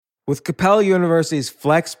With Capella University's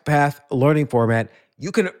FlexPath learning format, you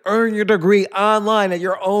can earn your degree online at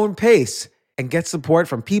your own pace and get support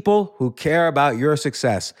from people who care about your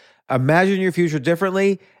success. Imagine your future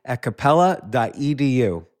differently at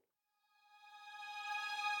capella.edu.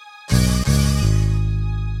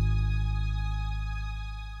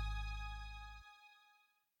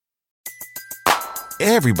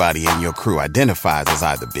 Everybody in your crew identifies as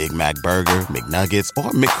either Big Mac Burger, McNuggets,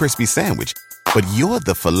 or McCrispy Sandwich. But you're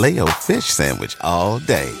the Filet-O-Fish Sandwich all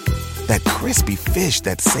day. That crispy fish,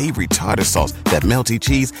 that savory tartar sauce, that melty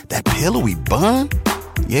cheese, that pillowy bun.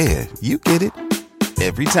 Yeah, you get it.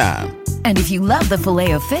 Every time. And if you love the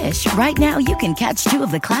Filet-O-Fish, right now you can catch two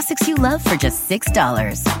of the classics you love for just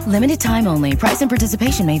 $6. Limited time only. Price and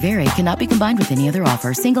participation may vary. Cannot be combined with any other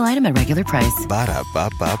offer. Single item at regular price.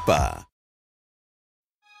 Ba-da-ba-ba-ba.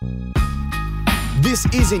 This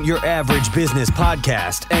isn't your average business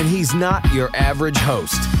podcast, and he's not your average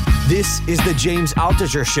host. This is the James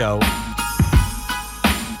Altucher Show.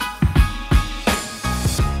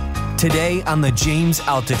 Today on the James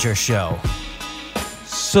Altucher Show.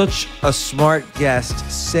 Such a smart guest,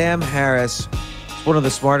 Sam Harris, one of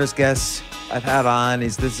the smartest guests I've had on.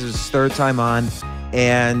 This is his third time on,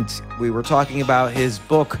 and we were talking about his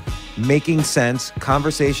book, Making Sense,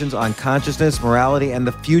 Conversations on Consciousness, Morality, and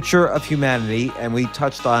the Future of Humanity. And we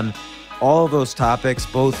touched on all of those topics,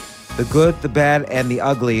 both the good, the bad, and the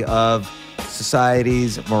ugly of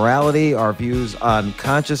society's morality, our views on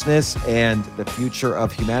consciousness, and the future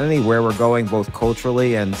of humanity, where we're going both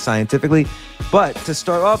culturally and scientifically. But to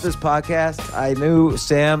start off this podcast, I knew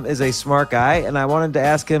Sam is a smart guy, and I wanted to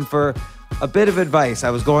ask him for a bit of advice. I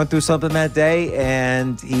was going through something that day,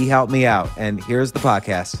 and he helped me out. And here's the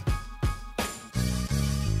podcast.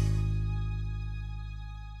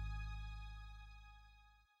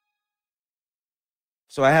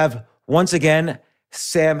 So I have, once again,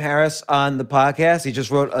 Sam Harris on the podcast. He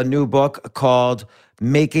just wrote a new book called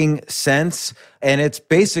Making Sense, and it's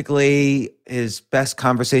basically his best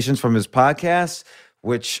conversations from his podcast,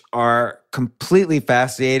 which are completely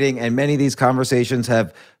fascinating, and many of these conversations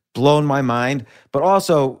have blown my mind. But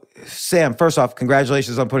also, Sam, first off,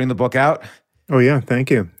 congratulations on putting the book out. Oh, yeah,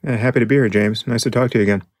 thank you. Happy to be here, James. Nice to talk to you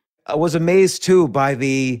again. I was amazed, too, by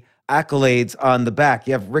the accolades on the back.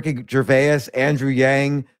 You have Ricky Gervais, Andrew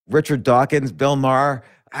Yang, Richard Dawkins, Bill Maher.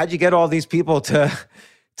 How'd you get all these people to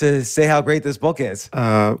say how great this book is?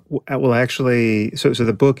 Well, actually, so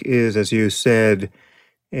the book is, as you said,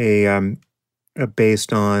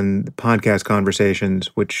 based on the podcast conversations,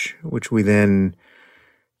 which we then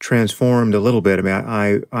transformed a little bit. I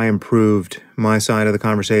mean, I improved my side of the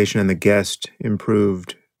conversation, and the guest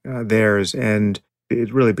improved theirs, and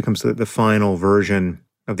it really becomes the final version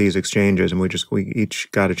of these exchanges, and we each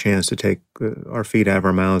got a chance to take our feet out of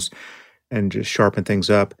our mouths and just sharpen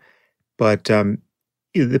things up. But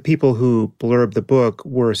the people who blurbed the book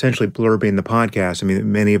were essentially blurbing the podcast. I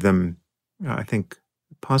mean, many of them, I think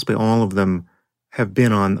possibly all of them, have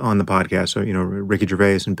been on the podcast. So, Ricky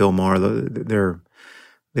Gervais and Bill Maher,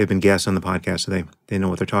 they've been guests on the podcast, so they know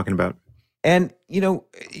what they're talking about. And,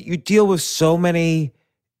 you deal with so many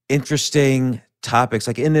interesting topics.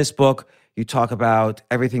 Like in this book, you talk about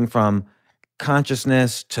everything from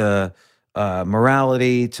consciousness to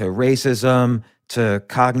morality to racism to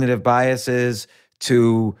cognitive biases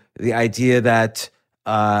to the idea that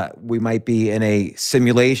we might be in a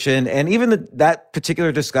simulation. And even that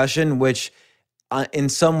particular discussion, which in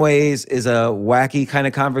some ways is a wacky kind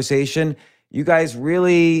of conversation, you guys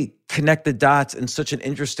really connect the dots in such an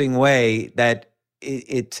interesting way that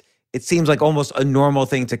it seems like almost a normal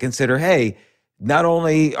thing to consider. Hey, not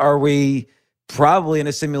only are we probably in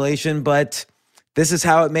a simulation, but this is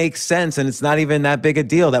how it makes sense, and it's not even that big a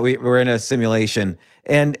deal that we're in a simulation.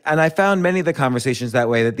 And I found many of the conversations that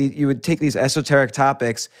way, that you would take these esoteric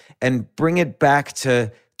topics and bring it back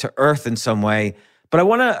to earth in some way. But I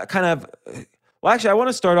want to I want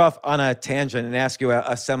to start off on a tangent and ask you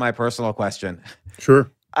a semi-personal question. Sure.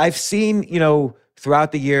 I've seen,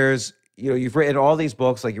 throughout the years, you've written all these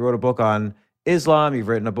books. Like you wrote a book on Islam, you've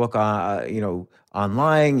written a book on, on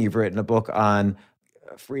lying, you've written a book on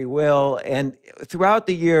free will. And throughout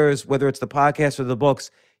the years, whether it's the podcast or the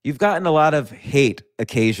books, you've gotten a lot of hate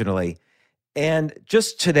occasionally. And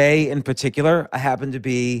just today in particular, I happen to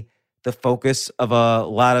be the focus of a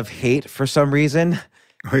lot of hate for some reason.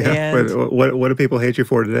 Oh, yeah. And what do people hate you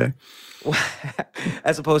for today?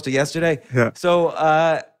 As opposed to yesterday? Yeah.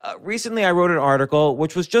 So recently I wrote an article,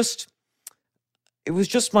 which was just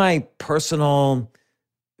my personal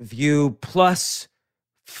view, plus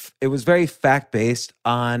it was very fact-based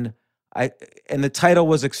and the title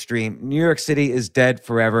was extreme. New York City is dead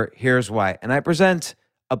forever. Here's why. And I present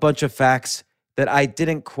a bunch of facts that I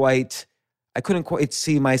couldn't quite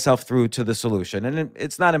see myself through to the solution. And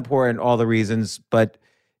it's not important, all the reasons, but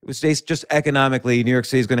it was just economically, New York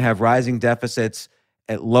City is going to have rising deficits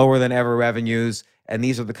at lower than ever revenues. And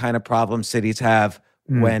these are the kind of problems cities have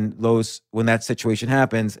when that situation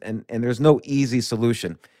happens. And there's no easy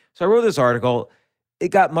solution. So I wrote this article. It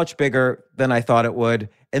got much bigger than I thought it would.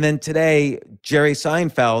 And then today, Jerry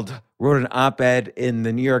Seinfeld wrote an op-ed in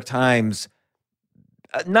the New York Times,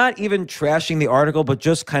 not even trashing the article, but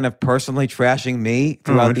just kind of personally trashing me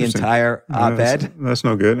throughout the entire op-ed. That's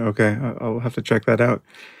no good. Okay, I'll have to check that out.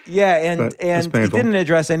 Yeah, and he didn't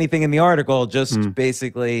address anything in the article, just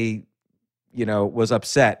basically, was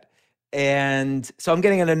upset. And so I'm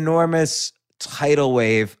getting an enormous tidal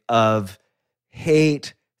wave of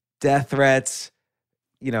hate, death threats,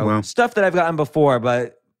 stuff that I've gotten before,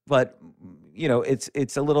 but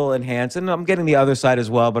it's a little enhanced. And I'm getting the other side as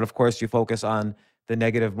well, but of course you focus on the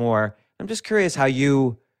negative more. I'm just curious how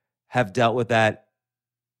you have dealt with that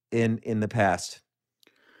in the past.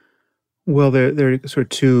 Well, there are sort of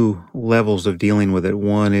two levels of dealing with it.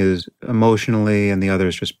 One is emotionally, and the other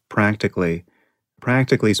is just practically.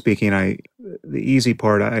 Practically speaking, the easy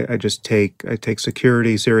part, I take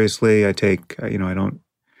security seriously. I don't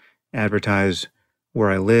advertise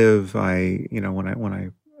where I live. When I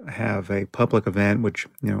have a public event, which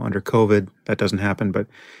under COVID that doesn't happen, but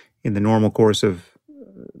in the normal course of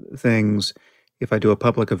things, if I do a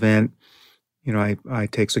public event, I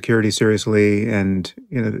take security seriously, and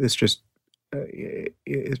it's just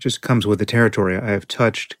it just comes with the territory. I have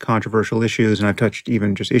touched controversial issues, and I've touched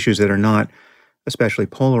even just issues that are not especially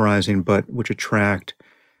polarizing, but which attract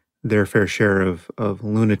their fair share of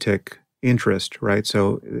lunatic interest, right?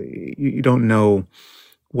 So you don't know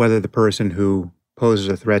whether the person who poses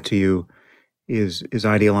a threat to you is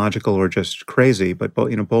ideological or just crazy, but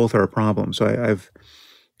both are a problem. So I've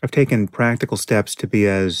taken practical steps to be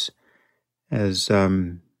as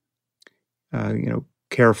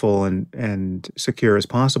careful and secure as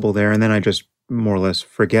possible there, and then I just more or less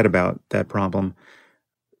forget about that problem.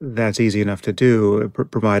 That's easy enough to do,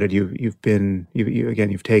 provided you've taken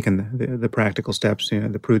the practical steps,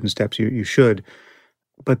 the prudent steps you should.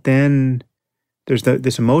 But then there's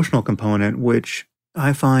this emotional component, which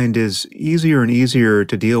I find is easier and easier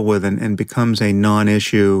to deal with, and becomes a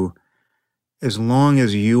non-issue as long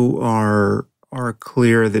as you are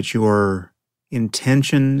clear that your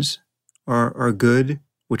intentions are good,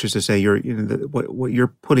 which is to say, what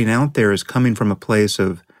you're putting out there is coming from a place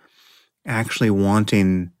of actually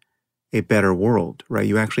wanting a better world, right?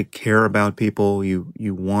 You actually care about people. You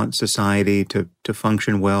want society to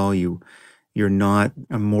function well. You're not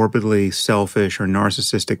a morbidly selfish or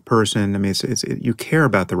narcissistic person. I mean, you care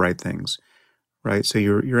about the right things, right? So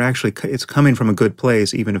you're actually, it's coming from a good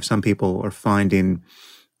place, even if some people are finding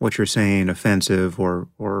what you're saying offensive or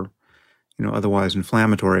otherwise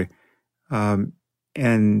inflammatory. And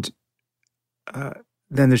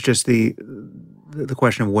then there's just the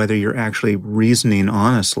question of whether you're actually reasoning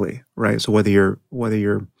honestly, right? So whether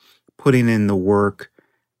you're putting in the work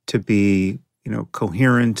to be,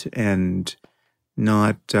 coherent and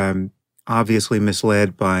not obviously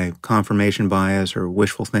misled by confirmation bias or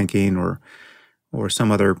wishful thinking or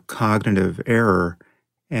some other cognitive error.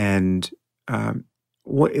 And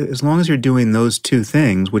as long as you're doing those two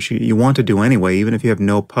things, which you want to do anyway, even if you have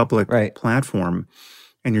no public platform,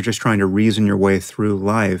 and you're just trying to reason your way through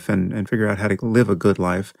life and figure out how to live a good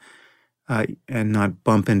life and not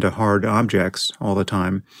bump into hard objects all the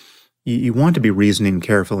time, you want to be reasoning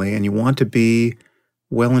carefully, and you want to be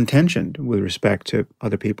well-intentioned with respect to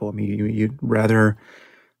other people. I mean, you'd rather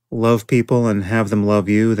love people and have them love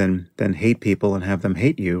you than hate people and have them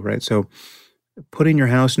hate you, right? So putting your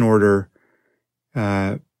house in order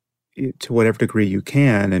to whatever degree you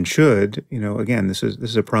can and should, again, this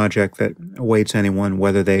is a project that awaits anyone,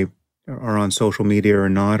 whether they are on social media or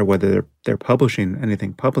not, or whether they're publishing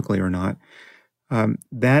anything publicly or not.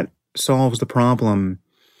 That solves the problem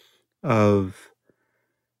of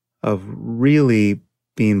really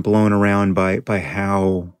being blown around by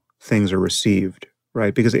how things are received,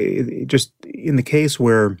 right? Because it just in the case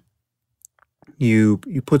where you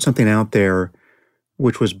put something out there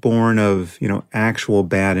which was born of, actual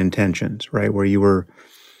bad intentions, right? Where you were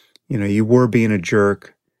being a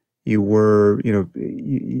jerk, you were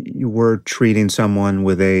treating someone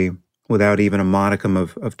without even a modicum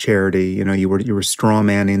of charity. You were straw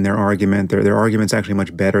manning their argument. Their argument's actually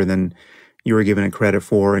much better than you were giving it credit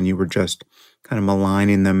for, and you were just kind of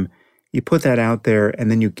maligning them. You put that out there, and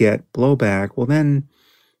then you get blowback. Well, then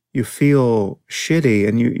you feel shitty,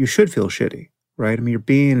 and you should feel shitty, right? I mean, you're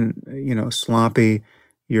being, sloppy.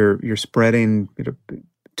 You're spreading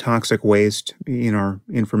toxic waste in our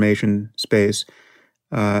information space.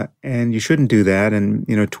 And you shouldn't do that. And,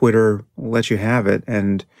 Twitter lets you have it.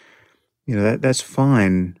 And, that's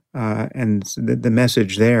fine. And the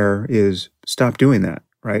message there is stop doing that,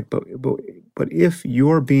 right? But if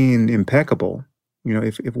you're being impeccable,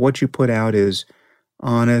 if what you put out is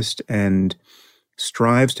honest and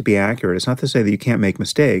strives to be accurate, it's not to say that you can't make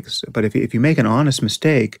mistakes, but if you make an honest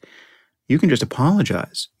mistake, you can just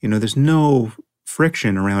apologize. There's no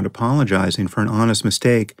friction around apologizing for an honest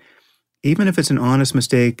mistake. Even if it's an honest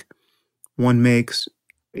mistake one makes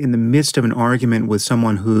in the midst of an argument with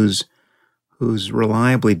someone who's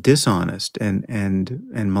reliably dishonest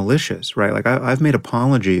and malicious, right? Like I've made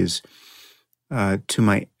apologies to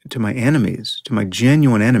my enemies, to my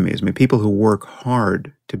genuine enemies. I mean, people who work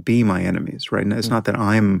hard to be my enemies, right? And it's not that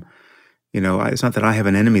it's not that I have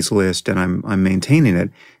an enemies list and I'm maintaining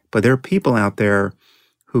it, but there are people out there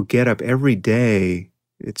who get up every day,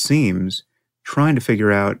 it seems, trying to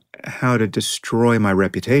figure out how to destroy my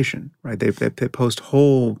reputation, right? They post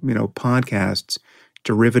whole, podcasts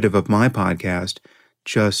derivative of my podcast,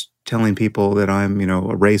 just telling people that I'm, a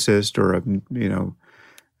racist or an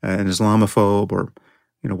Islamophobe or,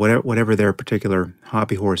 whatever their particular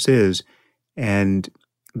hobby horse is, and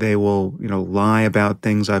they will, lie about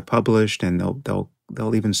things I've published, and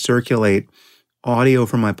they'll even circulate audio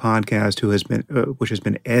from my podcast which has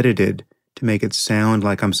been edited to make it sound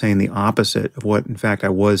like I'm saying the opposite of what, in fact, I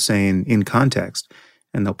was saying in context,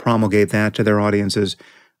 and they'll promulgate that to their audiences.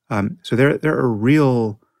 So there are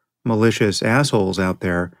real malicious assholes out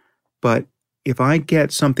there, but if I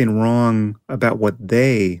get something wrong about what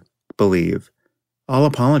they believe, I'll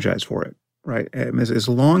apologize for it, right? As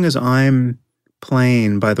long as I'm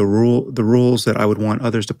playing by the rules that I would want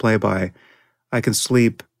others to play by, I can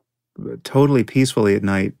sleep totally peacefully at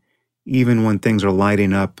night, even when things are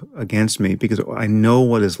lighting up against me, because I know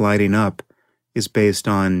what is lighting up is based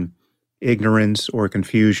on ignorance or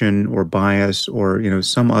confusion or bias or,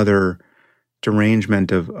 some other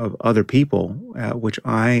derangement of other people, which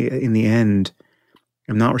I, in the end,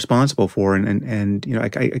 am not responsible for. And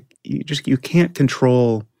you can't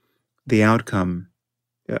control the outcome,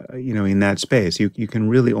 in that space. You can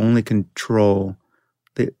really only control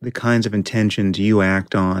the kinds of intentions you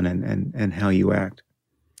act on and how you act.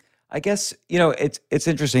 I guess, it's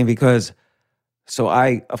interesting because, so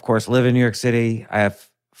I, of course, live in New York City. I have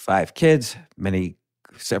 5 kids,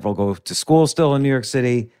 several go to school still in New York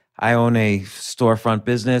City. I own a storefront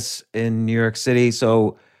business in New York City.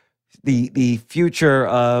 So the future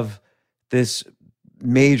of this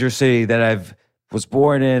major city that I've was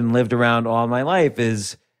born in, lived around all my life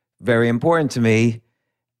is very important to me.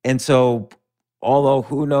 And so, although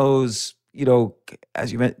who knows,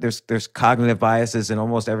 as you mentioned, there's cognitive biases in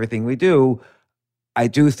almost everything we do. I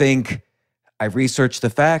do think I've researched the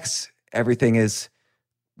facts. Everything is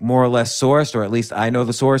more or less sourced, or at least I know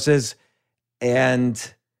the sources.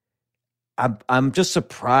 And I'm just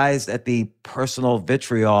surprised at the personal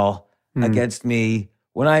vitriol against me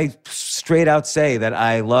when I straight out say that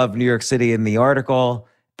I love New York City in the article,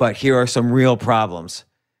 but here are some real problems.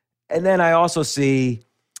 And then I also see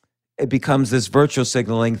it becomes this virtual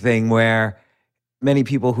signaling thing where many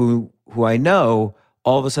people who I know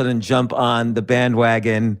all of a sudden jump on the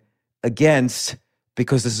bandwagon against,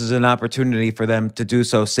 because this is an opportunity for them to do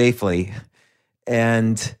so safely.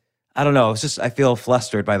 And I don't know, it's just, I feel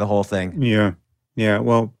flustered by the whole thing. Yeah.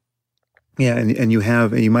 Well, yeah. And you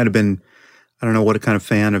might have been, I don't know what kind of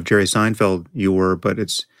fan of Jerry Seinfeld you were, but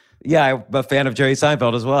it's. Yeah, I'm a fan of Jerry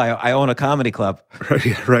Seinfeld as well. I own a comedy club.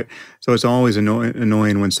 Right. So it's always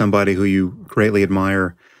annoying when somebody who you greatly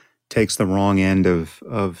admire takes the wrong end of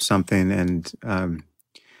something and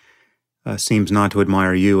seems not to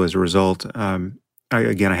admire you as a result. I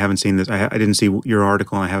haven't seen this. I didn't see your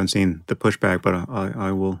article. I haven't seen the pushback, but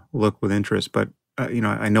I will look with interest. But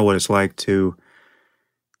I know what it's like to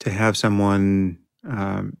have someone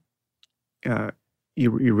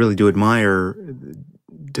you really do admire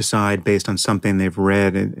decide based on something they've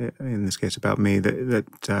read, in this case about me, that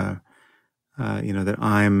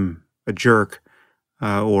I'm a jerk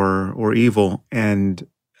or evil, and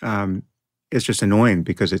it's just annoying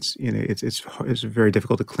because it's very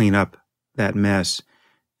difficult to clean up that mess,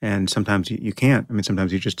 and sometimes you can't. I mean,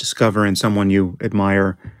 sometimes you just discover in someone you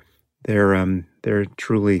admire they're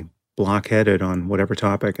truly blockheaded on whatever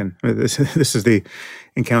topic, and this is the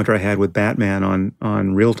encounter I had with Batman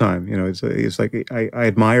on Real Time. It's like I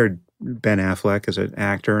admired Ben Affleck as an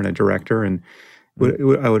actor and a director, and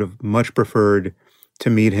I would have much preferred to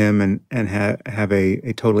meet him and have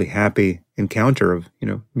a totally happy encounter of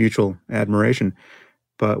mutual admiration.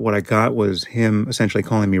 But what I got was him essentially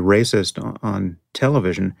calling me racist on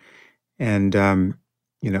television. And, the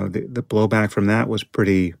blowback from that was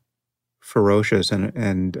pretty ferocious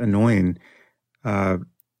and annoying.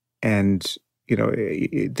 And,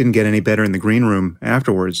 it didn't get any better in the green room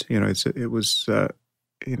afterwards. We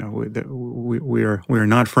are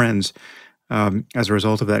not friends as a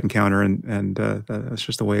result of that encounter. And that's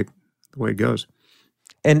just the way it goes.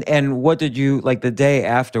 And what did you, like the day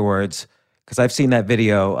afterwards, because I've seen that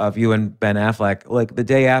video of you and Ben Affleck, like the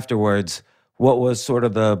day afterwards, what was sort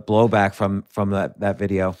of the blowback from that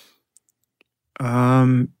video?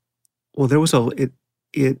 Well, there was it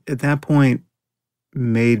at that point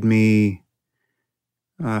made me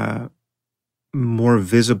more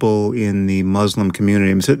visible in the Muslim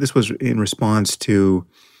community. So this was in response to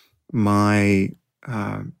my,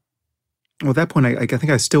 at that point, I think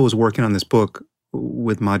I still was working on this book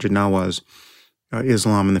with Maajid Nawaz,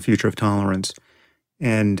 Islam and the Future of Tolerance.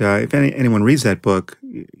 And if anyone reads that book,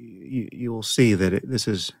 you will see that this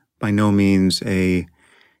is by no means an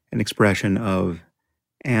expression of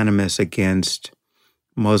animus against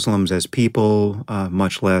Muslims as people,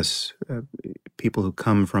 much less people who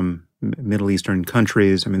come from Middle Eastern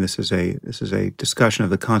countries. I mean, this is a discussion of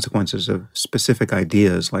the consequences of specific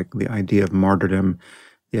ideas, like the idea of martyrdom,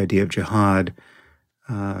 the idea of jihad,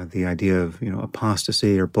 the idea of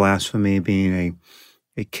apostasy or blasphemy being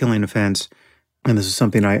a killing offense. And this is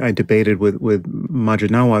something I debated with Maajid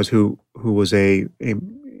Nawaz, who was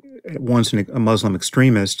once a Muslim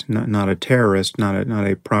extremist, not a terrorist, not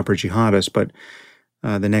a proper jihadist, but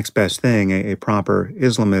the next best thing, a proper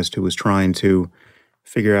Islamist who was trying to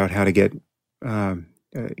figure out how to get a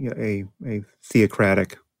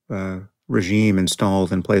theocratic regime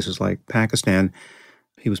installed in places like Pakistan.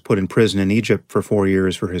 He was put in prison in Egypt for 4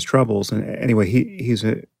 years for his troubles. And anyway, he's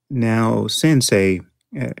now since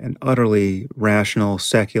an utterly rational,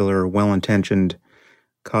 secular, well-intentioned,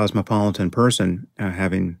 cosmopolitan person,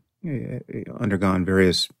 having undergone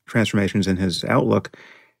various transformations in his outlook.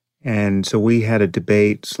 And so we had a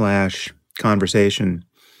debate / conversation,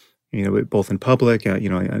 both in public,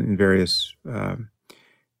 in various,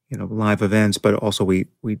 live events, but also we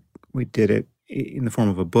did it in the form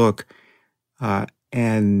of a book.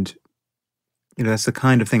 And that's the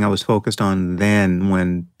kind of thing I was focused on then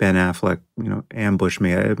when Ben Affleck, ambushed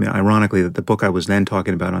me. I mean, ironically, the book I was then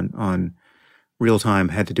talking about on Real Time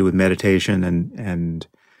had to do with meditation and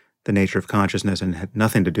the nature of consciousness and had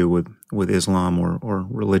nothing to do with Islam or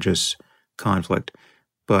religious conflict.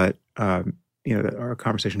 But, our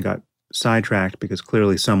conversation got sidetracked because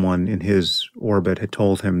clearly someone in his orbit had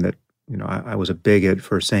told him that, I was a bigot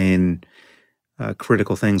for saying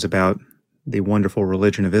critical things about the wonderful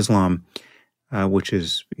religion of Islam, which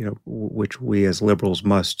we as liberals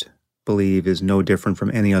must believe is no different from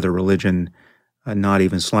any other religion, not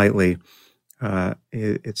even slightly.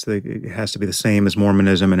 It has to be the same as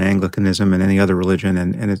Mormonism and Anglicanism and any other religion,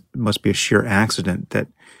 and it must be a sheer accident that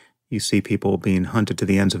you see people being hunted to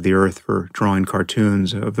the ends of the earth for drawing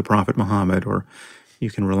cartoons of the Prophet Muhammad, or you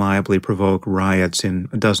can reliably provoke riots in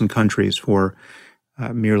a dozen countries for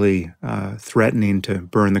merely threatening to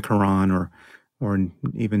burn the Quran or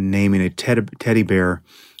even naming a teddy bear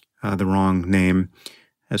the wrong name,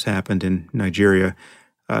 as happened in Nigeria.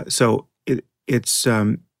 So it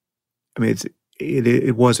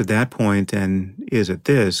was at that point and is at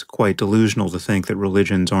this quite delusional to think that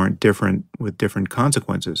religions aren't different with different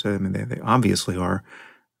consequences. I mean, they obviously are.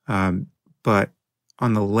 But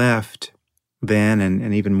on the left then,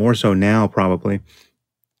 and even more so now probably,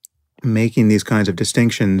 making these kinds of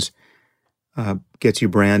distinctions gets you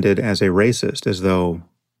branded as a racist, as though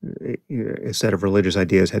a set of religious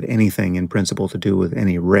ideas had anything in principle to do with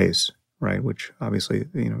any race, right? Which obviously,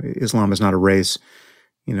 Islam is not a race.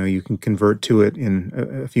 You can convert to it in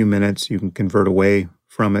a few minutes. You can convert away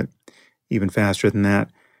from it even faster than that.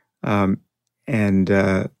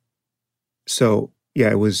 So,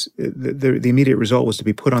 it was the immediate result was to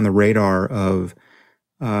be put on the radar of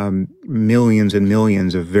millions and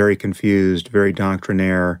millions of very confused, very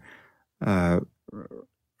doctrinaire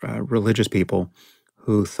religious people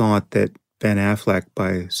who thought that Ben Affleck,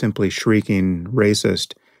 by simply shrieking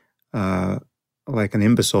racist like an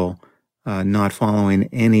imbecile, not following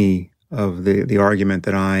any of the argument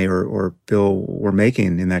that I or Bill were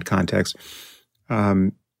making in that context,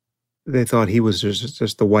 they thought he was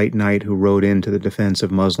just the white knight who rode into the defense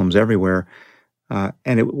of Muslims everywhere.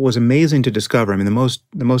 And it was amazing to discover. I mean,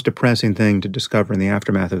 the most depressing thing to discover in the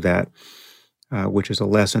aftermath of that, which is a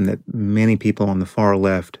lesson that many people on the far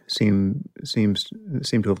left seem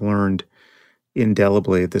to have learned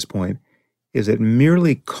indelibly at this point, is that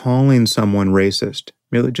merely calling someone racist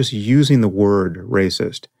merely just using the word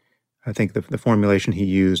racist. I think the formulation he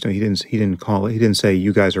used, he didn't say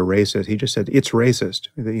you guys are racist. He just said it's racist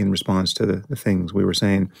in response to the things we were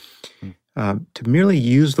saying. To merely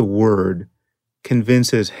use the word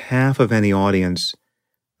convinces half of any audience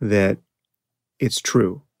that it's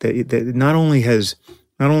true. That not only has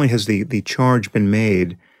the charge been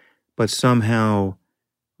made, but somehow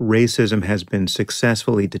racism has been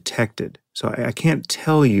successfully detected. So I can't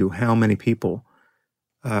tell you how many people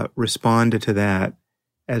responded to that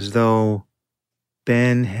as though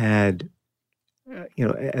Ben had,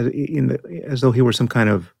 as though he were some kind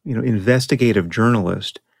of investigative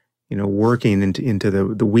journalist, working into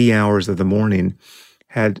the wee hours of the morning,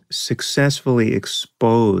 had successfully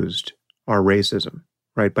exposed our racism,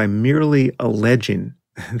 right, by merely alleging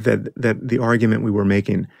that the argument we were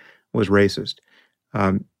making was racist.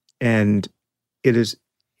 And it is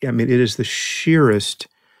the sheerest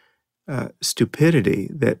stupidity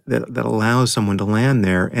that allows someone to land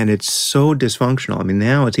there, and it's so dysfunctional. I mean,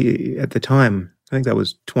 now at the time, I think that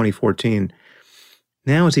was 2014.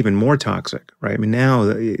 Now it's even more toxic, right? I mean,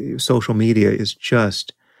 now social media is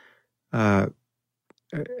just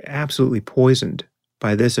absolutely poisoned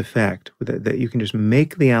by this effect, that you can just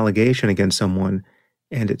make the allegation against someone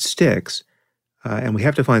and it sticks. And we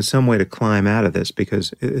have to find some way to climb out of this,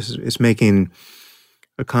 because it's making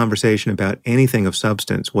a conversation about anything of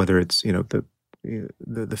substance, whether it's the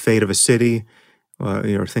fate of a city,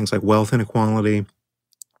 things like wealth inequality,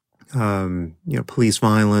 police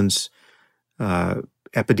violence,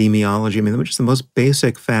 epidemiology. I mean, just the most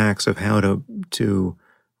basic facts of how to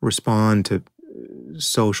respond to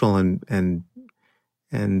social and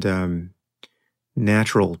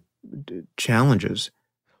natural challenges.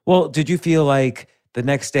 Well, did you feel like the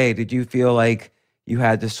next day, you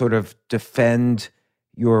had to sort of defend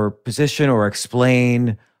your position or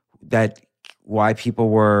explain that why people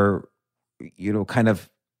were, kind of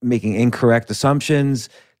making incorrect assumptions?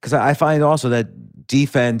 Because I find also that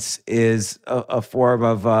defense is a form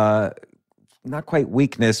of not quite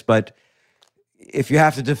weakness, but if you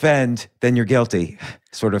have to defend, then you're guilty,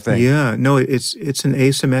 sort of thing. Yeah, no, it's an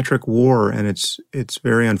asymmetric war, and it's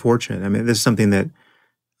very unfortunate. I mean, this is something that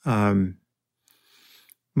I've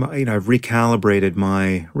recalibrated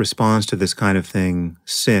my response to this kind of thing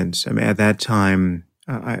since. I mean, at that time,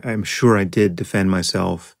 I'm sure I did defend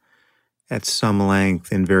myself at some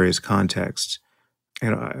length in various contexts.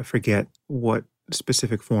 And I forget what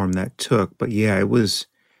specific form that took, but yeah, there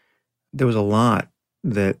was a lot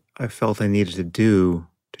that I felt I needed to do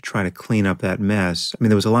to try to clean up that mess. I mean,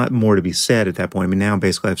 there was a lot more to be said at that point. I mean, now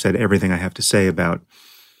basically I've said everything I have to say about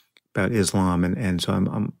Islam, and so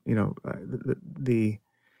I'm the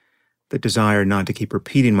desire not to keep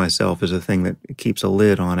repeating myself is a thing that keeps a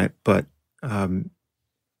lid on it. But so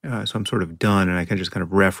I'm sort of done, and I can just kind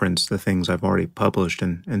of reference the things I've already published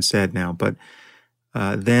and said now. But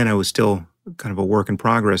then I was still kind of a work in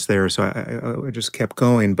progress there, so I just kept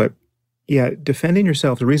going. But yeah, defending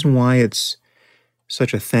yourself, the reason why it's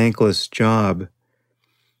such a thankless job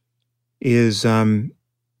is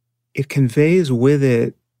it conveys with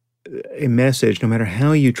it a message, no matter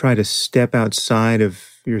how you try to step outside of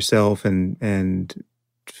yourself and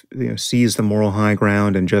seize the moral high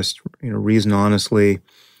ground and just reason honestly,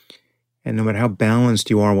 and no matter how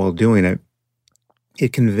balanced you are while doing it,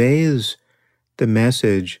 it conveys the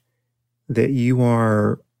message that you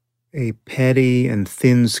are a petty and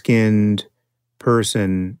thin-skinned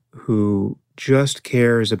person who just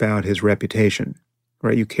cares about his reputation,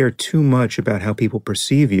 right? You care too much about how people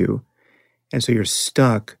perceive you, and so you're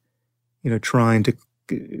stuck trying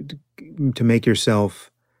to make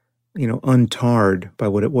yourself, untarred by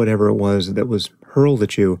whatever it was that was hurled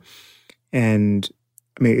at you. And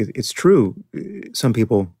I mean, it's true. Some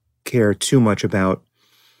people care too much about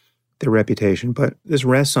their reputation, but this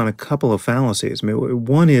rests on a couple of fallacies. I mean,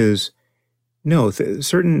 one is, no,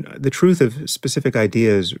 the truth of specific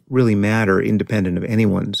ideas really matter independent of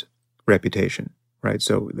anyone's reputation, right?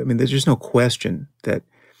 So, I mean, there's just no question that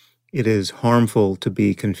it is harmful to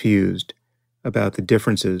be confused about the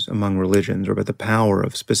differences among religions or about the power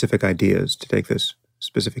of specific ideas, to take this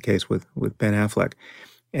specific case with Ben Affleck.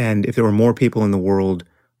 And if there were more people in the world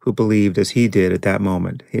who believed as he did at that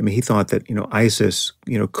moment, I mean, he thought that, ISIS,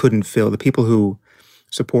 couldn't fill, the people who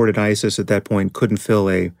supported ISIS at that point couldn't fill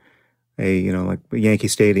a like Yankee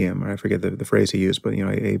Stadium, or I forget the phrase he used, but,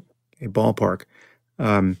 a ballpark.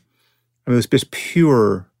 I mean, it was just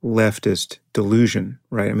pure leftist delusion,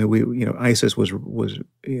 right? I mean, ISIS was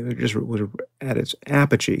at its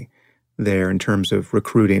apogee there in terms of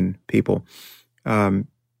recruiting people.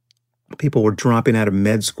 People were dropping out of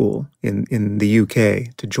med school in the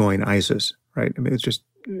UK to join ISIS, right? I mean, it's just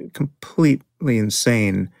completely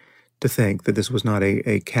insane to think that this was not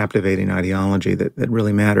a captivating ideology that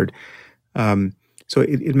really mattered. So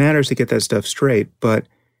it matters to get that stuff straight, but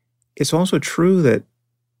it's also true that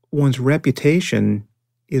one's reputation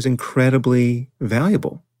is incredibly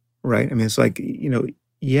valuable, right? I mean, it's like,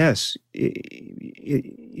 yes,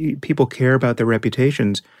 people care about their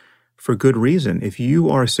reputations for good reason. If you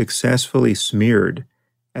are successfully smeared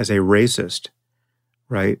as a racist,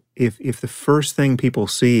 right? If the first thing people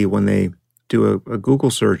see when they do a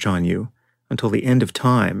Google search on you until the end of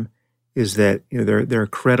time is that there are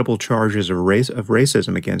credible charges of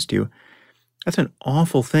racism against you, that's an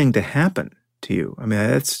awful thing to happen to you. I mean,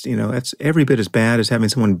 that's every bit as bad as having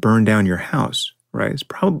someone burn down your house, right? It's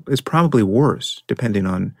probably worse, depending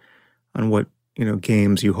on what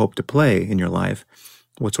games you hope to play in your life,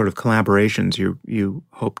 what sort of collaborations you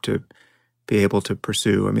hope to be able to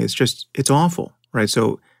pursue. I mean, it's awful, right?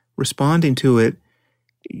 So responding to it,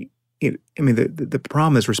 the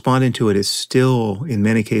problem is responding to it is still, in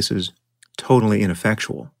many cases, totally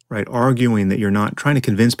ineffectual, right? Arguing that you're not, trying to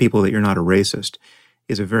convince people that you're not a racist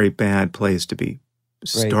is a very bad place to be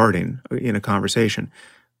starting in a conversation.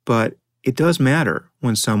 But it does matter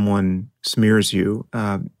when someone smears you,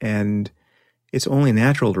 and it's only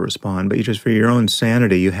natural to respond, but for your own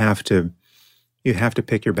sanity, you have to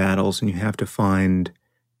pick your battles, and you have to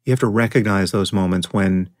recognize those moments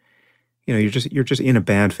when, you're just in a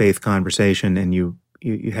bad faith conversation, and you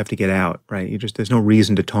have to get out, right? There's no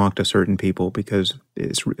reason to talk to certain people because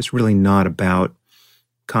it's really not about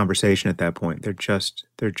conversation at that point. They're just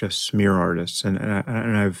smear artists, and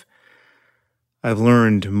I've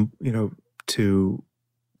learned, to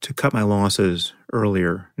cut my losses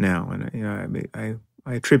earlier now, and I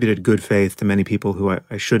attributed good faith to many people who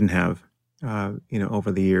I shouldn't have,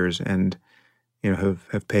 over the years, and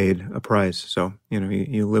have paid a price. So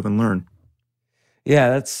you live and learn. Yeah,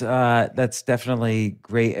 that's definitely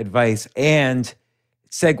great advice, and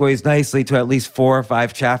segues nicely to at least 4 or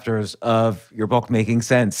 5 chapters of your book, Making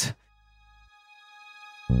Sense.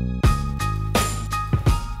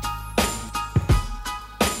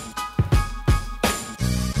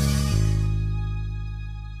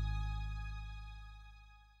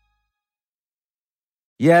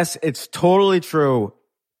 Yes, it's totally true.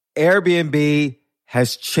 Airbnb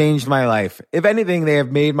has changed my life. If anything, they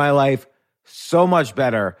have made my life so much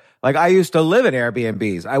better. Like, I used to live in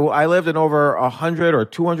Airbnbs. I lived in over 100 or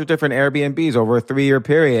 200 different Airbnbs over a 3-year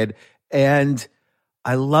period, and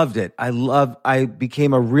I loved it. I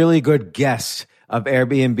became a really good guest of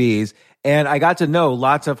Airbnbs, and I got to know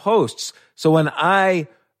lots of hosts. So when I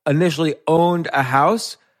initially owned a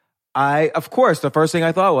house, of course, the first thing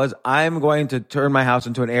I thought was, I'm going to turn my house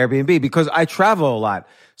into an Airbnb because I travel a lot.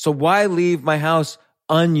 So why leave my house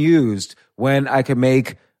unused when I can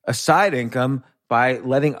make a side income by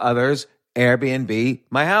letting others Airbnb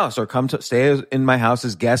my house or come to stay in my house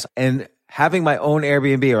as guests? And having my own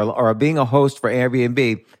Airbnb or being a host for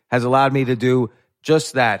Airbnb has allowed me to do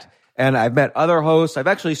just that. And I've met other hosts. I've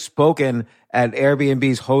actually spoken at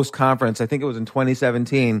Airbnb's host conference. I think it was in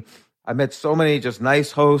 2017. I met so many just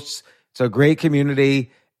nice hosts. It's a great community.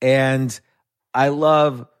 And I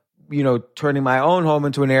love, turning my own home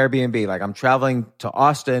into an Airbnb. Like, I'm traveling to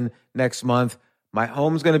Austin next month. My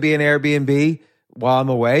home's going to be an Airbnb while I'm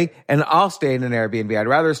away, and I'll stay in an Airbnb. I'd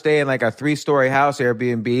rather stay in like a 3-story house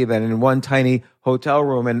Airbnb than in one tiny hotel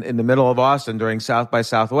room in the middle of Austin during South by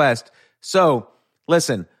Southwest. So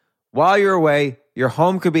listen, while you're away, your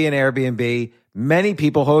home could be an Airbnb. Many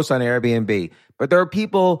people host on Airbnb, but there are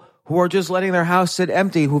people who are just letting their house sit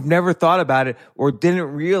empty, who've never thought about it or didn't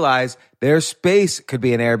realize their space could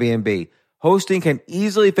be an Airbnb. Hosting can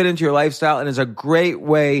easily fit into your lifestyle and is a great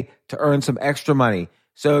way to earn some extra money.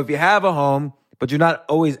 So if you have a home, but you're not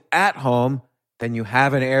always at home, then you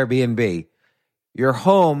have an Airbnb. Your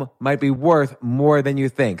home might be worth more than you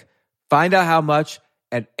think. Find out how much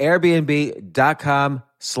at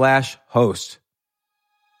airbnb.com/host.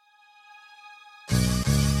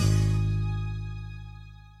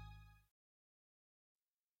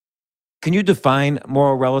 Can you define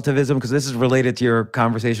moral relativism? Because this is related to your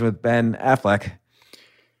conversation with Ben Affleck.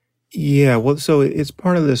 Yeah, well, so it's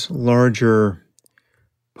part of this larger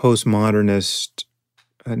postmodernist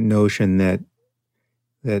notion that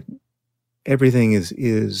everything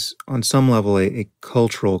is on some level a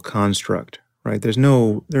cultural construct, right? There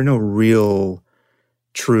are no real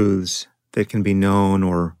truths that can be known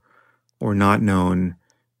or not known.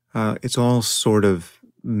 It's all sort of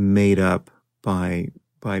made up by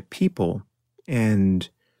people, and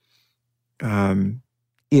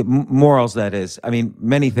morals, that is. I mean,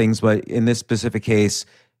 many things, but in this specific case,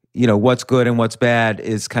 what's good and what's bad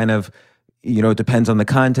is kind of, it depends on the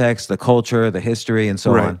context, the culture, the history, and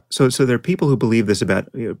so on. So there are people who believe this about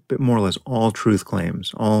more or less all truth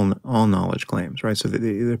claims, all knowledge claims, right? So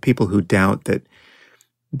there are people who doubt that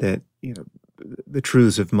the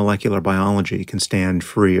truths of molecular biology can stand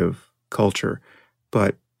free of culture,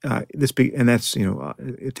 but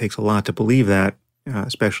it takes a lot to believe that,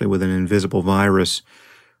 especially with an invisible virus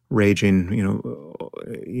raging,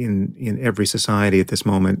 in every society at this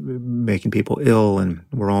moment, making people ill, and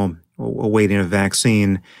we're all awaiting a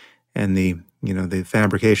vaccine, and the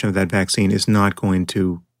fabrication of that vaccine is not going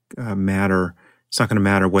to matter. It's not going to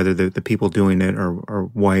matter whether the people doing it are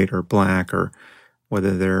white or black, or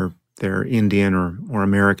whether they're Indian or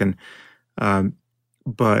American.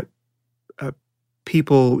 But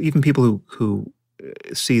even people who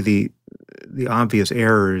see the obvious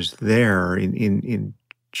errors there in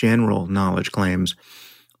general knowledge claims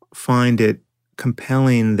find it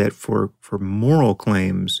compelling that for moral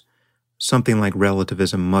claims, something like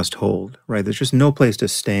relativism must hold, right? There's just no place to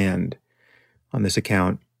stand on this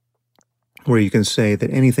account where you can say that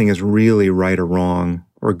anything is really right or wrong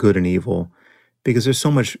or good and evil, because there's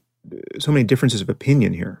so many differences of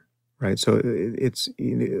opinion here, right? So it's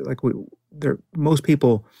most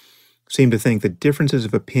people seem to think that differences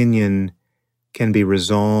of opinion can be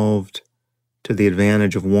resolved to the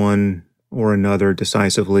advantage of one or another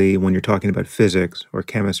decisively when you're talking about physics or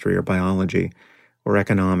chemistry or biology or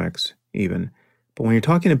economics even. But when you're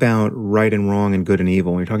talking about right and wrong and good and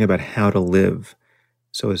evil, when you're talking about how to live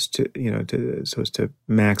so as to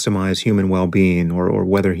maximize human well-being, or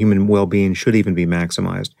whether human well-being should even be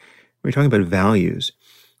maximized, when you're talking about values,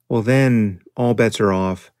 well, then all bets are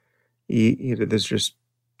off. There's just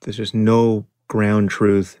no ground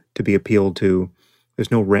truth to be appealed to.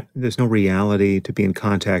 There's no reality to be in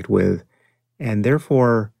contact with, and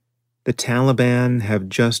therefore the Taliban have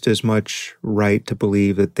just as much right to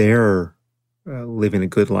believe that they're living a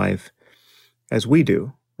good life as we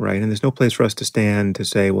do, right? And there's no place for us to stand to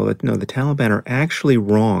say, well, no, the Taliban are actually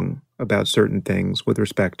wrong about certain things with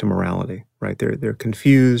respect to morality, right? They're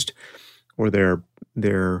confused, or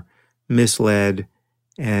they're misled,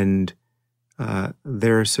 and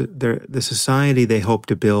the society they hope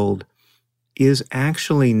to build is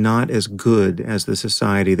actually not as good as the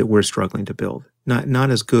society that we're struggling to build.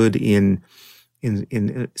 Not as good in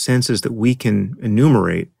senses that we can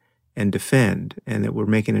enumerate and defend, and that we're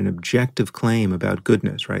making an objective claim about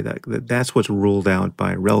goodness, right? That's what's ruled out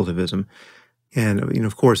by relativism. And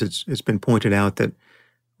of course, it's been pointed out that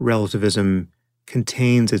relativism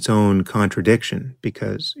contains its own contradiction,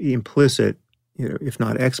 because implicit, if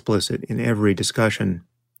not explicit, in every discussion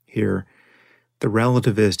here, the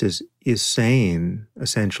relativist is saying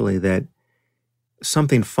essentially that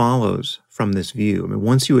something follows from this view. I mean,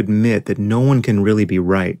 once you admit that no one can really be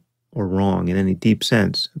right or wrong in any deep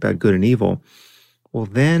sense about good and evil, well,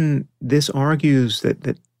 then this argues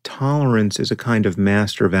that tolerance is a kind of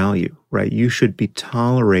master value, right? You should be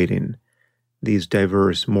tolerating these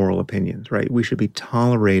diverse moral opinions, right? We should be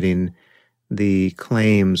tolerating the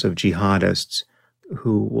claims of jihadists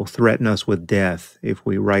who will threaten us with death if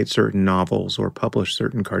we write certain novels or publish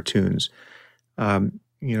certain cartoons.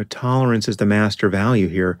 Tolerance is the master value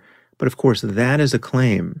here. But of course, that is a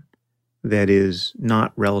claim that is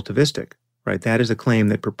not relativistic, right? That is a claim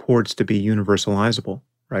that purports to be universalizable,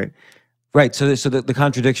 right? Right. So the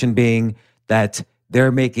contradiction being that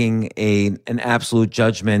they're making an absolute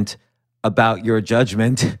judgment about your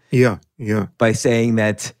judgment. Yeah. By saying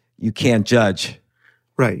that you can't judge.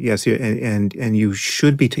 Right. Yes. And you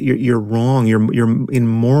should be. You're wrong. You're in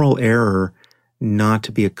moral error not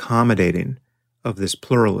to be accommodating of this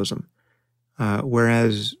pluralism.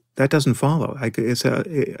 Whereas that doesn't follow.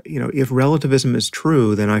 If relativism is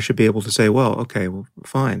true, then I should be able to say, well, okay, well,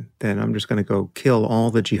 fine. Then I'm just going to go kill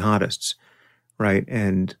all the jihadists, right,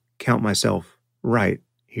 and count myself right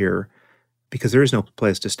here, because there is no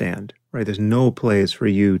place to stand, right? There's no place for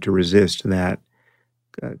you to resist that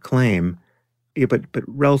claim. Yeah, but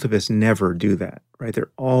relativists never do that, right?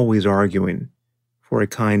 They're always arguing for a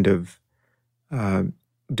kind of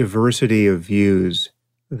diversity of views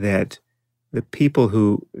that the people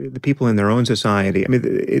in their own society. I mean,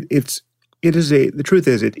 the truth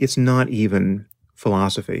is it's not even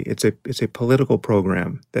philosophy. It's a political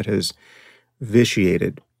program that has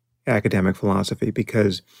vitiated academic philosophy,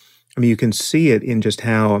 because you can see it in just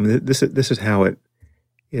how. This is how it.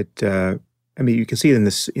 You can see it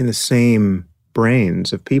in the same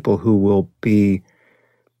brains of people who will be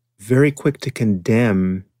very quick to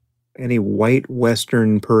condemn any white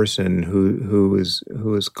Western person who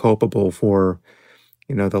is culpable for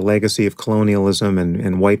the legacy of colonialism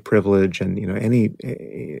and white privilege, and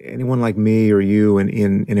anyone like me or you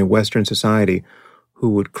in a Western society who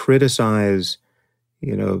would criticize,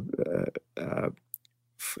 in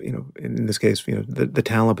this case, the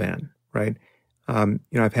Taliban, right?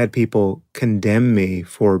 I've had people condemn me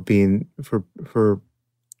for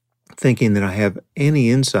thinking that I have any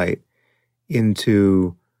insight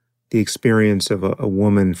into the experience of a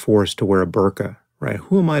woman forced to wear a burqa, right?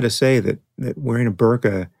 Who am I to say that wearing a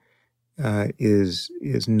burqa is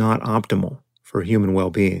not optimal for human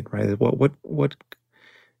well-being, right? What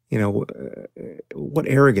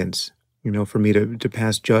arrogance, for me to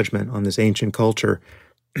pass judgment on this ancient culture.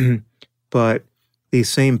 But these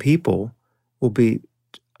same people will be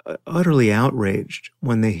utterly outraged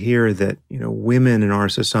when they hear that, women in our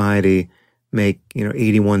society make,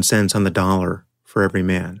 81 cents on the dollar for every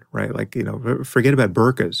man, right? Like, forget about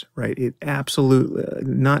burqas, right? It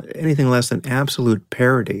not anything less than absolute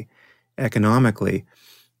parity economically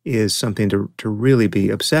is something to really be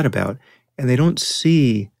upset about. And they don't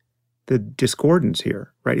see the discordance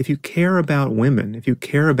here, right? If you care about women, if you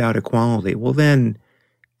care about equality, well then,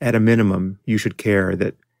 at a minimum, you should care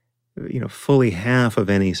that, fully half of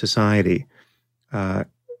any society,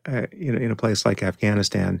 in a place like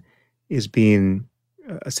Afghanistan, is being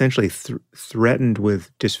essentially threatened with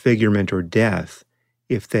disfigurement or death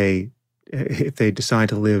if they decide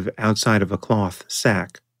to live outside of a cloth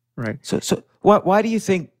sack, right? So why do you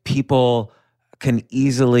think people can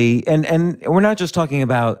easily, and we're not just talking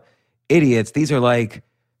about idiots, these are like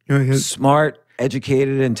smart,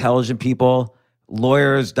 educated, intelligent people,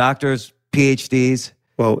 lawyers, doctors, PhDs?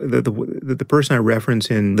 Well, the person I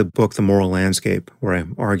reference in the book, The Moral Landscape, where I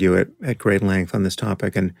argue at great length on this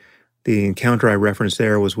topic, and the encounter I referenced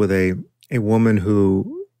there was with a woman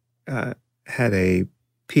who had a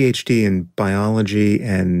PhD in biology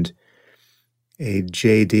and a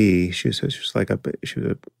JD. She was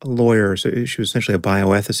a lawyer, so she was essentially a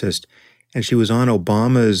bioethicist, and she was on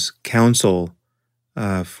Obama's council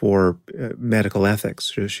for medical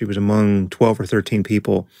ethics. She was among 12 or 13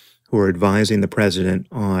 people who are advising the president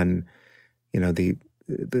on, the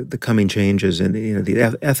coming changes and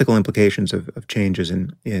the ethical implications of changes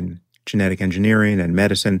in genetic engineering and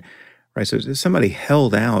medicine, right? So somebody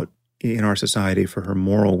held out in our society for her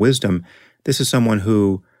moral wisdom. This is someone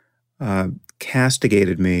who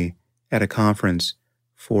castigated me at a conference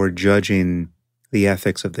for judging the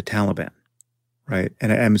ethics of the Taliban, right?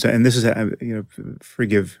 And this is,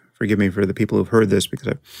 forgive me for the people who've heard this,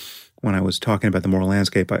 because when I was talking about The Moral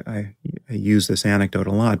Landscape, I use this anecdote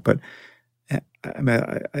a lot, but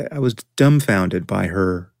I was dumbfounded by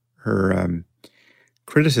her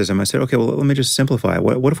criticism. I said, okay, well, let me just simplify.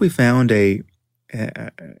 What if we found an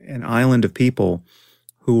island of people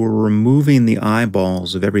who were removing the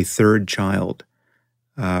eyeballs of every third child?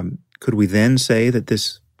 Could we then say that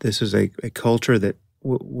this is a culture that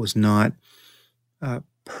was not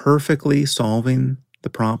perfectly solving the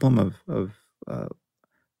problem of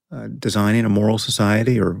designing a moral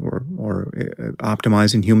society or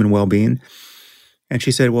optimizing human well-being? And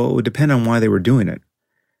she said, well, it would depend on why they were doing it.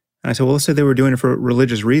 And I said, well, let's say they were doing it for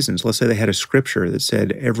religious reasons. Let's say they had a scripture that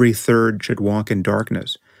said every third should walk in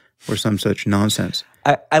darkness, or some such nonsense.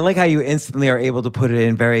 I like how you instantly are able to put it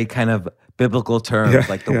in very kind of biblical terms,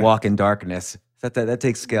 like the walk in darkness. That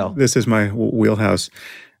takes skill. This is my wheelhouse,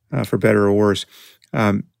 for better or worse.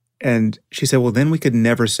 And she said, well, then we could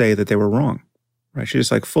never say that they were wrong. Right? She's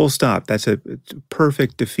just like, full stop. It's a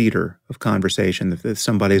perfect defeater of conversation, if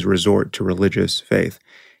somebody's resort to religious faith.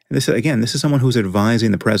 And this is someone who's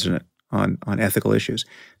advising the president on ethical issues.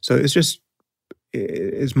 So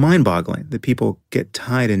it's mind-boggling that people get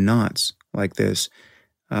tied in knots like this,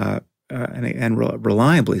 and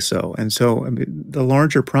reliably so. And so the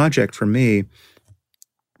larger project for me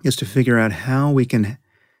is to figure out how we can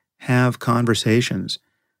have conversations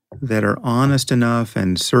that are honest enough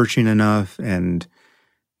and searching enough and,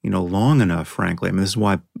 long enough, frankly. I mean, this is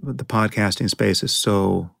why the podcasting space is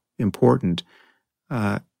so important,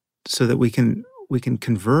 so that we can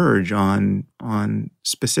converge on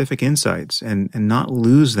specific insights and not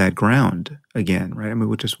lose that ground again, right? I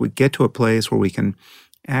mean, we get to a place where we can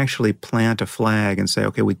actually plant a flag and say,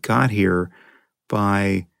 okay, we got here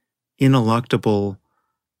by ineluctable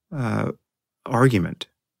argument,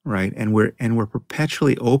 right? And we're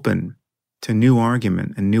perpetually open to new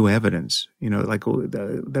argument and new evidence.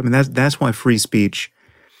 That's why free speech,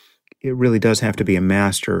 it really does have to be a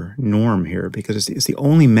master norm here, because it's the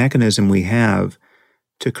only mechanism we have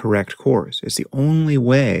to correct course. It's the only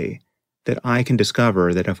way that I can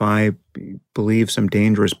discover that if I believe some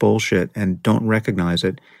dangerous bullshit and don't recognize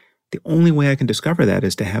it, the only way I can discover that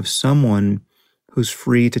is to have someone who's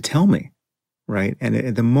free to tell me, right? And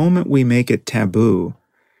at the moment we make it taboo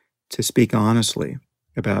to speak honestly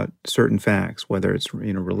about certain facts, whether it's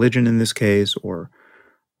religion in this case, or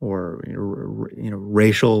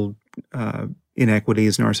racial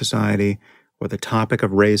inequities in our society, or the topic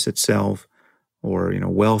of race itself, or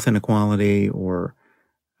wealth inequality, or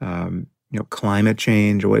climate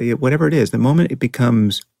change, or whatever it is, the moment it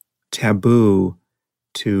becomes taboo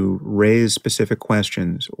to raise specific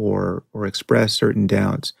questions or express certain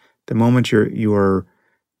doubts, the moment you're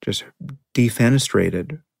just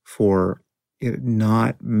defenestrated for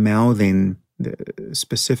not mouthing the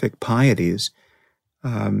specific pieties,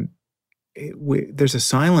 there's a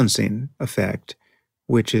silencing effect,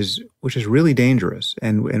 which is really dangerous,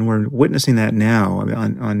 and we're witnessing that now. I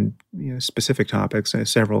mean, on specific topics,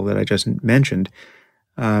 several that I just mentioned,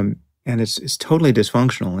 and it's totally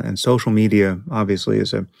dysfunctional. And social media obviously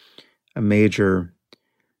is a major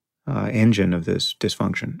engine of this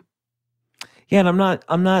dysfunction. Yeah, and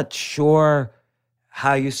I'm not sure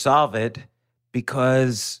how you solve it,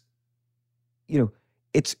 because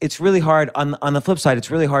it's really hard. On the flip side, it's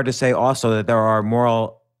really hard to say also that there are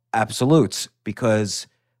moral absolutes, because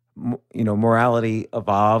morality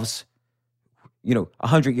evolves.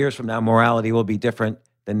 100 years from now, morality will be different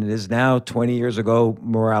than it is now. 20 years ago,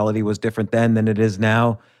 morality was different then than it is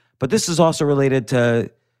now. But this is also related to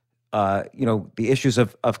the issues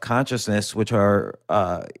of consciousness, which are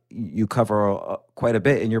you cover quite a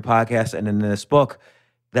bit in your podcast and in this book.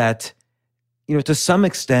 That to some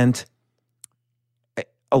extent,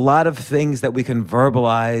 a lot of things that we can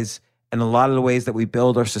verbalize and a lot of the ways that we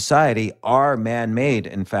build our society are man-made,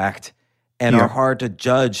 in fact, and are hard to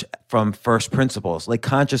judge from first principles. Like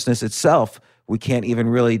consciousness itself, we can't even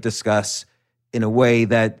really discuss in a way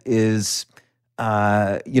that is,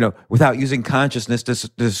 without using consciousness to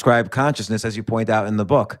describe consciousness, as you point out in the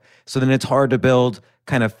book. So then it's hard to build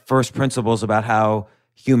kind of first principles about how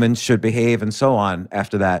humans should behave and so on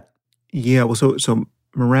after that. Yeah, well, so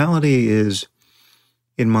morality is,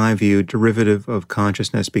 in my view, derivative of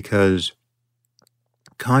consciousness, because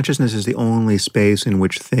consciousness is the only space in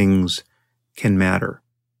which things can matter,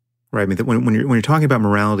 right? I mean, when you're talking about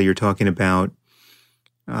morality, you're talking about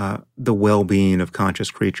the well-being of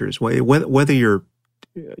conscious creatures. Whether you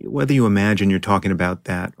imagine you're talking about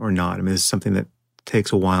that or not. I mean, this is something that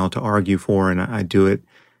takes a while to argue for, and I do it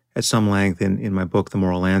at some length in my book, The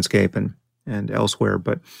Moral Landscape, and elsewhere.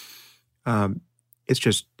 But it's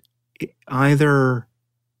just either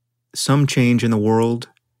some change in the world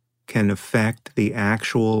can affect the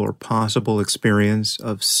actual or possible experience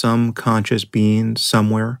of some conscious being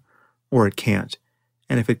somewhere, or it can't.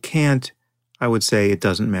 And if it can't, I would say it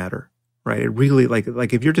doesn't matter, right? It really, like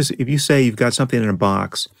if you say you've got something in a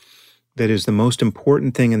box that is the most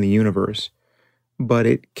important thing in the universe, but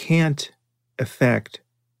it can't affect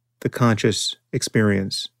the conscious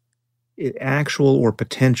experience, actual or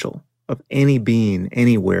potential, of any being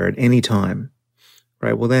anywhere at any time,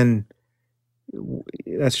 right? Well, then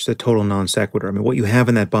that's just a total non sequitur. I mean, what you have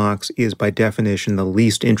in that box is by definition the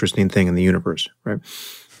least interesting thing in the universe, right?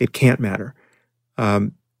 It can't matter.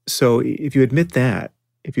 So if you admit that,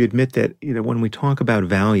 when we talk about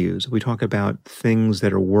values, we talk about things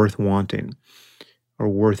that are worth wanting or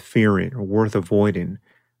worth fearing or worth avoiding.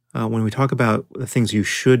 When we talk about the things you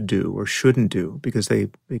should do or shouldn't do because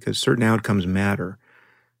certain outcomes matter,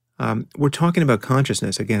 we're talking about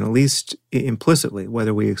consciousness, again, at least implicitly,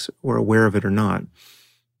 whether we're aware of it or not.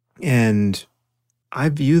 And I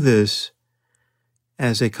view this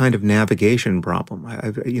as a kind of navigation problem.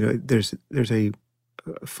 There's a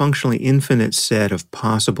functionally infinite set of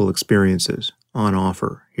possible experiences on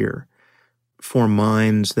offer here for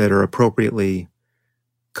minds that are appropriately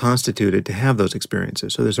constituted to have those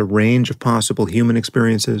experiences. So there's a range of possible human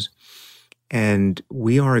experiences, and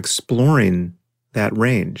we are exploring that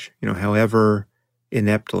range, however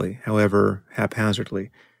ineptly, however haphazardly.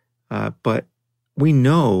 But we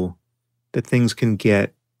know that things can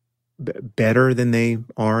get better than they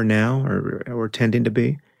are now or tending to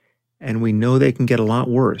be. And we know they can get a lot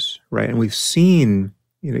worse, right? And we've seen,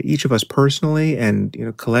 each of us personally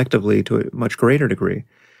and, collectively to a much greater degree,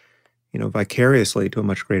 vicariously to a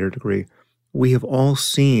much greater degree, we have all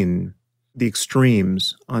seen the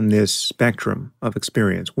extremes on this spectrum of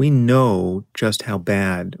experience. We know just how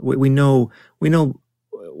bad. We know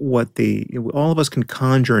what all of us can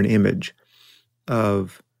conjure an image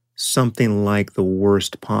of something like the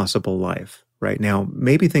worst possible life. Right now,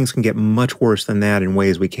 maybe things can get much worse than that in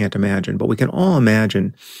ways we can't imagine, but we can all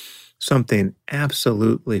imagine something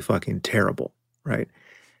absolutely fucking terrible, right?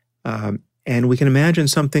 And we can imagine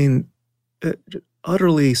something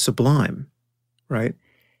utterly sublime, right?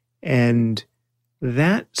 And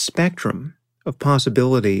that spectrum of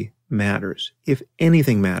possibility matters, if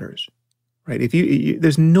anything matters, right? If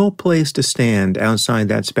there's no place to stand outside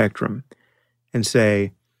that spectrum and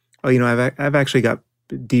say, oh, I've actually got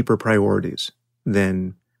deeper priorities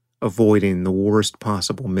than avoiding the worst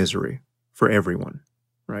possible misery for everyone,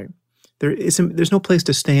 right? There's no place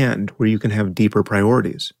to stand where you can have deeper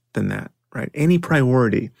priorities than that, right? Any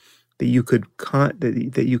priority that you could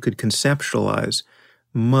that you could conceptualize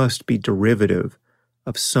must be derivative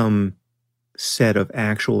of some set of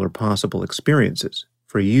actual or possible experiences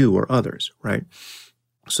for you or others, right?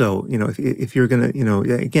 So, if you're going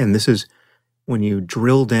to, again, this is when you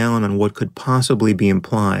drill down on what could possibly be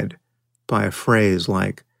implied by a phrase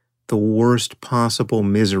like the worst possible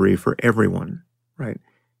misery for everyone, right?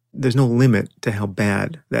 There's no limit to how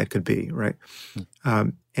bad that could be, right?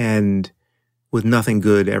 And with nothing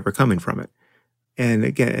good ever coming from it. And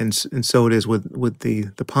again, and so it is with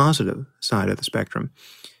the positive side of the spectrum.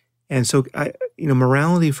 And so,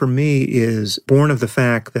 morality for me is born of the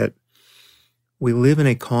fact that we live in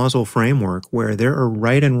a causal framework where there are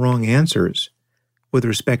right and wrong answers with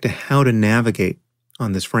respect to how to navigate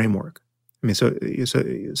on this framework. I mean, so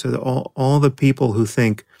all the people who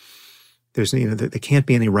think there's, there can't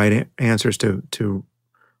be any right answers to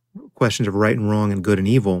questions of right and wrong and good and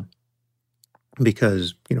evil,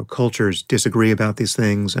 because cultures disagree about these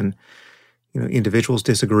things, and individuals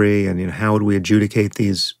disagree, and how would we adjudicate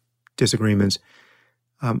these disagreements,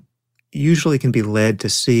 usually can be led to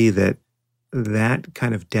see that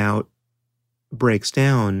kind of doubt breaks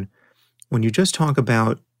down when you just talk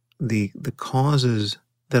about the causes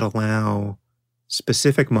that allow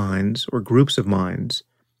specific minds or groups of minds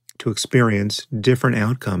to experience different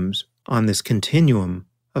outcomes on this continuum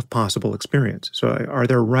of possible experience. So are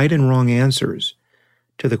there right and wrong answers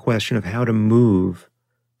to the question of how to move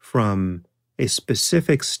from a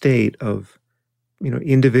specific state of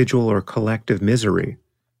individual or collective misery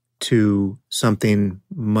to something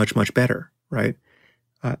much, much better, right?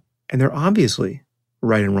 And there are obviously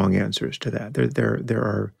right and wrong answers to that. There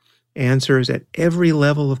are answers at every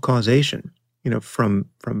level of causation, from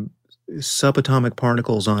subatomic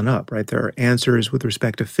particles on up, right? There are answers with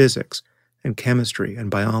respect to physics and chemistry and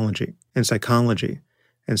biology and psychology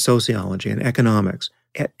and sociology and economics.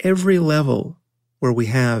 At every level where we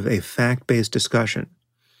have a fact-based discussion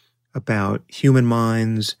about human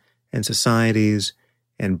minds and societies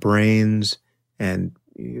and brains and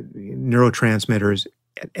neurotransmitters,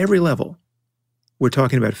 at every level, we're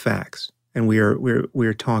talking about facts, and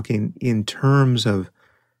we're talking in terms of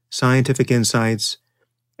scientific insights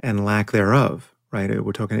and lack thereof, right?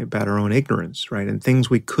 We're talking about our own ignorance, right? And things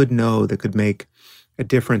we could know that could make a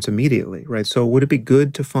difference immediately, right? So would it be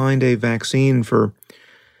good to find a vaccine for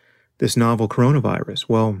this novel coronavirus?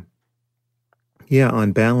 Well, yeah,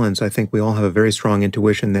 on balance, I think we all have a very strong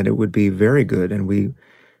intuition that it would be very good, and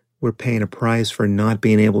we're paying a price for not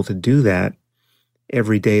being able to do that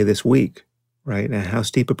every day this week, right? Now, how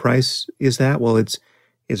steep a price is that? Well, it's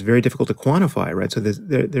very difficult to quantify, right? So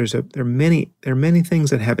there are many things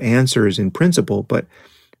that have answers in principle, but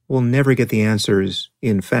we'll never get the answers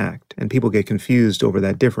in fact, and people get confused over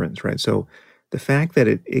that difference, right? So the fact that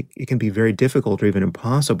it can be very difficult or even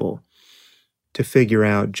impossible to figure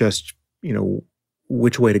out just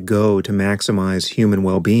which way to go to maximize human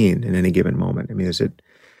well-being in any given moment. I mean, is it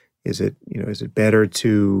better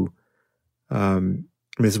to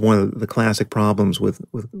this is one of the classic problems with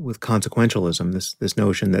consequentialism, this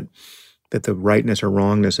notion that the rightness or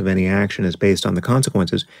wrongness of any action is based on the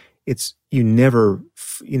consequences. It's you never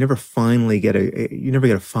finally get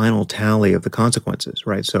a final tally of the consequences,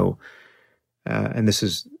 right? So and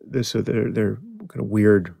there are kind of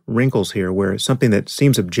weird wrinkles here where something that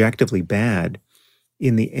seems objectively bad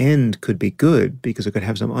in the end could be good because it could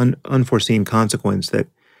have some unforeseen consequence that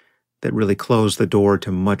really closed the door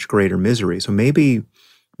to much greater misery. So maybe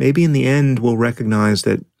in the end we'll recognize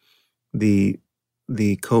that the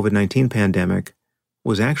COVID-19 pandemic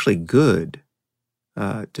was actually good,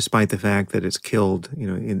 despite the fact that it's killed,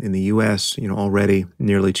 in the U.S., already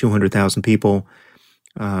nearly 200,000 people,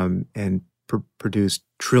 and produced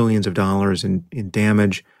trillions of dollars in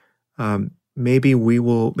damage. Maybe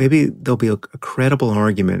there'll be a credible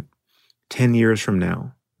argument 10 years from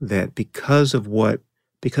now that because of what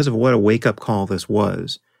a wake-up call this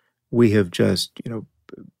was, we have just,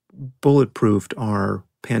 bulletproofed our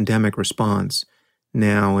pandemic response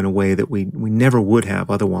now in a way that we never would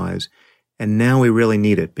have otherwise. And now we really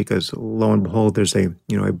need it because lo and behold, there's a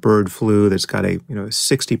bird flu that's got a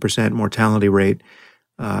 60% mortality rate.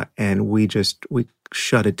 And we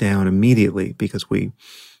shut it down immediately because we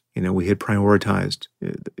We had prioritized,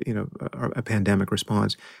 a pandemic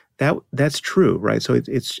response. That's true, right? So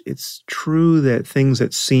it's true that things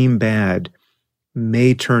that seem bad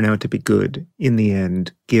may turn out to be good in the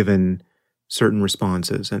end, given certain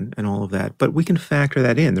responses and all of that. But we can factor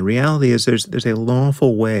that in. The reality is there's a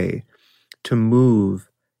lawful way to move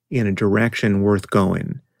in a direction worth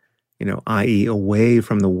going, i.e. away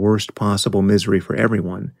from the worst possible misery for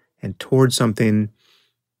everyone and towards something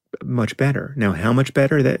much better. Now, how much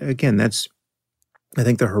better? That's, I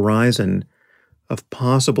think, the horizon of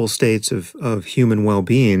possible states of human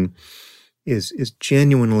well-being is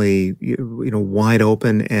genuinely, wide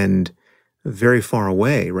open and very far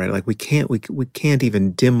away, right? Like we can't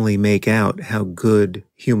even dimly make out how good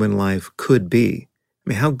human life could be. I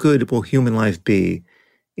mean, how good will human life be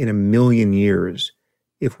in 1,000,000 years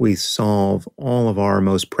if we solve all of our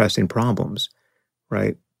most pressing problems,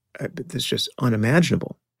 right? It's just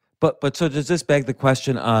unimaginable. But so does this beg the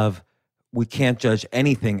question of we can't judge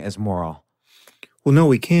anything as moral? Well, no,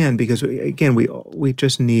 we can, because again, we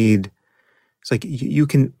just need. It's like you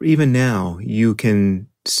can, even now, you can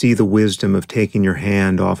see the wisdom of taking your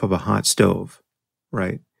hand off of a hot stove,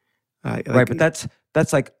 right? Right, but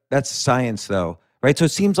that's science, though, right? So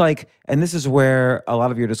it seems like, and this is where a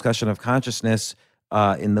lot of your discussion of consciousness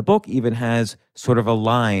in the book even has sort of a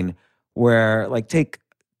line where, like, take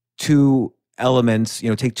two elements,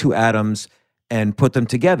 take two atoms and put them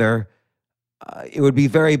together. It would be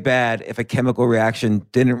very bad if a chemical reaction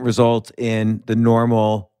didn't result in the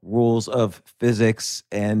normal rules of physics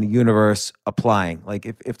and the universe applying. Like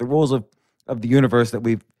if the rules of the universe that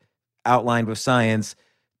we've outlined with science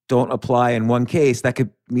don't apply in one case, that could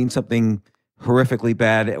mean something horrifically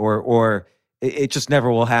bad or it just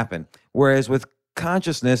never will happen. Whereas with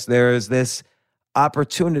consciousness, there is this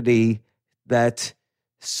opportunity that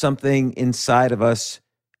something inside of us,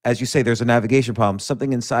 as you say, there's a navigation problem.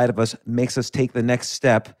 Something inside of us makes us take the next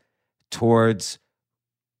step towards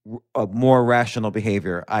a more rational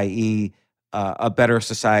behavior, i.e., a better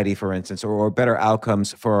society, for instance, or better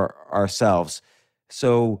outcomes for ourselves.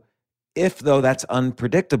 So, if though that's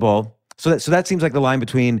unpredictable, so that seems like the line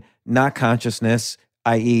between not consciousness,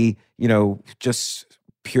 i.e., just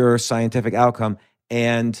pure scientific outcome,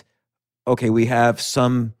 and okay, we have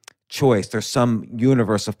some choice. There's some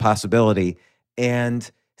universe of possibility, and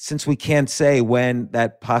since we can't say when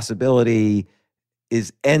that possibility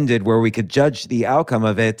is ended where we could judge the outcome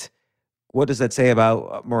of it, what does that say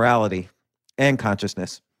about morality and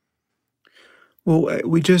consciousness? Well,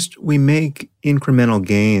 we make incremental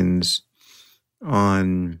gains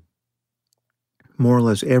on more or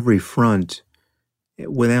less every front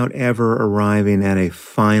without ever arriving at a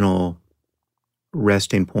final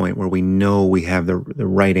resting point where we know we have the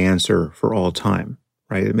right answer for all time,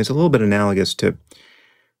 right? I mean, it's a little bit analogous to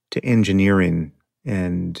engineering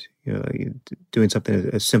and doing something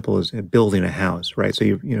as simple as building a house, right? So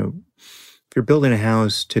if you're building a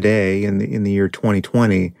house today in the year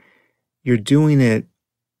 2020, you're doing it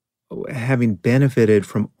having benefited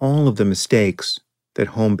from all of the mistakes that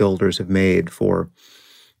home builders have made for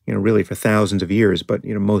really for thousands of years. But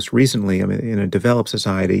most recently, I mean, in a developed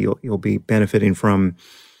society, you'll be benefiting from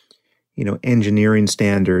engineering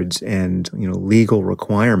standards and legal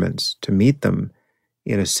requirements to meet them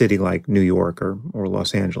in a city like New York or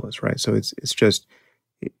Los Angeles, right? So it's just,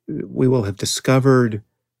 we will have discovered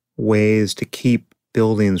ways to keep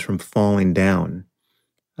buildings from falling down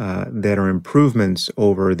that are improvements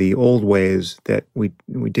over the old ways that we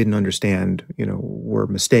didn't understand, were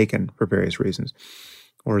mistaken for various reasons,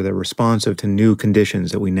 or they're responsive to new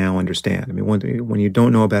conditions that we now understand. I mean, when you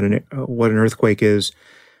don't know about what an earthquake is,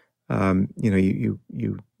 you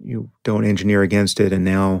don't engineer against it, and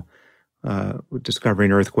now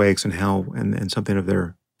discovering earthquakes and how and something of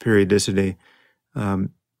their periodicity,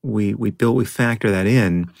 we factor that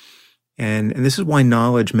in, and this is why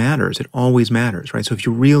knowledge matters. It always matters, right? So if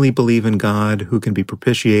you really believe in God, who can be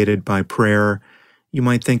propitiated by prayer, you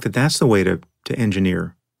might think that that's the way to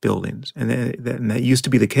engineer buildings, and that used to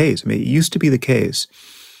be the case. I mean, it used to be the case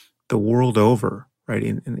the world over, right?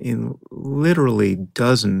 In literally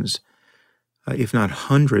dozens, if not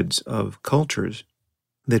hundreds, of cultures,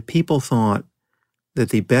 that people thought that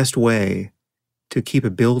the best way to keep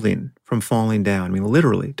a building from falling down, I mean,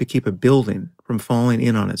 literally to keep a building from falling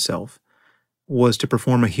in on itself, was to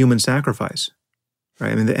perform a human sacrifice,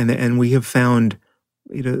 right? I mean, and we have found,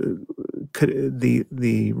 the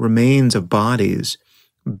remains of bodies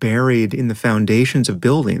buried in the foundations of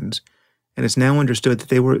buildings, and it's now understood that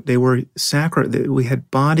they were we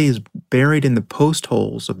had bodies buried in the post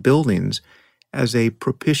holes of buildings as a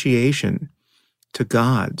propitiation to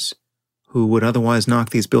gods who would otherwise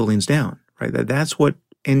knock these buildings down, right? That's what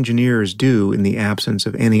engineers do in the absence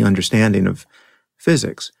of any understanding of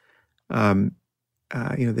physics.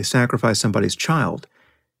 They sacrifice somebody's child.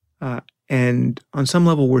 And on some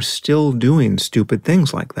level, we're still doing stupid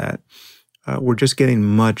things like that. We're just getting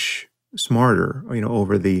much smarter,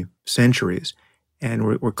 over the centuries. And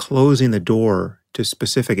we're closing the door to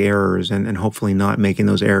specific errors and hopefully not making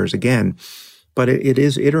those errors again. But it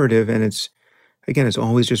is iterative, and it's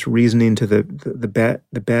always just reasoning to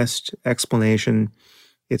the best explanation.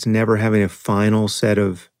 It's never having a final set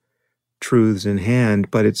of truths in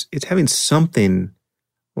hand, but it's having something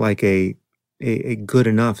like a good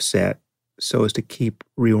enough set so as to keep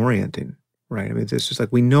reorienting, right? I mean, it's just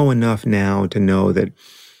like we know enough now to know that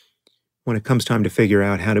when it comes time to figure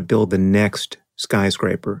out how to build the next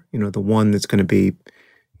skyscraper, the one that's going to be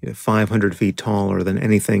 500 feet taller than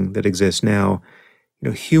anything that exists now,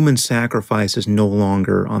 human sacrifice is no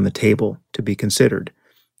longer on the table to be considered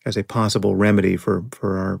as a possible remedy for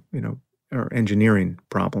our engineering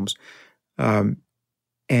problems.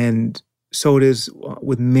 And so it is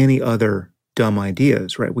with many other dumb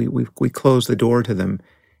ideas, right? We close the door to them.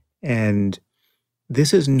 And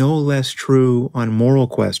this is no less true on moral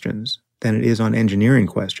questions than it is on engineering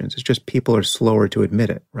questions. It's just people are slower to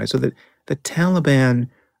admit it, right? So that the Taliban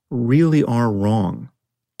really are wrong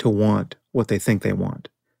to want what they think they want,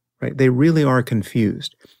 right? They really are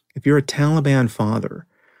confused. If you're a Taliban father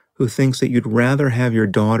who thinks that you'd rather have your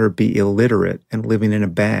daughter be illiterate and living in a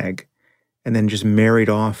bag and then just married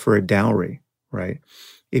off for a dowry, right?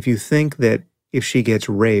 If you think that if she gets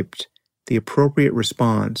raped, the appropriate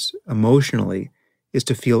response emotionally is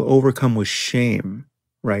to feel overcome with shame,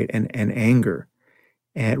 right, and anger,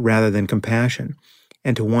 rather than compassion,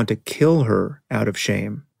 and to want to kill her out of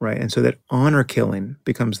shame, right? And so that honor killing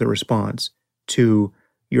becomes the response to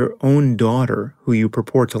your own daughter, who you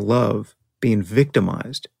purport to love, being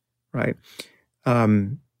victimized, right?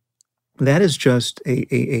 That is just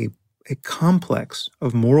a complex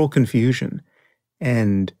of moral confusion,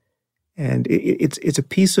 and it's a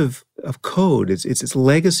piece of code. It's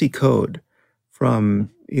legacy code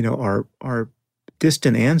from our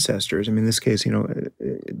distant ancestors. I mean, in this case, I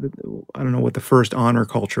don't know what the first honor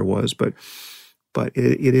culture was, but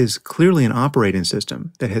it is clearly an operating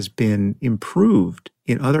system that has been improved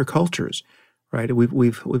in other cultures, right?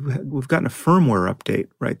 We've gotten a firmware update,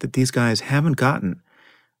 right, that these guys haven't gotten,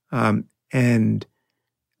 and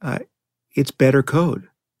it's better code,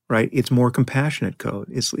 right? It's more compassionate code.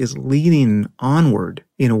 It's leading onward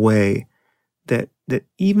in a way that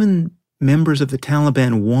even members of the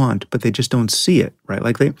Taliban want, but they just don't see it, right?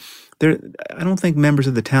 Like I don't think members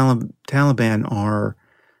of the Taliban are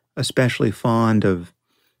especially fond of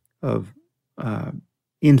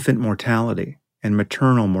infant mortality and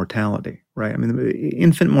maternal mortality, right? I mean,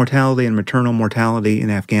 infant mortality and maternal mortality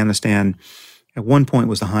in Afghanistan at one point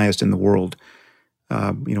was the highest in the world.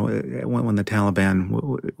 When the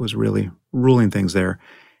Taliban was really ruling things there,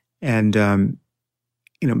 and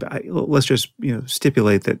let's just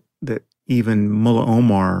stipulate that even Mullah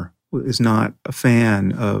Omar is not a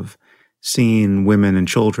fan of seeing women and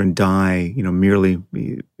children die, merely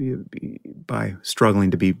by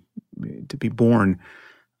struggling to be born.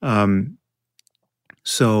 But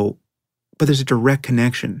there's a direct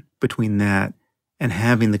connection between that and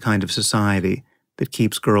having the kind of society that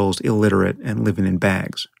keeps girls illiterate and living in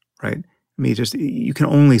bags, right? I mean, you can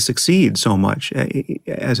only succeed so much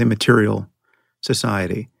as a material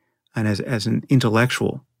society and as an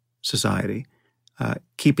intellectual society,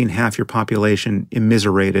 keeping half your population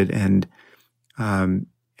immiserated and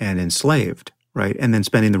enslaved, right? And then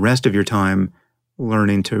spending the rest of your time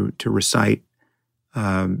learning to recite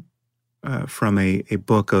from a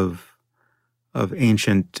book of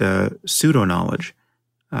ancient pseudo knowledge.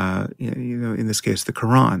 In this case, the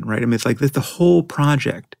Quran, right? I mean, it's like the whole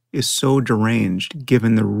project is so deranged,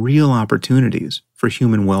 given the real opportunities for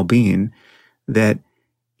human well-being, that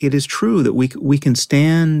it is true that we can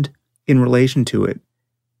stand in relation to it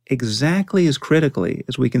exactly as critically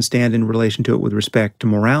as we can stand in relation to it with respect to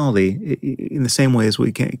morality, in the same way as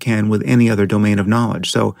we can with any other domain of knowledge.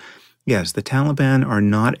 So, yes, the Taliban are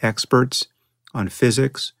not experts on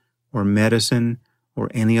physics or medicine or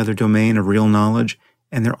any other domain of real knowledge.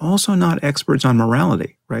 And they're also not experts on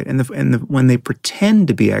morality, right? And when they pretend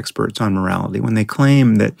to be experts on morality, when they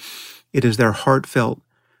claim that it is their heartfelt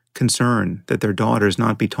concern that their daughters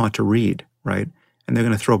not be taught to read, right? And they're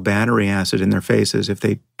going to throw battery acid in their faces if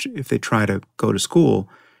they try to go to school,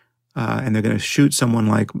 and they're going to shoot someone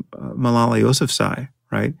like Malala Yousafzai,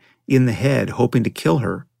 right, in the head, hoping to kill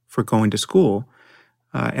her for going to school.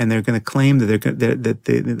 And they're going to claim that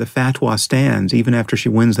the fatwa stands even after she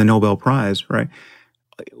wins the Nobel Prize, right?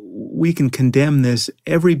 we can condemn this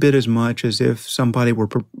every bit as much as if somebody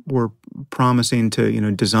were promising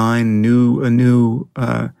to design a new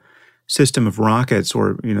system of rockets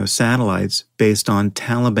or satellites based on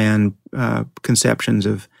Taliban conceptions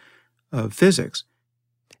of physics.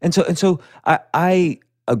 And so I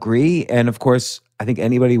agree, and of course I think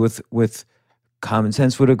anybody with common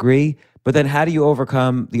sense would agree. But then how do you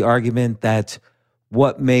overcome the argument that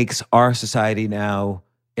what makes our society now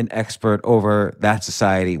an expert over that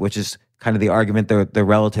society, which is kind of the argument the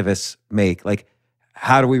relativists make? Like,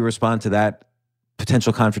 how do we respond to that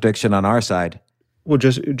potential contradiction on our side? Well,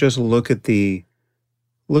 just look at the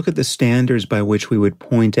standards by which we would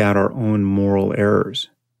point out our own moral errors,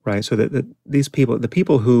 right? So that these people, the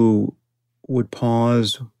people who would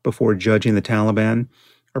pause before judging the Taliban,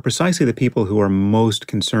 are precisely the people who are most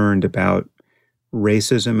concerned about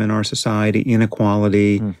racism in our society,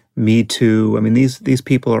 inequality, Me Too. I mean, these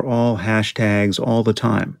people are all hashtags all the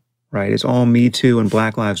time, right? It's all Me Too and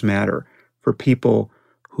Black Lives Matter for people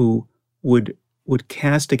who would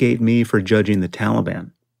castigate me for judging the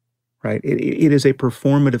Taliban, right? It is a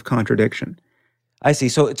performative contradiction. I see.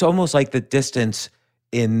 So it's almost like the distance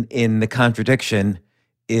in the contradiction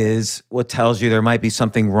is what tells you there might be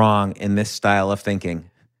something wrong in this style of thinking,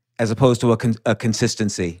 as opposed to a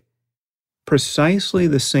consistency. Precisely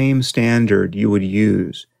the same standard you would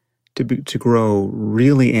use to grow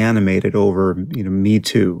really animated over Me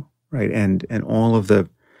Too, right, and all of the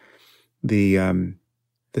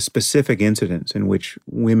specific incidents in which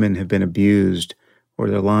women have been abused or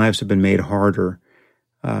their lives have been made harder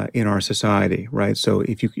in our society, right? So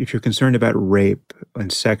if you're concerned about rape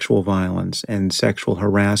and sexual violence and sexual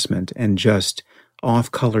harassment and just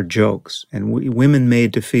off-color jokes and women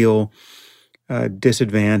made to feel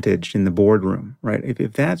disadvantaged in the boardroom, right?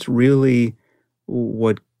 If that's really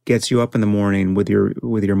what gets you up in the morning with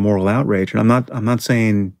your moral outrage, and I'm not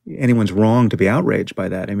saying anyone's wrong to be outraged by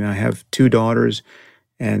that. I mean, I have 2 daughters,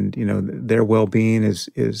 and their well-being is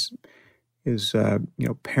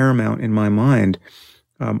paramount in my mind.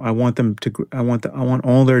 I want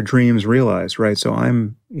all their dreams realized, right? So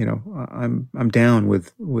I'm down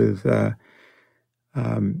with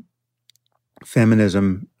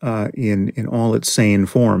feminism in all its sane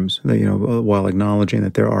forms, while acknowledging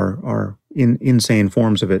that there are insane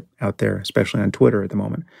forms of it out there, especially on Twitter at the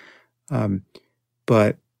moment.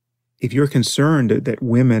 But if you're concerned that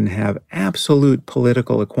women have absolute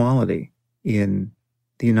political equality in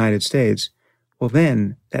the United States, well,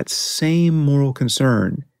 then that same moral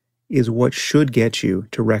concern is what should get you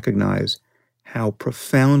to recognize how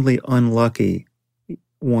profoundly unlucky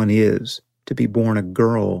one is to be born a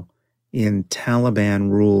girl in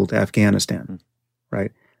Taliban-ruled Afghanistan,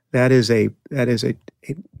 right? That is a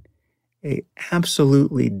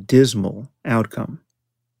absolutely dismal outcome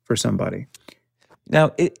for somebody.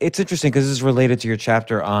 Now, it's interesting because this is related to your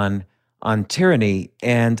chapter on tyranny,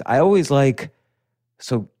 and I always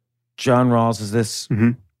so John Rawls is this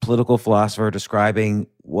political philosopher describing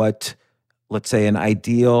what, let's say, an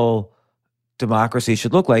ideal democracy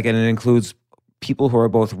should look like, and it includes people who are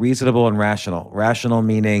both reasonable and rational. Rational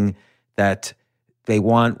meaning that they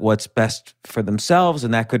want what's best for themselves,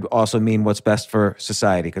 and that could also mean what's best for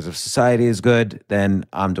society, because if society is good, then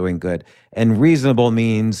I'm doing good. And reasonable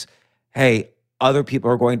means, hey, other people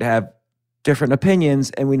are going to have different opinions,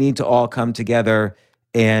 and we need to all come together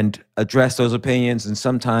and address those opinions, and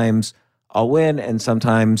sometimes I'll win and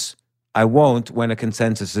sometimes I won't when a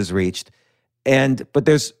consensus is reached. But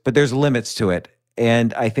there's limits to it.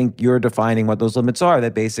 And I think you're defining what those limits are,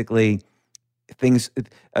 that basically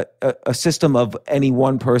a system of any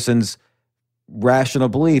one person's rational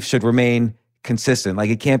belief should remain consistent.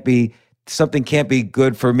 Like something can't be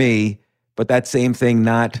good for me, but that same thing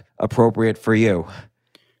not appropriate for you.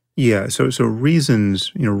 Yeah, so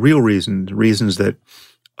reasons, real reasons that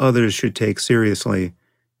others should take seriously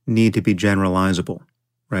need to be generalizable,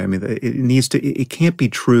 right? I mean, it can't be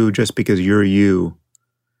true just because you're you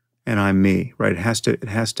and I'm me, right? It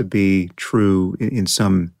has to be true in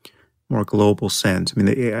some more global sense. I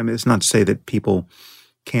mean, it's not to say that people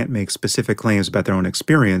can't make specific claims about their own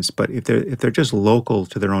experience, but if they're just local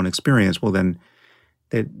to their own experience, well, then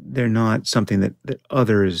they're not something that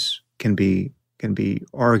others can be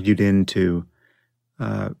argued into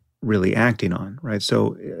really acting on, right?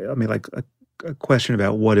 So, I mean, like a question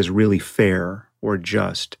about what is really fair or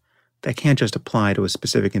just, that can't just apply to a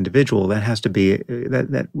specific individual. That has to be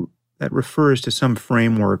that refers to some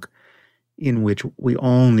framework in which we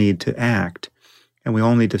all need to act, and we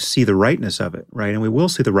all need to see the rightness of it, right? And we will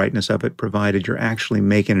see the rightness of it provided you're actually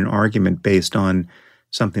making an argument based on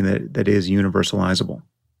something that is universalizable.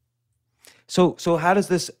 So how does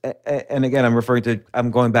this? And again,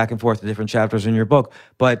 I'm going back and forth to different chapters in your book,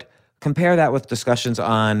 but compare that with discussions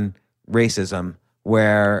on racism,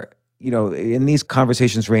 where in these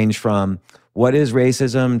conversations range from what is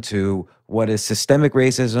racism to what is systemic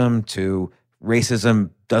racism to racism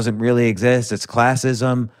doesn't really exist, it's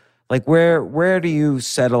classism. Like where do you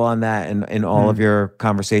settle on that in all of your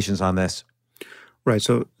conversations on this? Right.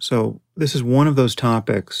 So this is one of those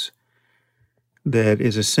topics that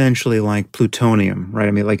is essentially like plutonium, right?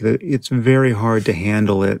 I mean, it's very hard to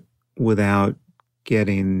handle it without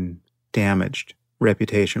getting damaged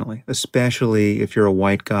reputationally, especially if you're a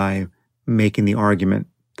white guy making the argument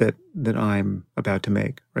that I'm about to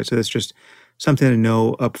make, right? So that's just something to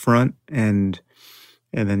know up front, and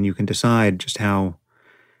then you can decide just how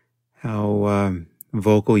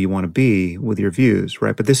vocal you want to be with your views,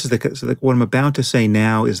 right? But this is what I'm about to say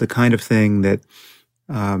now is the kind of thing that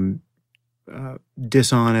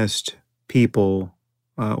dishonest people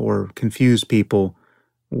or confused people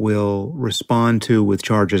will respond to with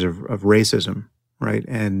charges of racism, right?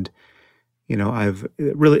 And I've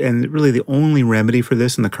really the only remedy for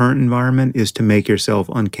this in the current environment is to make yourself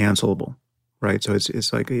uncancelable, right? So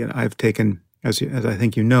it's like I've taken, as I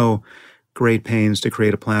think great pains to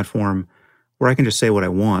create a platform where I can just say what I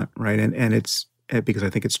want, right? And it's because I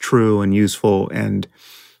think it's true and useful, and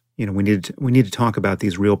we need to talk about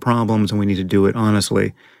these real problems, and we need to do it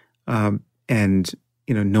honestly, and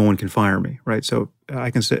no one can fire me, right? So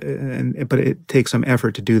I can say, but it takes some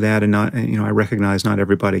effort to do that, and I recognize not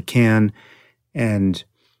everybody can, and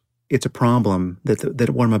it's a problem that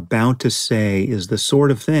what I'm about to say is the sort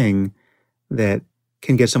of thing that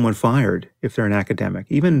can get someone fired if they're an academic,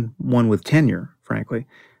 even one with tenure, frankly,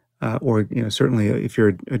 or certainly if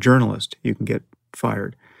you're a journalist, you can get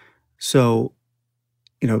fired. So,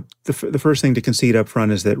 the first thing to concede up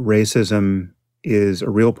front is that racism is a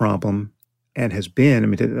real problem and has been. I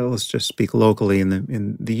mean, let's just speak locally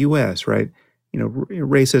in the U.S., right?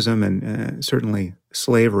 Racism and certainly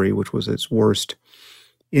slavery, which was its worst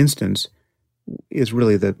instance, is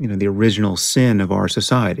really the original sin of our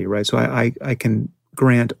society, right? So I can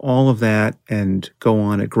grant all of that and go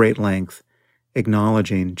on at great length,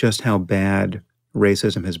 acknowledging just how bad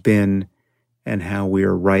racism has been and how we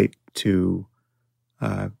are right to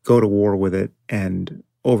go to war with it and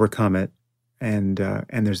overcome it, and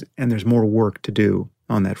there's more work to do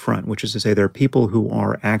on that front, which is to say there are people who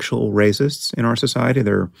are actual racists in our society.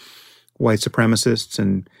 They're white supremacists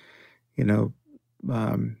and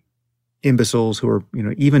imbeciles who are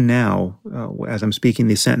even now, as I'm speaking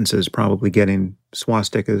these sentences, probably getting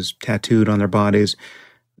swastikas tattooed on their bodies.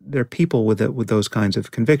 There are people with those kinds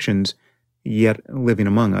of convictions yet living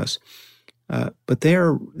among us. But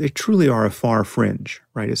they truly are a far fringe,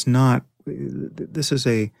 right? It's not, you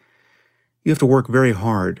have to work very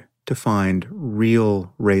hard to find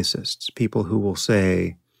real racists, people who will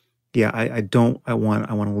say, yeah, I want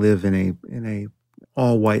to live in a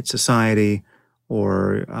all white society,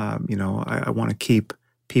 or, I want to keep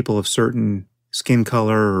people of certain skin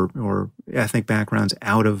color or ethnic backgrounds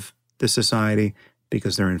out of the society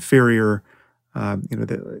because they're inferior.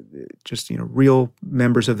 Real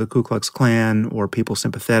members of the Ku Klux Klan or people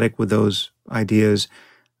sympathetic with those ideas.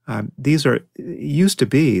 It used to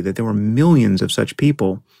be that there were millions of such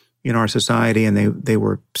people in our society, and they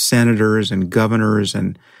were senators and governors,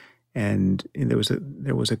 and there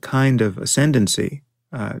was a kind of ascendancy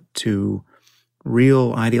to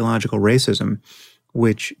real ideological racism,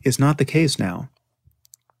 which is not the case now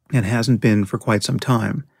and hasn't been for quite some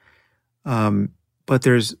time. But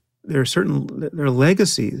there are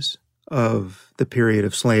legacies of the period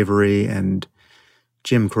of slavery and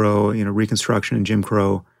Jim Crow, Reconstruction and Jim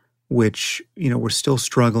Crow, which we're still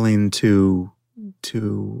struggling to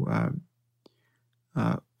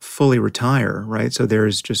fully retire, right? So there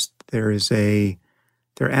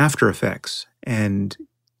are after effects, and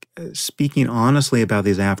speaking honestly about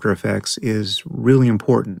these after effects is really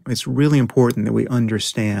important. It's really important that we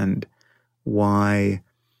understand why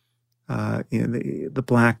the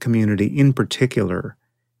Black community in particular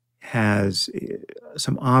has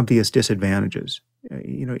some obvious disadvantages,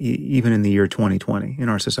 even in the year 2020 in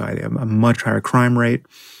our society. A much higher crime rate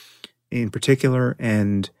in particular,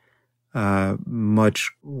 and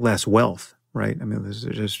much less wealth, right? I mean,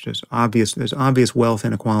 there's just obvious. There's obvious wealth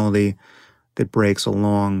inequality that breaks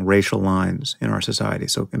along racial lines in our society.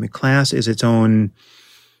 So, I mean, class is its own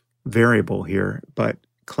variable here, but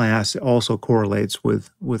class also correlates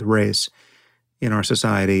with race in our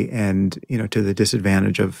society, and to the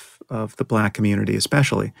disadvantage of the Black community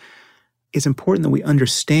especially. It's important that we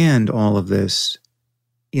understand all of this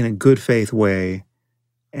in a good faith way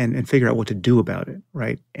and figure out what to do about it,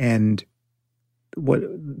 right? And what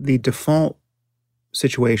the default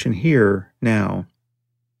situation here now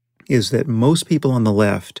is that most people on the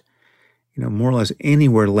left, more or less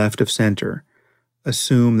anywhere left of center,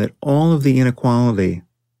 assume that all of the inequality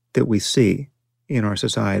that we see in our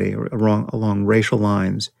society or along racial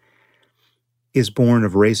lines is born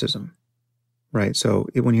of racism, right? So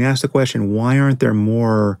when you ask the question, why aren't there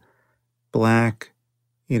more Black,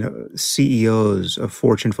 CEOs of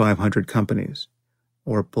Fortune 500 companies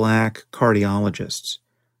or Black cardiologists?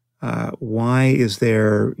 Why is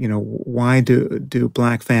there, why do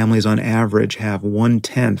Black families on average have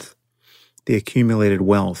 1/10 the accumulated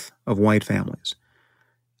wealth of white families?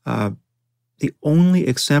 The only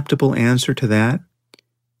acceptable answer to that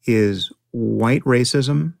is white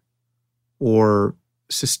racism or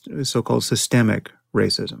so-called systemic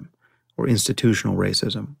racism or institutional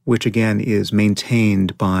racism, which again is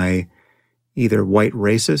maintained by either white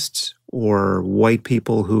racists or white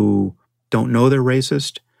people who don't know they're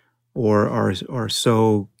racist or are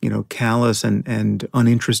so, callous and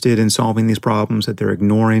uninterested in solving these problems that they're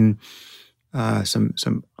ignoring some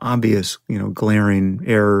obvious, glaring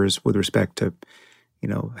errors with respect to,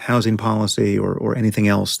 housing policy or anything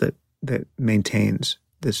else that maintains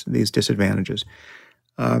these disadvantages.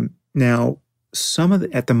 Now,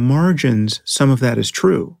 at the margins, some of that is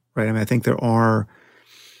true, right? I mean, I think there are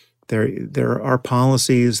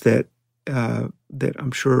policies that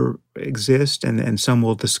I'm sure exist, and some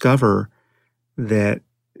will discover that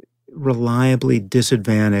reliably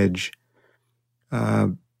disadvantage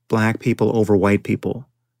Black people over white people,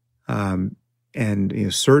 and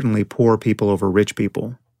certainly poor people over rich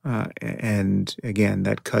people. And again,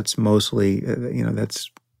 that cuts mostly.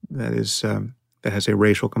 That has a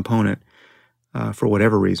racial component for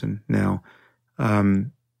whatever reason now.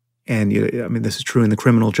 And this is true in the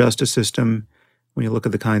criminal justice system. When you look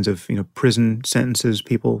at the kinds of prison sentences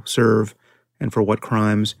people serve and for what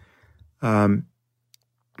crimes,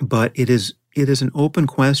 but it is an open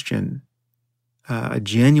question. A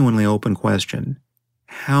genuinely open question,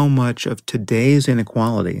 how much of today's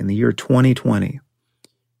inequality in the year 2020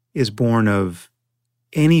 is born of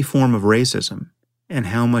any form of racism and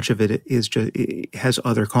how much of it it has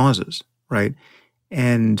other causes, right?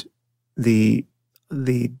 And the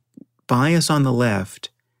bias on the left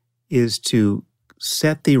is to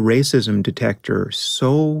set the racism detector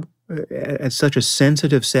at such a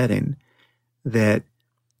sensitive setting that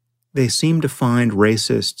they seem to find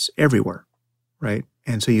racists everywhere. Right.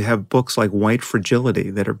 And so you have books like White Fragility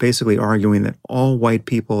that are basically arguing that all white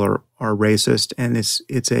people are racist, and it's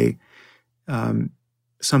a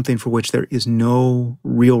something for which there is no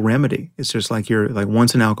real remedy. It's just like you're like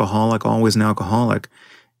once an alcoholic, always an alcoholic.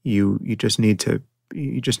 You just need to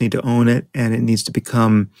own it, and it needs to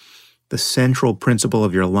become the central principle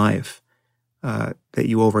of your life that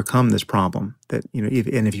you overcome this problem. That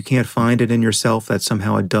if you can't find it in yourself, that's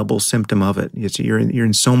somehow a double symptom of it. You're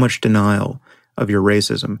in so much denial of your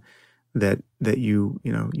racism that you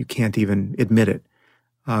can't even admit it.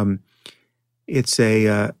 It's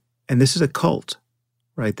and this is a cult,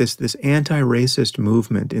 right? This anti-racist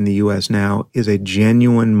movement in the U.S. now is a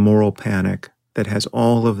genuine moral panic that has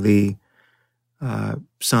all of the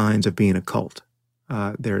signs of being a cult.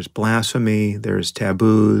 There's blasphemy, there's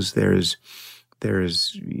taboos, there's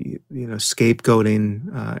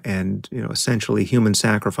scapegoating, and essentially human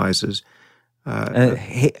sacrifices.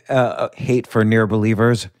 Hate for near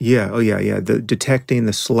believers. Yeah. Oh, yeah. Detecting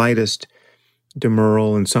the slightest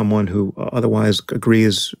demurral in someone who otherwise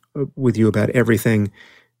agrees with you about everything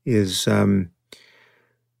is,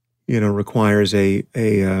 requires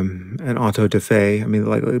an auto da fe. I mean,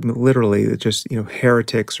 like literally, it's just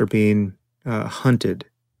heretics are being hunted.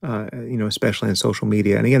 Especially on social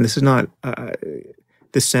media. And again, this is not.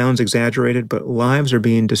 This sounds exaggerated, but lives are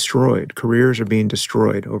being destroyed. Careers are being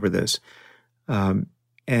destroyed over this. And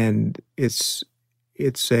it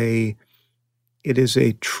is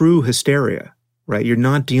a true hysteria, right? You're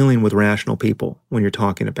not dealing with rational people when you're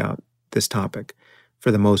talking about this topic,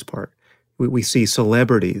 for the most part. We see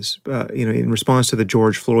celebrities, in response to the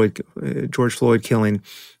George Floyd killing,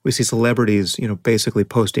 we see celebrities, basically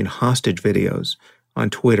posting hostage videos on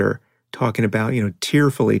Twitter, talking about,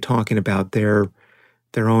 tearfully talking about their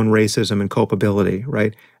own racism and culpability,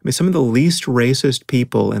 right? I mean, some of the least racist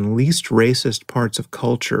people and least racist parts of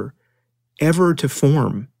culture ever to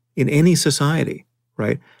form in any society,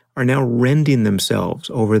 right, are now rending themselves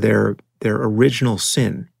over their original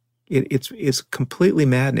sin. It's completely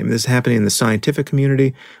maddening. I mean, this is happening in the scientific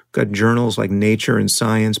community. We've got journals like Nature and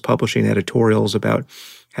Science publishing editorials about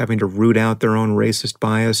having to root out their own racist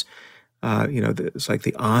bias. It's like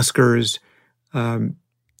the Oscars.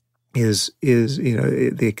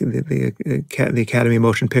 the Academy of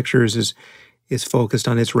Motion Pictures is focused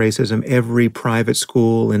on its racism. Every private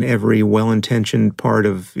school in every well-intentioned part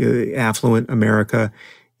of affluent America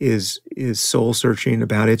is soul-searching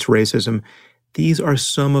about its racism. These are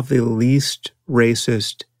some of the least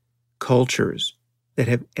racist cultures that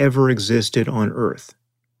have ever existed on Earth,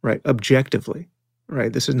 right? Objectively,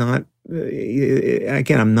 right? This is not,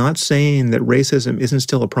 again, I'm not saying that racism isn't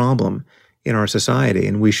still a problem in our society,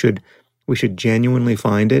 and we should genuinely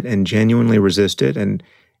find it and genuinely resist it, and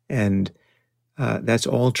that's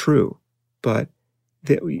all true. But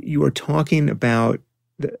you are talking about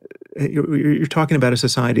you're talking about a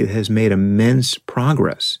society that has made immense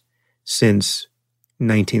progress since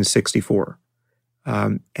 1964,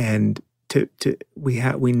 and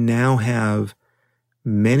we now have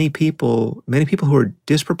many people who are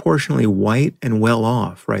disproportionately white and well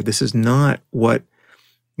off. Right? This is not what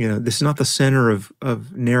this is not the center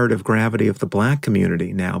of narrative gravity of the Black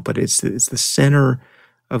community now, but it's the center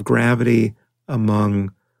of gravity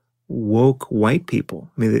among woke white people.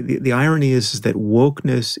 I mean, the irony is that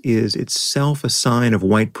wokeness is itself a sign of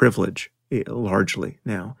white privilege, largely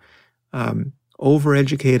now.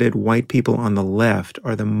 Overeducated white people on the left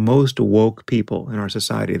are the most woke people in our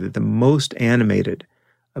society. They're the most animated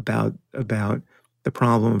about the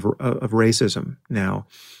problem of racism now,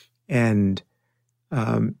 and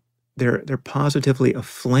they're positively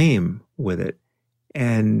aflame with it,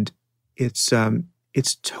 and it's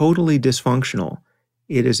totally dysfunctional.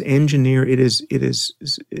 It is engineering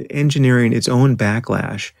its own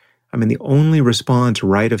backlash. I mean, the only response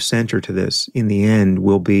right of center to this in the end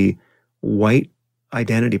will be white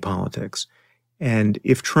identity politics. And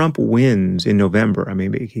if Trump wins in November, I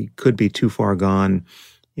mean, he could be too far gone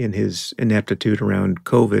in his ineptitude around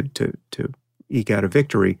COVID to eke out a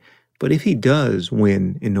victory. But if he does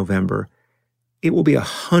win in November, it will be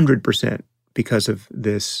 100% because of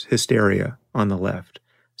this hysteria on the left,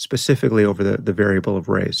 specifically over the variable of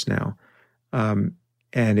race now. And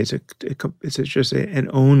it's just an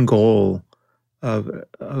own goal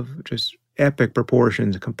of just epic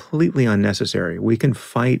proportions, completely unnecessary. We can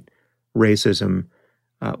fight racism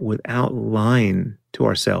without lying to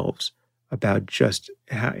ourselves about just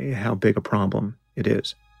how big a problem it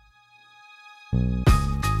is.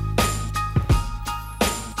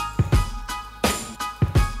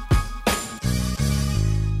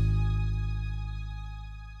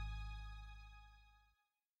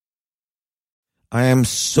 I am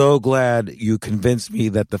so glad you convinced me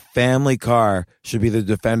that the family car should be the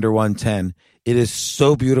Defender 110. It is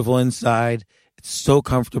so beautiful inside. It's so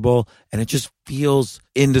comfortable, and it just feels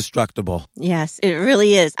indestructible. Yes, it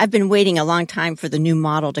really is. I've been waiting a long time for the new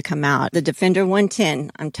model to come out. The Defender 110,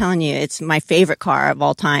 I'm telling you, it's my favorite car of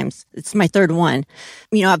all times. It's my third one.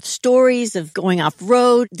 I have stories of going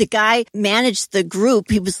off-road. The guy managed the group.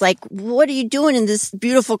 He was like, what are you doing in this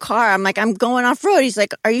beautiful car? I'm like, I'm going off-road. He's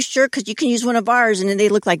like, are you sure? Because you can use one of ours. And then they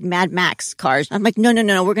look like Mad Max cars. I'm like, no,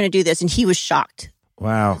 we're going to do this. And he was shocked.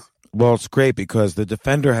 Wow. Well, it's great because the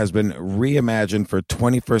Defender has been reimagined for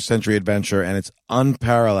 21st century adventure, and its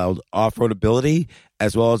unparalleled off-road ability,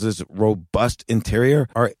 as well as its robust interior,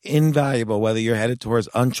 are invaluable whether you're headed towards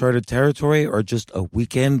uncharted territory or just a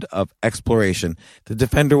weekend of exploration. The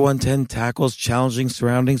Defender 110 tackles challenging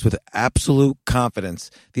surroundings with absolute confidence.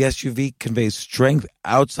 The SUV conveys strength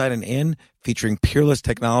outside and in, featuring peerless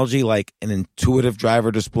technology like an intuitive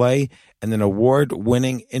driver display and an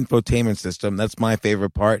award-winning infotainment system. That's my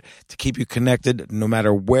favorite part, to keep you connected no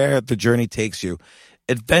matter where the journey takes you.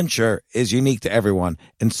 Adventure is unique to everyone,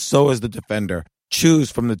 and so is the Defender. Choose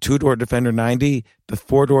from the 2-door Defender 90, the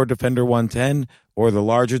 4-door Defender 110, or the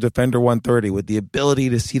larger Defender 130 with the ability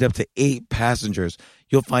to seat up to 8 passengers.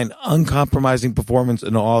 You'll find uncompromising performance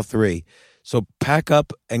in all three. So pack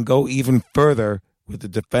up and go even further with the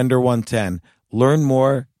Defender 110. Learn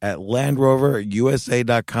more at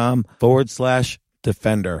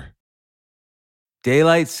LandRoverUSA.com/Defender.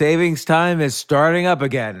 Daylight savings time is starting up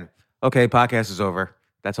again. Okay, podcast is over.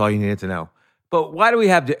 That's all you needed to know. But why do we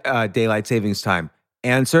have daylight savings time?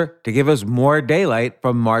 Answer: to give us more daylight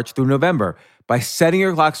from March through November. By setting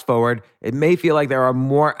your clocks forward, it may feel like there are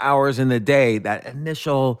more hours in the day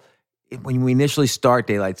when we initially start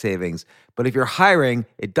daylight savings. But if you're hiring,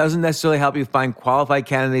 it doesn't necessarily help you find qualified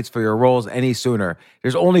candidates for your roles any sooner.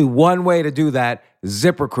 There's only one way to do that: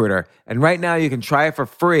 ZipRecruiter. And right now you can try it for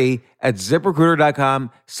free at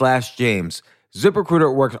ZipRecruiter.com/James.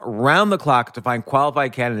 ZipRecruiter works around the clock to find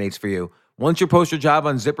qualified candidates for you. Once you post your job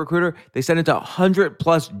on ZipRecruiter, they send it to 100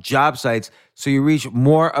 plus job sites so you reach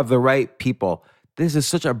more of the right people. this is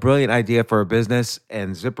such a brilliant idea for a business,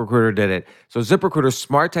 and ZipRecruiter did it. So ZipRecruiter's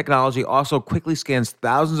smart technology also quickly scans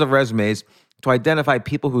thousands of resumes to identify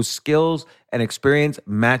people whose skills and experience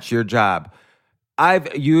match your job.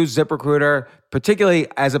 I've used ZipRecruiter, particularly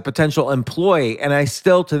as a potential employee, and I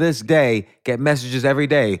still, to this day, get messages every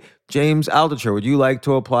day. James Altucher, would you like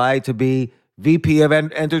to apply to be VP of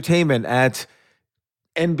Entertainment at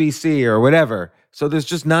NBC or whatever? So there's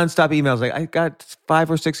just nonstop emails. Like I got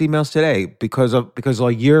 5 or 6 emails today because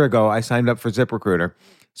a year ago I signed up for ZipRecruiter.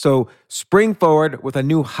 So spring forward with a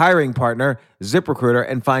new hiring partner, ZipRecruiter,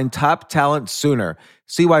 and find top talent sooner.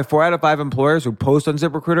 See why 4 out of 5 employers who post on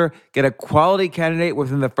ZipRecruiter get a quality candidate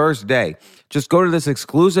within the first day. Just go to this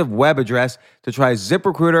exclusive web address to try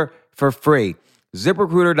ZipRecruiter for free.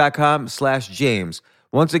 ZipRecruiter.com/James.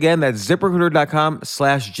 Once again, that's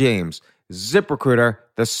ZipRecruiter.com/James. ZipRecruiter,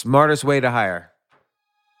 the smartest way to hire.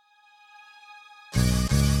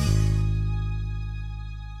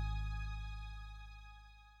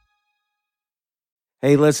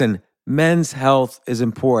 Hey, listen, men's health is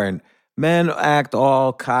important. Men act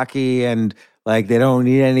all cocky and like they don't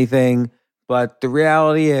need anything. But the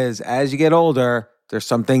reality is, as you get older, there's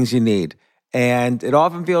some things you need. And it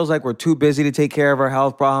often feels like we're too busy to take care of our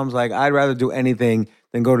health problems. Like, I'd rather do anything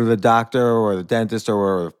than go to the doctor or the dentist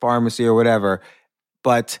or the pharmacy or whatever.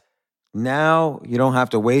 But now you don't have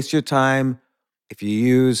to waste your time if you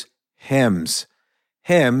use Hims.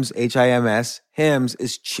 Hims, H-I-M-S, Hims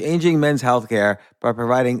is changing men's healthcare by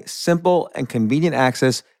providing simple and convenient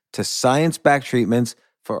access to science-backed treatments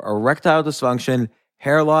for erectile dysfunction,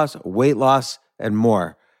 hair loss, weight loss, and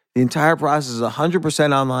more. The entire process is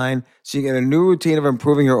 100% online, so you get a new routine of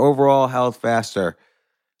improving your overall health faster.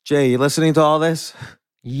 Jay, you listening to all this?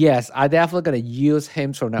 Yes, I definitely gonna use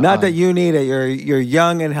Hims from now on. Not that you need it. You're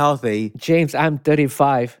young and healthy. James, I'm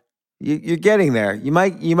 35. You're getting there. You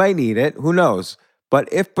might need it. Who knows?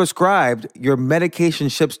 But if prescribed, your medication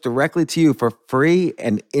ships directly to you for free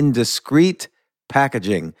and in discreet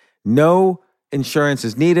packaging. No insurance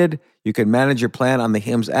is needed. You can manage your plan on the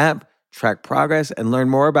Hims app, track progress, and learn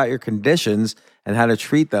more about your conditions and how to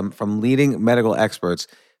treat them from leading medical experts.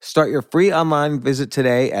 Start your free online visit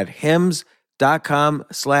today at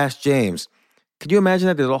hims.com/James. Can you imagine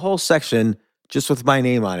that? There's a whole section just with my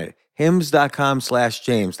name on it.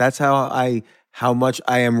 hims.com/James. That's how much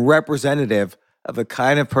I am representative of the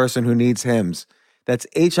kind of person who needs Hims. That's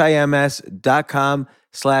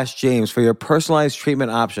HIMS.com/James for your personalized treatment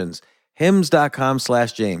options.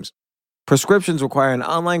 HIMS.com/James. Prescriptions require an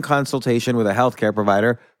online consultation with a healthcare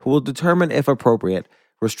provider who will determine if appropriate.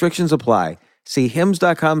 Restrictions apply. See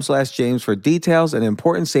HIMS.com/James for details and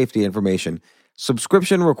important safety information.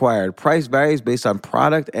 Subscription required. Price varies based on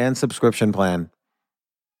product and subscription plan.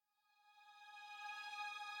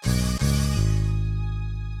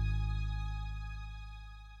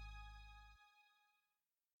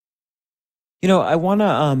 You know, I want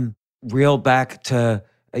to reel back to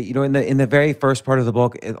in the very first part of the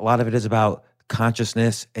book, a lot of it is about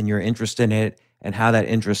consciousness and your interest in it and how that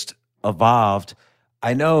interest evolved.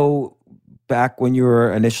 I know back when you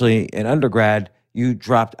were initially an undergrad, you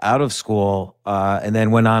dropped out of school and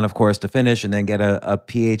then went on, of course, to finish and then get a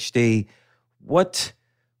PhD.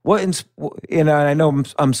 And I know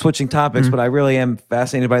I'm switching topics, but I really am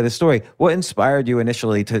fascinated by this story. What inspired you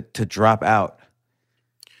initially to drop out?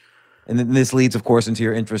 And then this leads, of course, into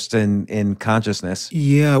your interest in consciousness.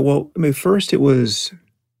 Yeah, well, I mean, first it was,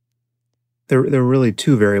 there were really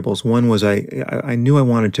 2 variables. One was I knew I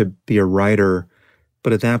wanted to be a writer,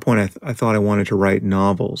 but at that point I thought I wanted to write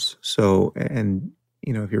novels. So, and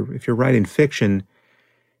you know, if you're writing fiction,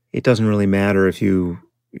 it doesn't really matter if you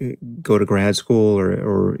go to grad school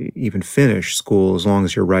or even finish school, as long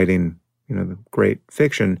as you're writing, you know, the great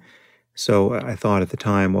fiction. So I thought at the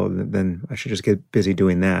time, well, then I should just get busy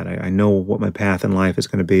doing that. I know what my path in life is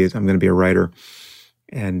going to be. I'm going to be a writer,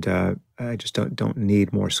 and I just don't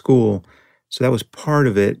need more school. So that was part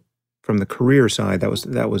of it. From the career side, that was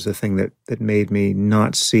the thing that made me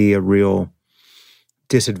not see a real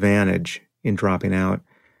disadvantage in dropping out.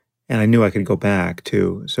 And I knew I could go back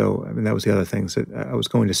too. So I mean, that was the other things. That I was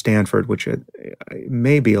going to Stanford, which I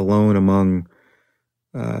may be alone among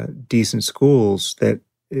decent schools that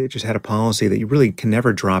it just had a policy that you really can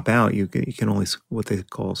never drop out. You can only what they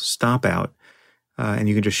call stop out, and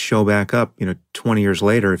you can just show back up, 20 years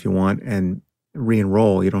later if you want, and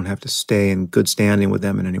re-enroll. You don't have to stay in good standing with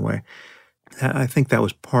them in any way. I think that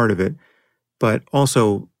was part of it, but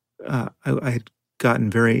also I had gotten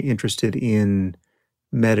very interested in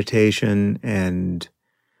meditation and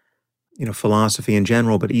philosophy in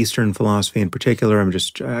general, but Eastern philosophy in particular.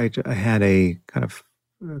 I had a kind of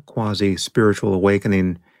quasi-spiritual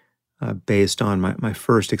awakening based on my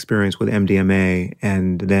first experience with MDMA,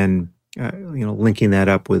 and then linking that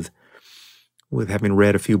up with having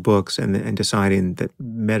read a few books and deciding that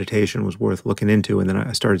meditation was worth looking into. And then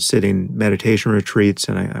I started sitting meditation retreats,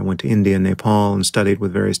 and I went to India and Nepal and studied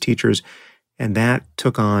with various teachers. And that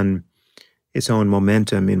took on its own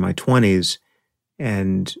momentum in my 20s.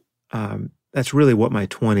 And that's really what my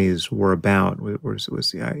 20s were about.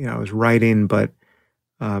 I was writing, but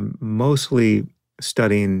mostly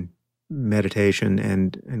studying meditation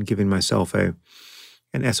and giving myself an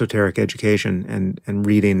esoteric education and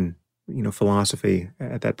reading philosophy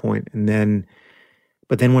at that point.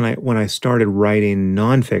 But then when I started writing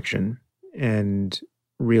nonfiction, and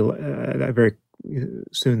I very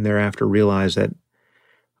soon thereafter realized that,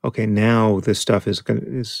 okay, now this stuff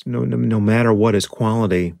is no matter what its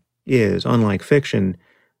quality is, unlike fiction,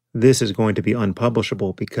 this is going to be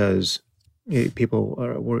unpublishable, because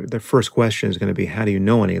their first question is going to be, how do you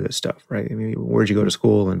know any of this stuff, right? I mean, where'd you go to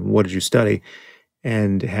school and what did you study?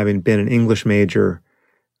 And having been an English major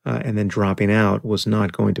and then dropping out was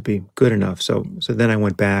not going to be good enough. So then I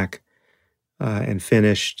went back and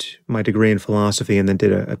finished my degree in philosophy, and then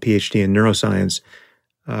did a PhD in neuroscience,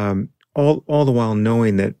 all the while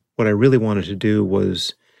knowing that what I really wanted to do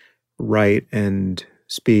was write and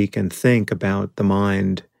speak and think about the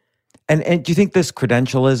mind. And do you think this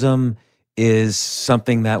credentialism is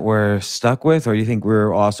something that we're stuck with, or do you think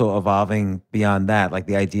we're also evolving beyond that, like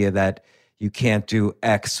the idea that you can't do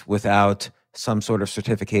X without some sort of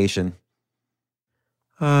certification?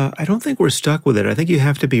 I don't think we're stuck with it. I think you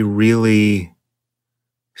have to be really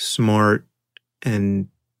smart and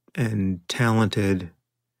talented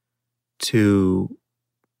to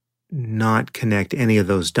not connect any of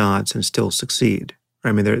those dots and still succeed.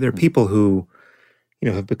 I mean, there are people who,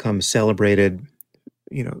 have become celebrated,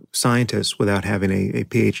 scientists without having a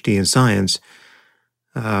PhD in science.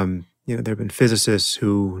 There have been physicists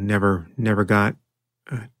who never got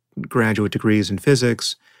graduate degrees in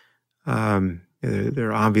physics. There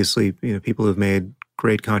are obviously people who've made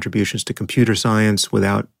great contributions to computer science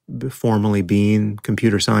without formally being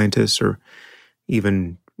computer scientists or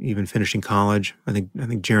even finishing college. I think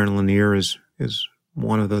Jaron Lanier is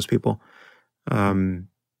one of those people.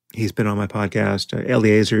 He's been on my podcast.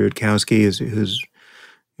 Eliezer Yudkowsky who's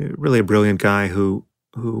really a brilliant guy who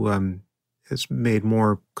has made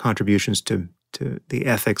more contributions to the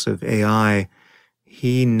ethics of AI.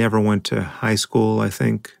 He never went to high school, I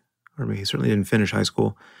think, or he certainly didn't finish high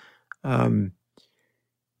school.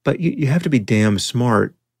 But you have to be damn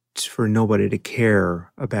smart for nobody to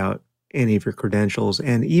care about any of your credentials.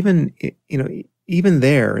 And even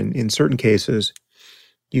there, in certain cases,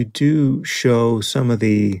 you do show some of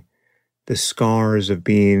the scars of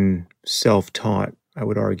being self-taught, I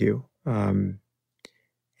would argue. And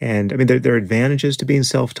I mean, there are advantages to being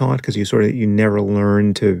self-taught, because you never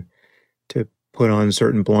learn to put on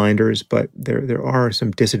certain blinders, but there are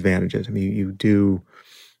some disadvantages. I mean, you do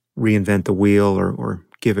reinvent the wheel or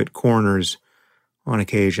give it corners on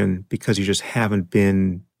occasion, because you just haven't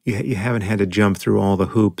been, you haven't had to jump through all the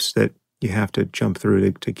hoops that you have to jump through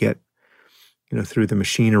to get, through the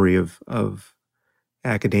machinery of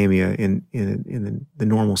academia in the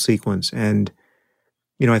normal sequence. And,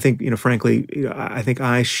 I think, frankly, I think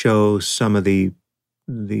I show some of the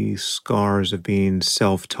scars of being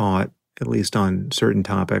self-taught, at least on certain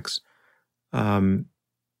topics. And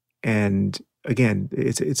again,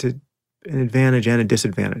 it's an advantage and a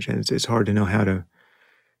disadvantage, and it's hard to know how to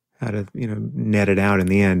net it out in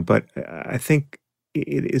the end. But I think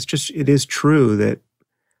it is true that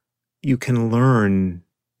you can learn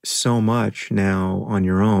so much now on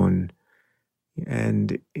your own,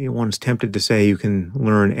 and one's tempted to say you can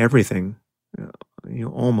learn everything,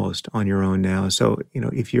 almost on your own now. So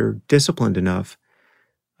if you're disciplined enough,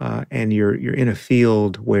 and you're in a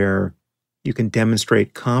field where you can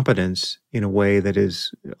demonstrate competence in a way that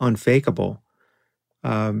is unfakeable,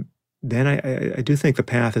 then I do think the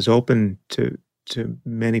path is open to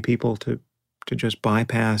many people to just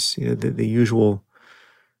bypass the usual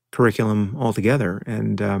curriculum altogether.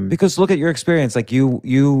 And because look at your experience, like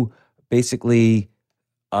you basically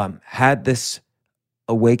had this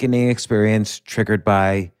awakening experience triggered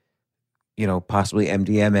by possibly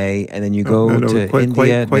MDMA, and then you go to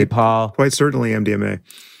India, Nepal. Quite certainly MDMA.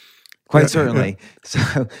 Quite certainly.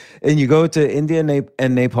 So, and you go to India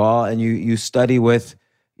and Nepal, and you study with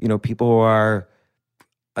people who are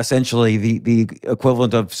essentially the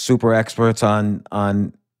equivalent of super experts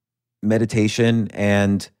on meditation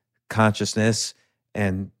and consciousness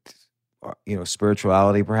and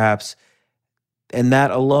spirituality, perhaps. And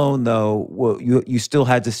that alone, though, you still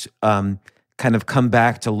had to kind of come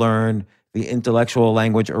back to learn the intellectual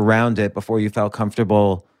language around it before you felt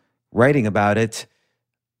comfortable writing about it.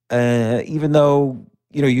 Even though,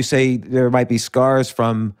 you say there might be scars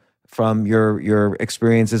from your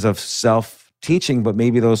experiences of self-teaching, but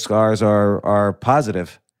maybe those scars are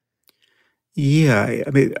positive. Yeah, I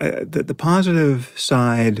mean, the positive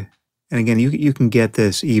side, and again, you can get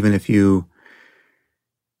this even if you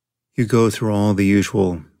go through all the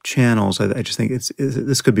usual channels. I just think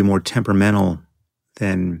this could be more temperamental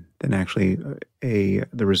than actually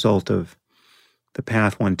the result of the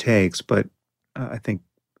path one takes. But I think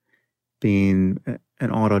being an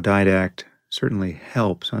autodidact certainly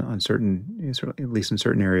helps on certain, at least in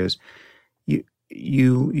certain areas.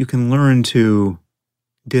 You can learn to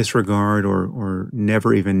disregard or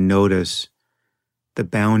never even notice the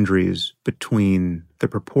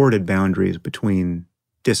purported boundaries between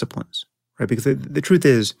disciplines, right? Because the truth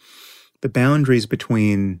is, the boundaries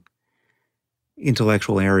between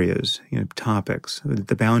intellectual areas, topics,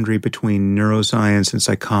 the boundary between neuroscience and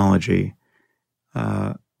psychology,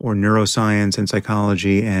 or neuroscience and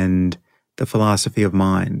psychology and the philosophy of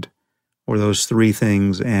mind, or those three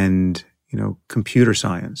things and, computer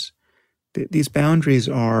science. These boundaries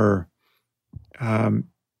are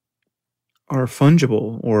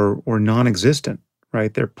fungible or non-existent,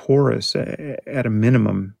 right? They're porous at a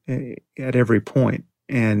minimum at every point.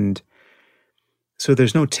 And so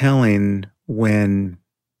there's no telling when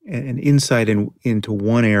an insight into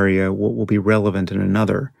one area will be relevant in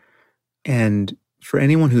another. And for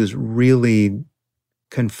anyone who's really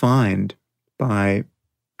confined by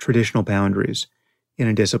traditional boundaries in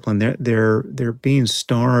a discipline, they're being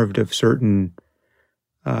starved of certain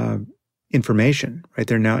information, right?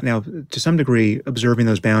 They're now to some degree observing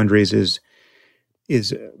those boundaries is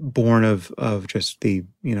born of just the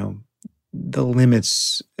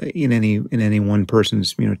limits in any one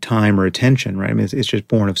person's time or attention, right? I mean, it's just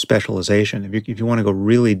born of specialization. If you want to go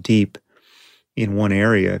really deep in one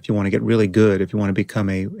area, if you want to get really good, if you want to become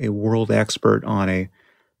a world expert on a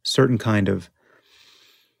certain kind of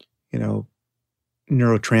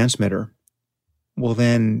neurotransmitter, well,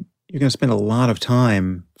 then you're going to spend a lot of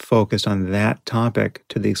time focused on that topic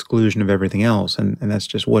to the exclusion of everything else, and that's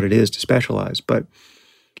just what it is to specialize. But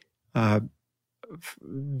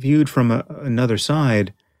viewed from another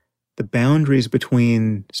side, the boundaries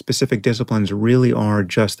between specific disciplines really are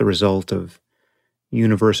just the result of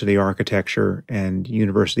university architecture and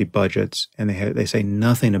university budgets, and they say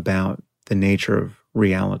nothing about the nature of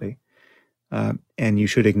reality, and you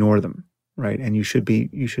should ignore them, right? And you should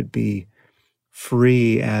be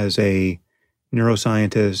free as a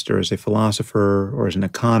neuroscientist or as a philosopher or as an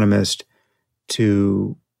economist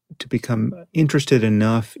to become interested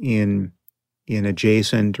enough in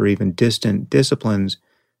adjacent or even distant disciplines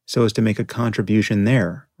so as to make a contribution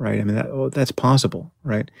there, right? I mean, that's possible,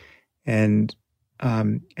 right? And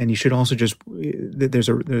you should also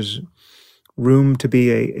there's room to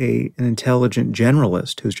be an intelligent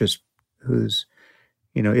generalist who's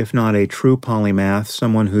if not a true polymath,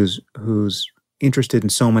 someone who's interested in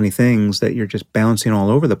so many things that you're just bouncing all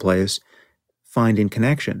over the place, finding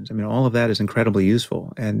connections. I mean, all of that is incredibly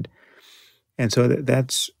useful, and so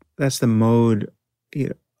that's the mode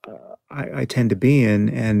I tend to be in,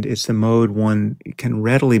 and it's the mode one can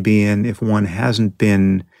readily be in if one hasn't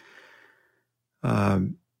been,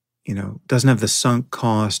 doesn't have the sunk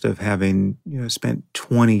cost of having spent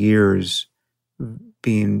 20 years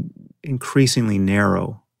being increasingly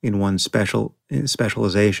narrow in one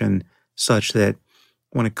specialization, such that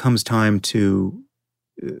when it comes time to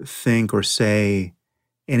think or say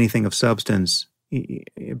anything of substance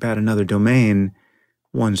about another domain,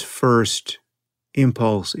 one's first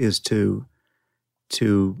impulse is to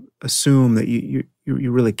assume that you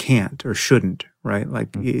really can't or shouldn't, right? Like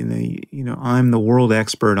I'm the world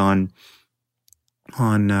expert on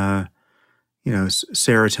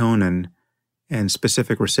serotonin and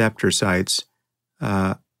specific receptor sites,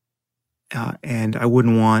 and I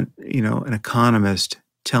wouldn't want an economist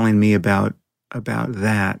telling me about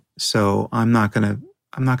that. So I'm not going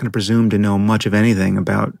to presume to know much of anything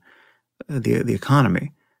about the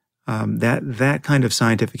economy. That kind of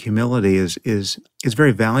scientific humility is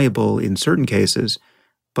very valuable in certain cases,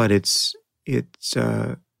 but it's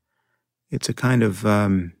a kind of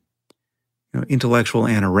intellectual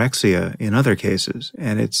anorexia in other cases,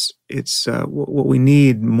 and it's what we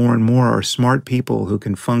need more and more are smart people who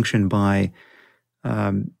can function by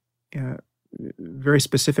very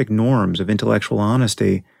specific norms of intellectual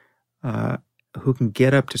honesty, who can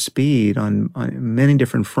get up to speed on many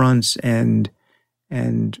different fronts and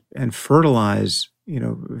fertilize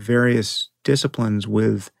various disciplines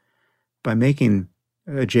by making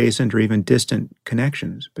adjacent or even distant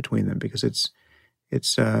connections between them, because it's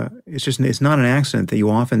not an accident that you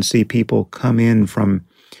often see people come in from,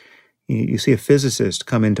 you see a physicist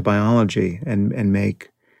come into biology and make,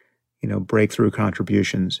 breakthrough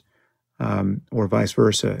contributions, or vice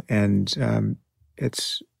versa. And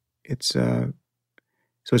it's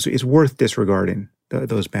worth disregarding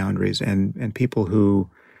those boundaries, and people who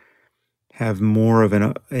have more of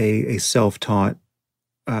a self-taught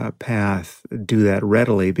path do that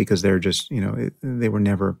readily because they're just, they were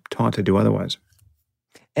never taught to do otherwise.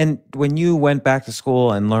 And when you went back to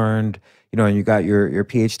school and learned, and you got your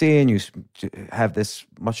PhD and you have this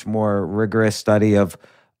much more rigorous study of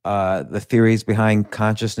the theories behind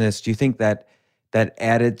consciousness, do you think that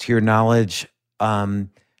added to your knowledge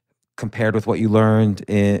compared with what you learned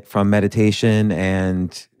from meditation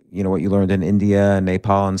and, what you learned in India,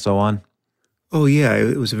 Nepal, and so on? Oh, yeah.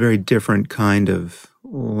 It was a very different kind of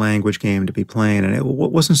language game to be playing. And it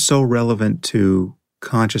wasn't so relevant to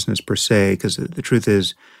consciousness per se, because the truth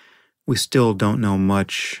is we still don't know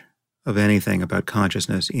much of anything about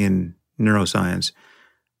consciousness in neuroscience,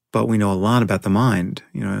 but we know a lot about the mind,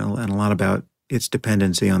 and a lot about its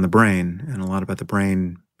dependency on the brain, and a lot about the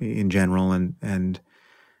brain in general,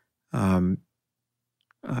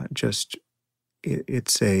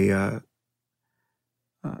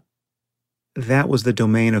 that was the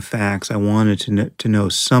domain of facts I wanted to know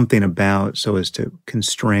something about, so as to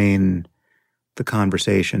constrain the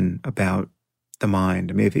conversation about the mind.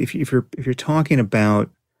 I mean, if you're talking about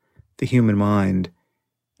the human mind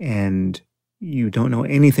and you don't know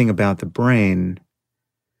anything about the brain,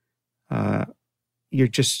 you're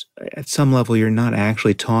just, at some level, you're not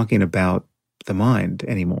actually talking about the mind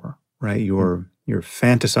anymore, right? You're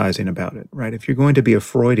fantasizing about it, right? If you're going to be a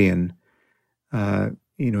Freudian,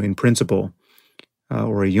 in principle,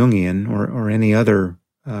 or a Jungian, or any other,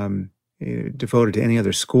 devoted to any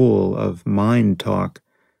other school of mind talk,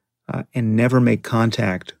 and never make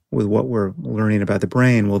contact with what we're learning about the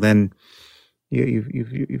brain, well, then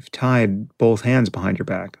you've tied both hands behind your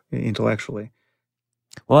back intellectually.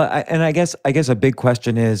 Well, I guess a big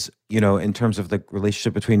question is, in terms of the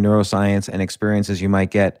relationship between neuroscience and experiences you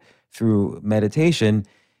might get through meditation,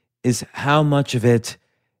 is how much of it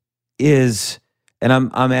is, and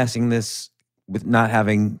I'm asking this with not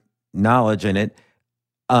having knowledge in it,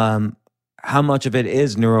 how much of it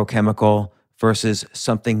is neurochemical versus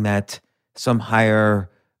something that some higher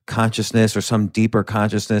consciousness or some deeper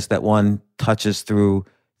consciousness that one touches through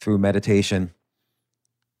meditation?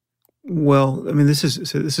 Well, I mean, this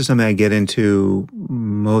is something I get into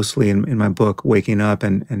mostly in my book, Waking Up,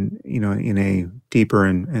 and in a deeper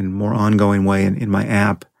and more ongoing way in my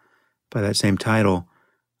app by that same title.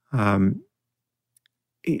 I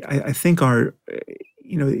think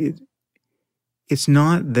it's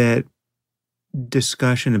not that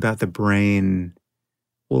discussion about the brain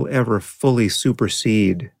will ever fully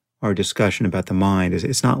supersede our discussion about the mind.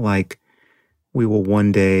 It's not like we will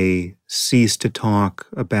one day cease to talk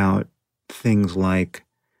about things like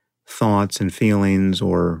thoughts and feelings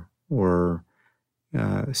or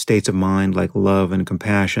states of mind like love and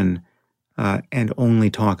compassion, and only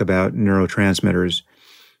talk about neurotransmitters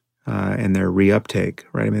and their reuptake,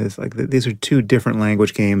 right? I mean, it's like these are two different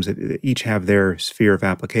language games that each have their sphere of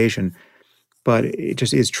application. But it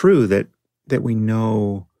just is true that we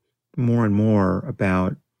know more and more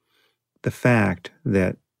about the fact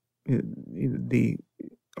that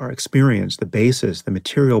our experience, the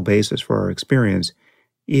material basis for our experience,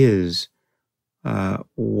 is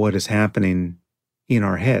what is happening in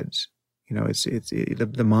our heads.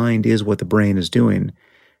 The mind is what the brain is doing.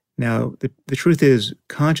 Now, the truth is,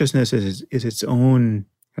 consciousness is its own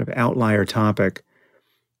kind of outlier topic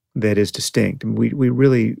that is distinct. And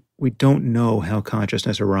we don't know how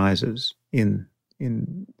consciousness arises in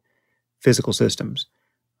physical systems.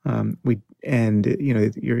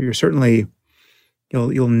 You're certainly,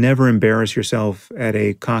 you'll never embarrass yourself at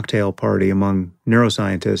a cocktail party among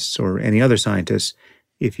neuroscientists or any other scientists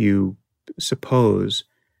if you suppose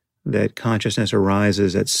that consciousness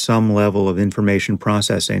arises at some level of information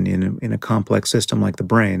processing in a complex system like the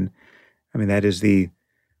brain. I mean, that is the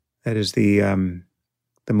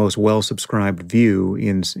most well-subscribed view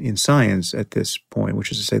in science at this point,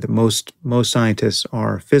 which is to say that most scientists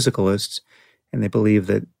are physicalists, and they believe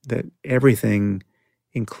that everything,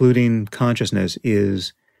 including consciousness,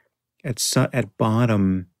 is at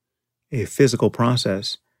bottom a physical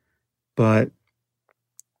process. But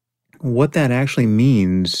what that actually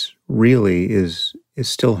means really is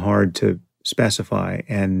still hard to specify,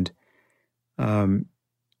 and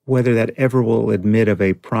whether that ever will admit of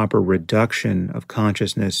a proper reduction of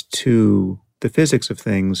consciousness to the physics of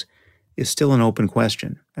things is still an open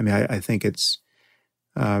question. I mean, I think it's,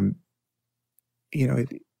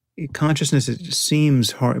 consciousness, it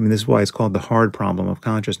seems hard. I mean, this is why it's called the hard problem of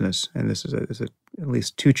consciousness. And this is at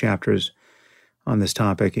least 2 chapters on this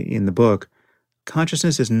topic in the book.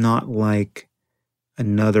 Consciousness is not like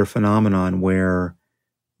another phenomenon where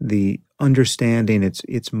the understanding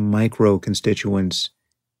its micro constituents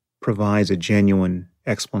provides a genuine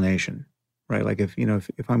explanation, right? Like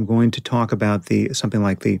if I'm going to talk about something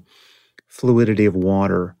like the fluidity of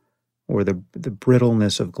water or the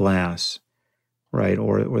brittleness of glass, right,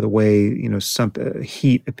 or the way some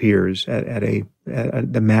heat appears at the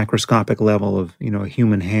macroscopic level of a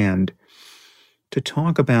human hand, to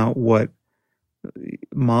talk about what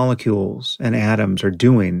molecules and atoms are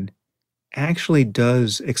doing actually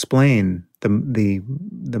does explain the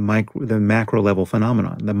macro level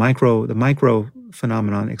phenomenon. The micro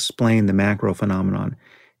phenomenon explain the macro phenomenon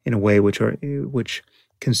in a way which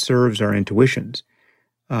conserves our intuitions.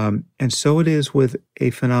 And so it is with a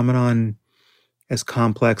phenomenon as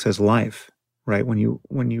complex as life, right? When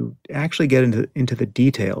you actually get into the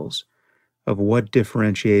details of what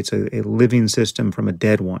differentiates a living system from a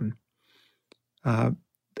dead one,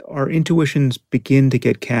 our intuitions begin to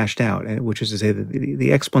get cashed out, which is to say that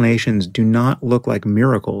the explanations do not look like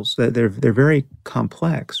miracles. They're very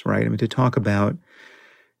complex, right? I mean, to talk about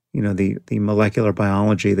the molecular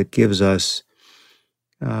biology that gives us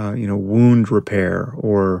wound repair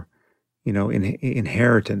or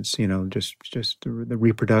inheritance, just the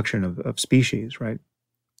reproduction of species, right?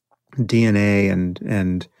 DNA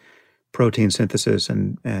and protein synthesis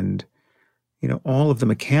and all of the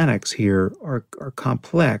mechanics here are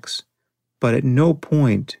complex, but at no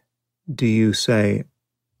point do you say,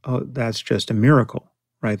 oh, that's just a miracle,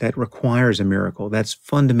 right? That requires a miracle. That's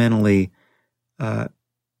fundamentally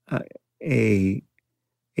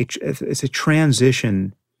it's a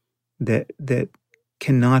transition that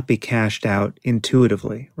cannot be cashed out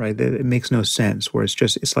intuitively, right? It makes no sense, where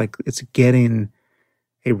it's like it's getting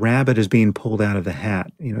a rabbit is being pulled out of the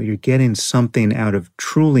hat. You're getting something out of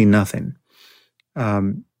truly nothing.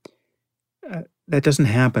 That doesn't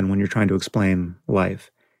happen when you're trying to explain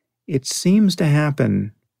life. It seems to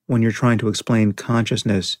happen when you're trying to explain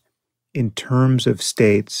consciousness in terms of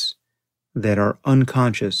states that are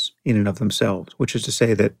unconscious in and of themselves, which is to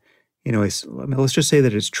say that, let's just say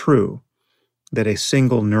that it's true that a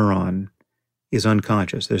single neuron is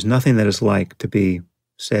unconscious. There's nothing that is like to be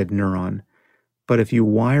said neuron. But if you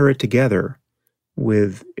wire it together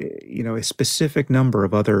with, a specific number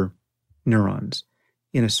of other neurons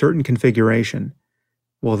in a certain configuration,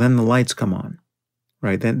 well, then the lights come on,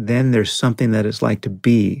 right? Then there's something that is like to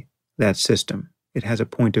be that system. It has a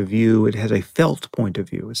point of view. It has a felt point of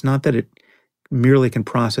view. It's not that it merely can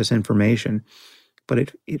process information,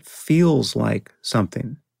 but it feels like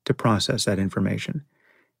something to process that information.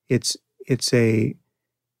 It has a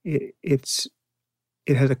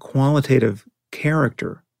qualitative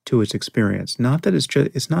character to its experience.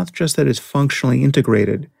 It's not just that it's functionally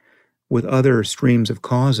integrated with other streams of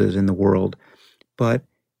causes in the world, but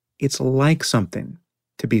it's like something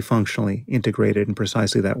to be functionally integrated in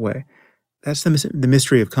precisely that way. That's the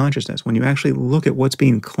mystery of consciousness. When you actually look at what's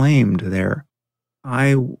being claimed there,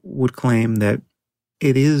 I would claim that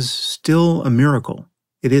it is still a miracle.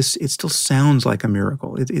 It still sounds like a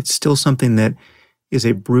miracle. It's still something that is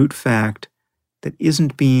a brute fact that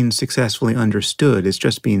isn't being successfully understood. It's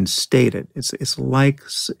just being stated. It's like,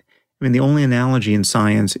 the only analogy in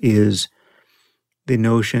science is the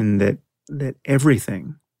notion that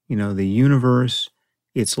everything, the universe,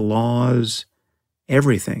 its laws,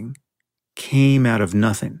 everything came out of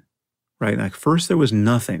nothing, right? Like first there was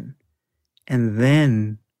nothing, and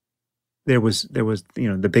then there was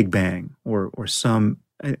the Big Bang or some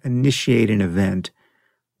initiating event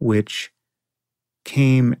which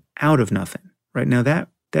came out of nothing. Right now,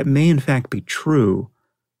 that may in fact be true,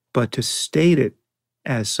 but to state it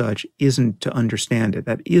as such isn't to understand it.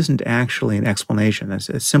 That isn't actually an explanation.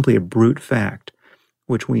 That's simply a brute fact,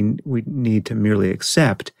 which we need to merely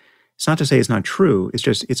accept. It's not to say it's not true. It's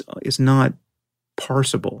just it's not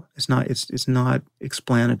parsable. It's not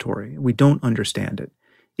explanatory. We don't understand it.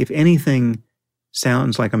 If anything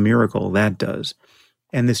sounds like a miracle, that does.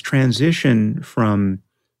 And this transition from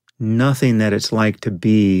nothing that it's like to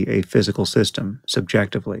be a physical system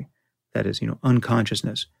subjectively, that is,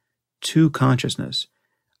 unconsciousness, to consciousness,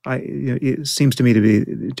 it seems to me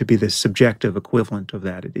to be the subjective equivalent of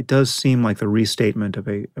that. It does seem like the restatement of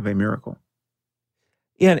a miracle.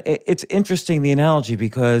 Yeah, it's interesting, the analogy,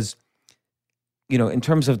 because, in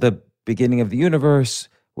terms of the beginning of the universe,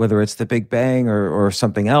 whether it's the Big Bang or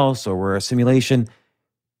something else, or we're a simulation,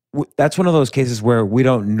 that's one of those cases where we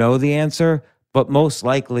don't know the answer, but most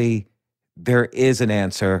likely there is an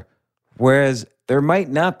answer, whereas there might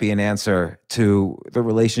not be an answer to the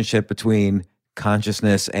relationship between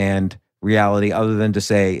consciousness and reality, other than to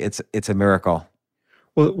say it's a miracle.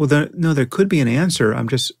 Well, there could be an answer.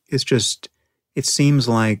 It seems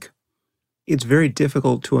like it's very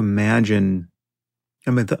difficult to imagine.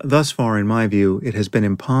 I mean, thus far, in my view, it has been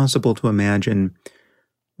impossible to imagine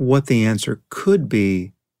what the answer could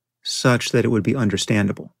be such that it would be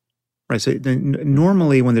understandable, right? So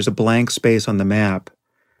normally when there's a blank space on the map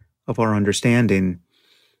of our understanding,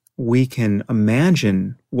 we can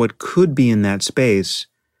imagine what could be in that space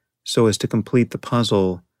so as to complete the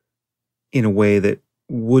puzzle in a way that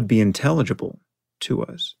would be intelligible to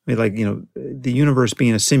us. I mean, like, the universe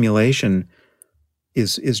being a simulation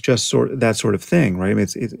is just that sort of thing, right? I mean,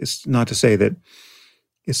 it's not to say that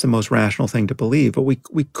it's the most rational thing to believe, but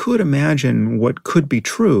we could imagine what could be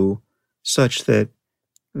true such that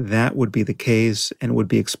that would be the case and would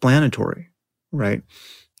be explanatory, right?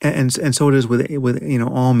 And so it is with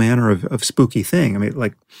all manner of spooky thing. I mean,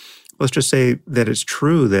 like, let's just say that it's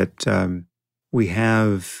true that we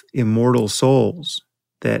have immortal souls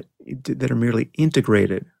that are merely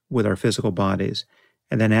integrated with our physical bodies,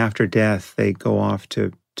 and then after death they go off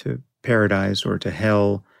to paradise or to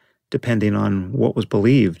hell, depending on what was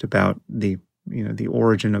believed about the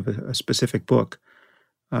origin of a specific book.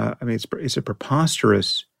 I mean, it's a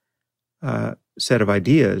preposterous set of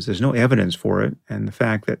ideas. There's no evidence for it, and the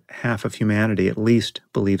fact that half of humanity at least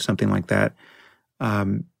believes something like that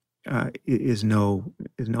is no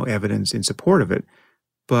evidence in support of it.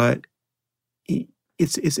 But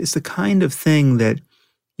it's the kind of thing that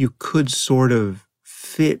you could sort of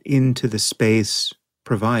fit into the space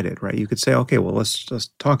provided, right? You could say, okay, well, let's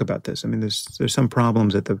talk about this. I mean, there's some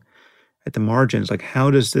problems at the margins, like how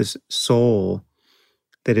does this soul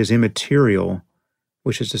that is immaterial,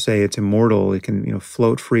 which is to say it's immortal, it can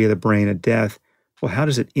float free of the brain at death, well, how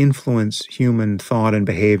does it influence human thought and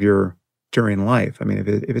behavior during life? I mean,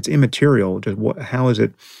 if it's immaterial, just how is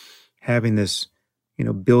it having this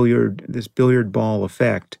billiard ball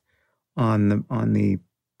effect on the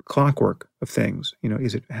clockwork of things?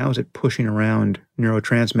 How is it pushing around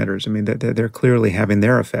neurotransmitters? I mean, they're clearly having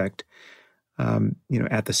their effect,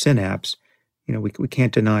 at the synapse. We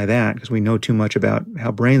can't deny that because we know too much about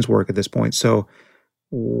how brains work at this point. So,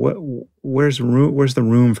 where's the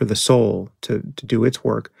room for the soul to do its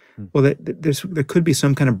work? Well, there could be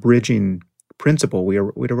some kind of bridging principle.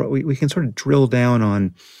 We can sort of drill down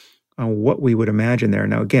on what we would imagine there.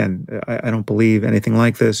 Now, again, I don't believe anything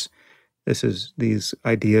like this. These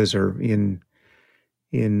ideas are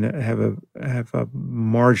have a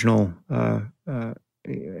marginal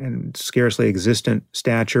and scarcely existent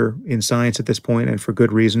stature in science at this point, and for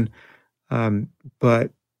good reason. But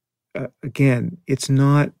again, it's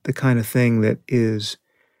not the kind of thing that is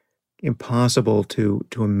impossible to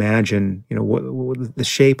imagine. What the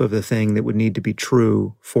shape of the thing that would need to be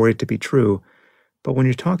true for it to be true. But when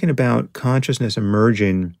you're talking about consciousness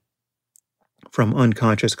emerging from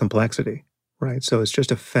unconscious complexity, right? So it's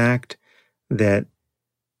just a fact that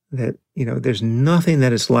there's nothing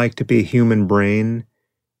that it's like to be a human brain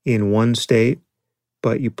in one state,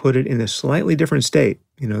 but you put it in a slightly different state.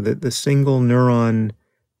 The single neuron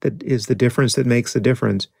that is the difference that makes the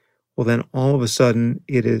difference. Well, then all of a sudden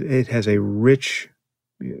it has a rich,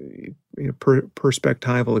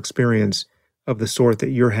 perspectival experience of the sort that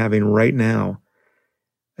you're having right now.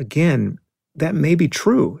 Again, that may be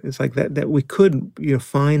true. It's like that we could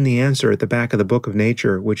find the answer at the back of the book of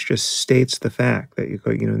nature, which just states the fact that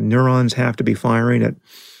neurons have to be firing at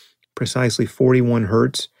precisely 41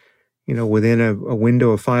 hertz, within a window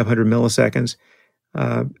of 500 milliseconds.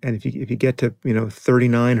 And if you get to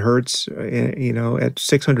 39 hertz, at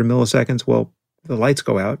 600 milliseconds, well, the lights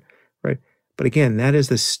go out, right? But again, that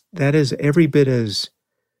is every bit as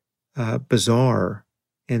bizarre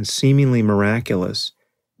and seemingly miraculous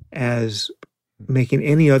as making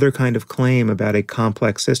any other kind of claim about a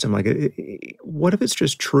complex system. Like, what if it's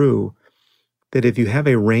just true that if you have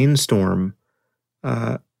a rainstorm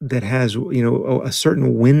that has a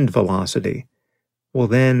certain wind velocity, well,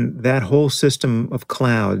 then that whole system of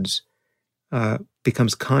clouds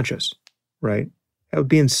becomes conscious, right? That would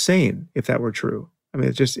be insane if that were true. I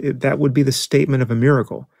mean, that would be the statement of a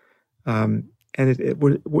miracle. And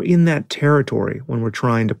we're in that territory when we're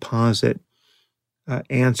trying to posit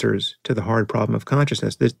answers to the hard problem of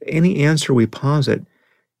consciousness. Any answer we posit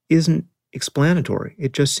isn't explanatory.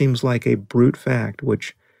 It just seems like a brute fact,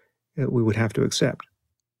 which we would have to accept.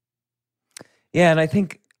 Yeah, and I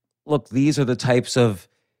think, look, these are the types of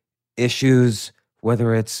issues,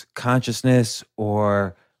 whether it's consciousness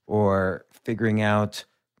or or figuring out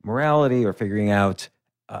morality or figuring out,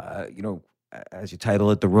 as you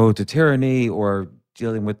title it, the road to tyranny, or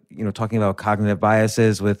dealing with, talking about cognitive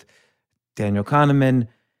biases with Daniel Kahneman.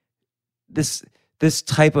 This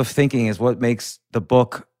type of thinking is what makes the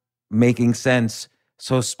book Making Sense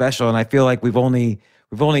so special. And I feel like we've only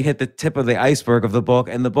hit the tip of the iceberg of the book,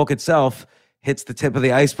 and the book itself hits the tip of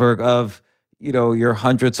the iceberg of, your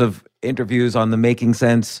hundreds of interviews on the Making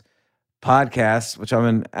Sense podcast, which I'm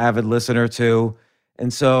an avid listener to.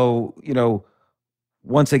 And so,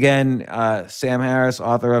 once again, Sam Harris,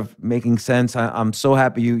 author of Making Sense, I'm so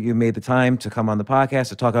happy you made the time to come on the podcast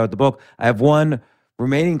to talk about the book. I have one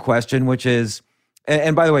remaining question, which is,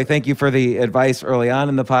 and by the way, thank you for the advice early on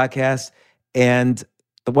in the podcast. And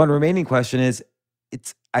the one remaining question is,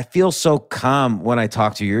 I feel so calm when I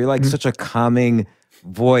talk to you. You're like such a calming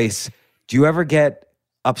voice. Do you ever get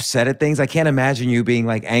upset at things? I can't imagine you being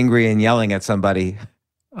like angry and yelling at somebody.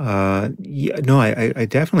 Yeah, no, I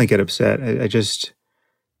definitely get upset. I just,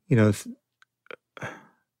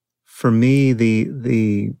 for me,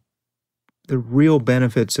 the real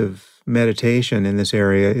benefits of meditation in this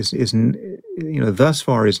area is thus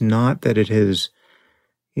far is not that it has,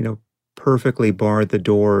 perfectly barred the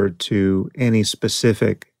door to any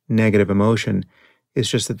specific negative emotion. It's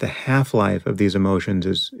just that the half-life of these emotions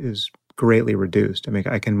is greatly reduced. I mean,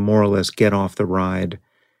 I can more or less get off the ride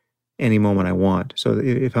any moment I want. So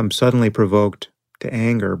if I'm suddenly provoked to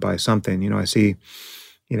anger by something, I see,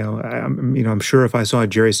 I'm sure if I saw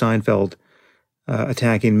Jerry Seinfeld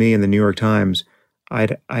attacking me in the New York Times,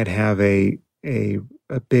 I'd have a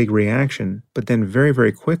big reaction. But then very,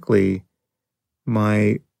 very quickly,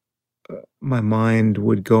 my mind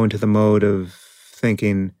would go into the mode of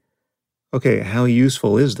thinking, okay, how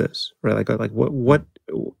useful is this? Right? Like what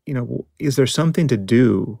is there something to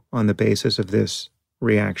do on the basis of this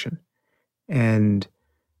reaction? And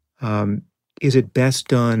is it best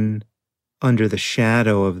done under the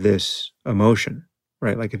shadow of this emotion?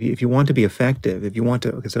 Right? Like if you want to be effective, if you want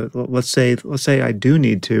to, okay, so let's say I do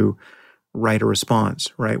need to write a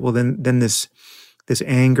response, right? Well, then this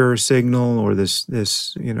anger signal or this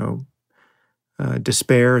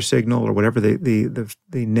despair signal or whatever the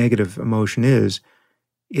negative emotion is,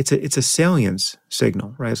 it's a salience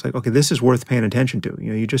signal, right? It's like, okay, this is worth paying attention to.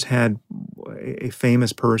 You just had a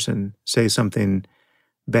famous person say something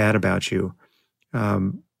bad about you.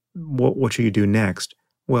 What should you do next?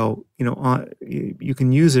 Well, you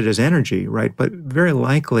can use it as energy, right? But very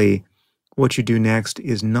likely what you do next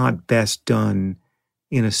is not best done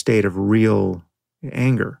in a state of real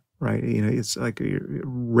anger, right? It's like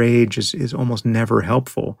rage is almost never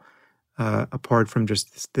helpful, apart from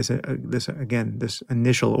just this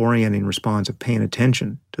initial orienting response of paying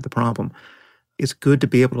attention to the problem. It's good to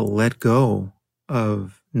be able to let go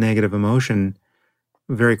of negative emotion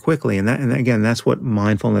very quickly, and again, that's what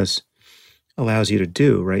mindfulness allows you to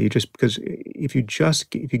do, right? Because if you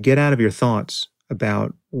get out of your thoughts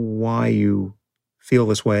about why you feel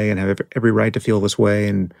this way and have every right to feel this way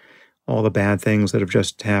and all the bad things that have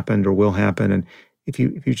just happened or will happen, and if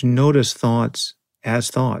you notice thoughts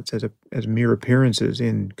as mere appearances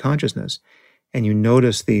in consciousness, and you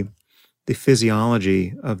notice the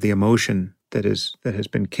physiology of the emotion that has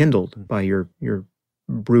been kindled by your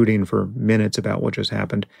brooding for minutes about what just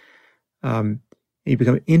happened, you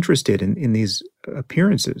become interested in these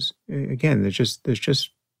appearances. Again, there's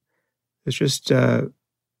just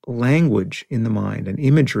language in the mind and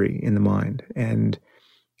imagery in the mind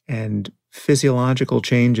and physiological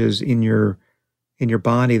changes in your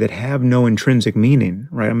body that have no intrinsic meaning,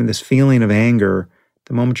 right? I mean, this feeling of anger,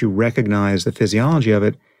 the moment you recognize the physiology of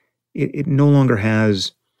it, it no longer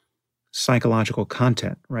has psychological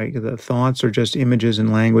content, right? The thoughts are just images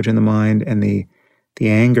and language in the mind, and the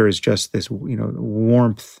anger is just this,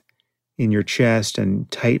 warmth in your chest and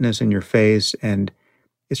tightness in your face, and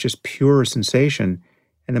it's just pure sensation.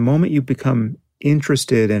 And the moment you become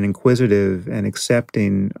interested and inquisitive and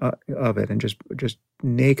accepting of it, and just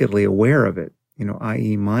nakedly aware of it,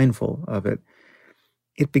 i.e. mindful of it,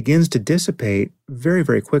 it begins to dissipate very,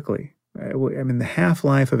 very quickly. I mean, the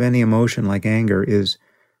half-life of any emotion like anger is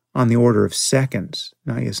on the order of seconds.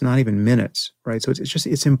 Now, it's not even minutes, right? So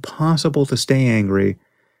it's impossible to stay angry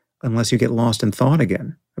unless you get lost in thought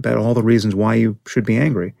again about all the reasons why you should be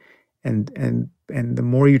angry. And the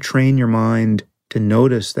more you train your mind to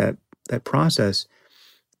notice that process,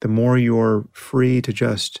 the more you're free to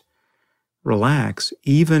just relax,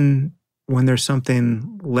 even when there's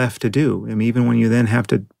something left to do. I mean, even when you then have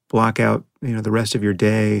to block out, the rest of your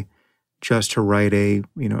day just to write a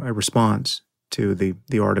response to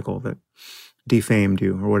the article that defamed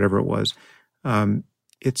you or whatever it was.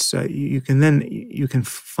 you can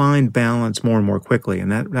find balance more and more quickly,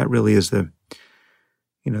 and that really is the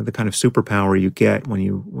kind of superpower you get when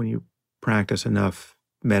you practice enough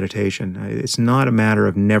meditation. It's not a matter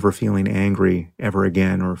of never feeling angry ever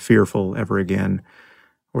again, or fearful ever again,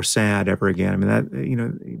 or sad ever again. I mean, that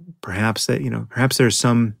perhaps there's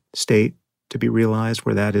some state to be realized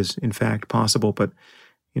where that is in fact possible, but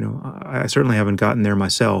I certainly haven't gotten there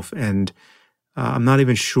myself, and I'm not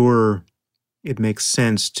even sure it makes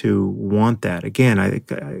sense to want that. Again, I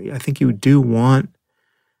think you do want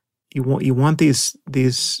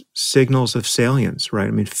these signals of salience, right?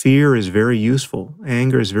 I mean, fear is very useful,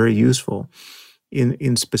 anger is very useful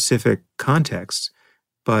in specific contexts,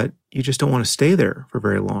 but you just don't want to stay there for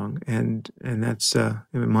very long, and that's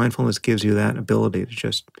mindfulness gives you that ability to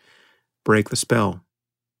just break the spell.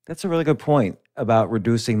 That's a really good point about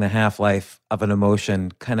reducing the half-life of an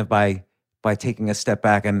emotion, kind of by taking a step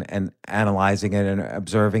back and analyzing it and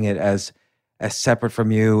observing it as separate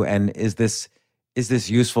from you. And is this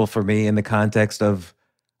useful for me in the context of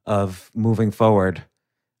moving forward?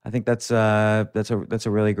 I think that's a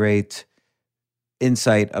really great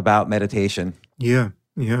insight about meditation. Yeah.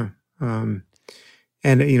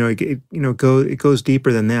 And it goes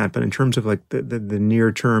deeper than that. But in terms of like the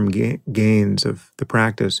near term gains of the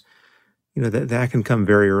practice, that can come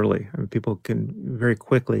very early. I mean, people can very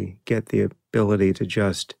quickly get the ability to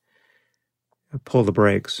just pull the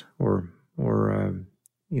brakes or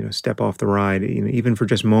step off the ride, even for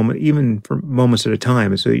moments at a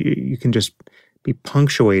time. So you can just be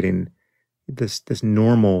punctuating this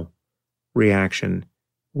normal reaction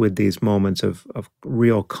with these moments of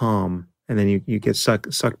real calm, and then you get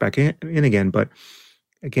sucked back in again. But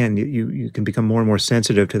again, you can become more and more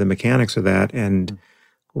sensitive to the mechanics of that and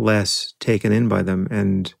less taken in by them.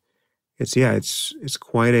 And it's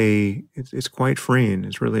quite freeing.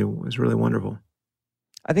 It's really wonderful.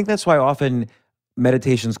 I think that's why often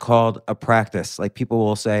meditation's called a practice. Like people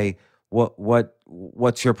will say,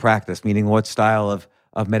 what's your practice? Meaning what style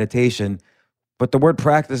of meditation? But the word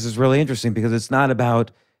practice is really interesting because it's not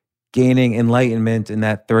about gaining enlightenment in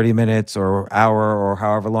that 30 minutes or hour or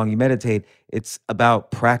however long you meditate. It's about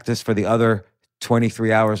practice for the other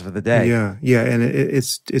 23 hours of the day. Yeah, and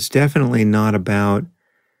it's definitely not about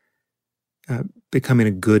becoming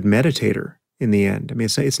a good meditator in the end. I mean,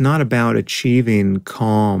 it's not about achieving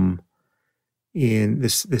calm in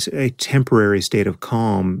a temporary state of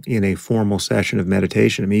calm in a formal session of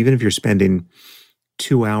meditation. I mean, even if you're spending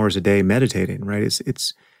 2 hours a day meditating, right?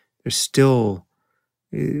 There's still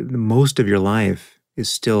most of your life is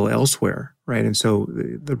still elsewhere, right? And so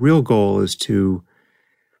the real goal is to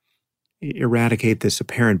eradicate this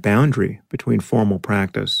apparent boundary between formal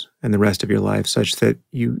practice and the rest of your life, such that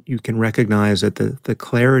you can recognize that the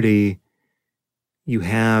clarity you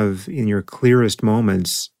have in your clearest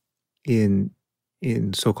moments in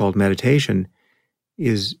so-called meditation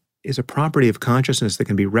is a property of consciousness that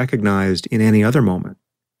can be recognized in any other moment.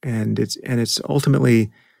 And it's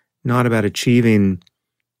ultimately not about achieving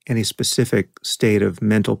any specific state of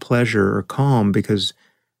mental pleasure or calm, because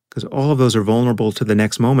all of those are vulnerable to the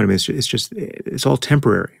next moment. I mean, it's all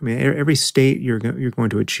temporary. I mean, every state you're going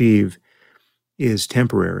to achieve is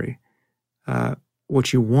temporary.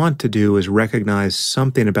 What you want to do is recognize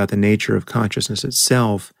something about the nature of consciousness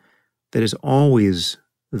itself that is always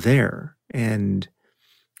there. And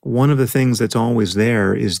one of the things that's always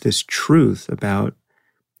there is this truth about,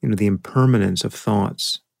 the impermanence of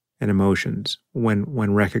thoughts and emotions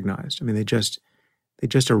when recognized. I mean, they just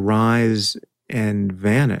arise and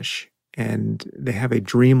vanish, and they have a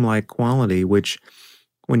dreamlike quality, which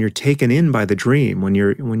when you're taken in by the dream, when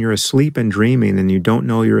you're asleep and dreaming and you don't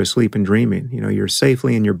know you're asleep and dreaming, you're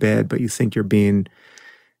safely in your bed, but you think you're being,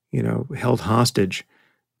 held hostage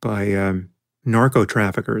by narco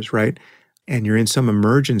traffickers, right? And you're in some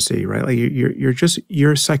emergency, right? Like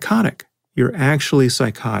you're psychotic. You're actually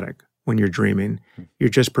psychotic when you're dreaming. You're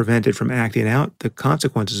just prevented from acting out the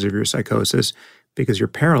consequences of your psychosis because you're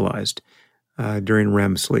paralyzed during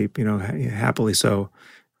REM sleep, happily so,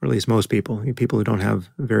 or at least most people who don't have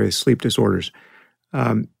various sleep disorders.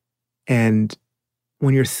 And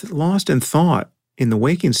when you're lost in thought in the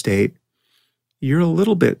waking state, you're a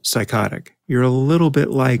little bit psychotic. You're a little bit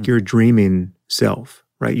like your dreaming self,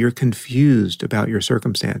 right? You're confused about your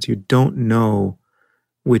circumstance. You don't know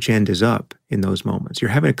which end is up in those moments.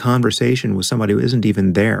 You're having a conversation with somebody who isn't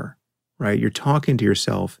even there, right? You're talking to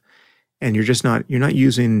yourself, and you're not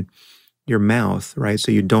using your mouth, right?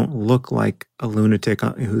 So you don't look like a lunatic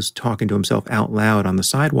who's talking to himself out loud on the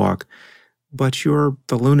sidewalk, but you're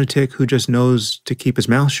the lunatic who just knows to keep his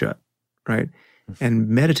mouth shut, right? And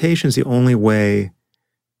meditation is the only way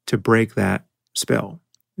to break that spell.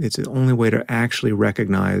 It's the only way to actually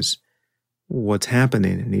recognize what's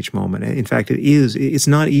happening in each moment. In fact, it's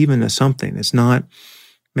not even a something. It's not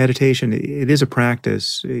meditation. It is a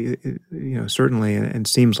practice, certainly, and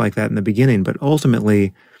seems like that in the beginning, but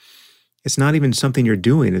ultimately, it's not even something you're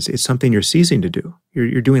doing. It's something you're ceasing to do.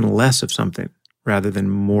 You're doing less of something rather than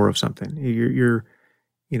more of something. You're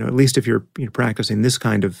at least if you're practicing this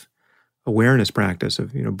kind of awareness practice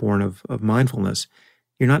of, born of mindfulness,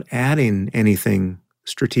 you're not adding anything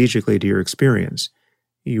strategically to your experience.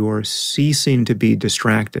 You're ceasing to be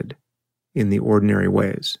distracted in the ordinary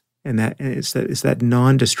ways. And it's that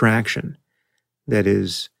non-distraction that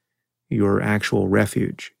is your actual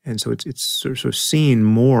refuge. And so it's sort of seeing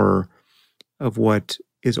more of what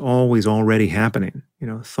is always already happening.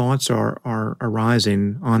 Thoughts are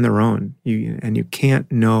arising on their own, and you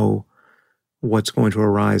can't know what's going to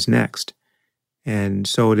arise next. And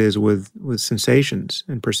so it is with sensations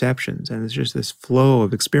and perceptions, and it's just this flow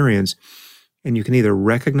of experience, and you can either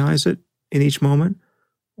recognize it in each moment,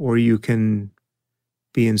 or you can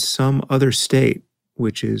be in some other state,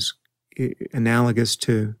 which is analogous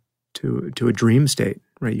to a dream state,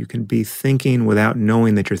 right? You can be thinking without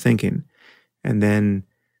knowing that you're thinking, and then,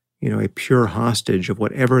 a pure hostage of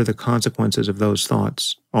whatever the consequences of those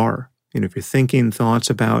thoughts are. If you're thinking thoughts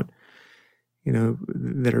about,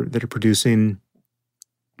 that are producing,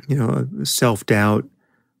 self-doubt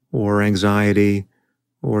or anxiety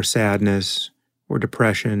or sadness or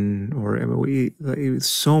depression, or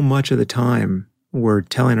so much of the time we're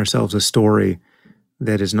telling ourselves a story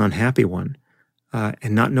that is an unhappy one,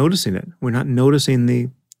 and not noticing it. We're not noticing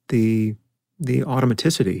the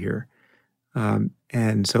automaticity here.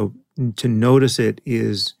 And so to notice it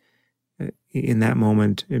is, in that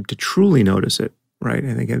moment, to truly notice it, right?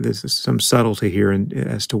 And again, there's some subtlety here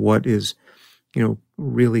as to what is,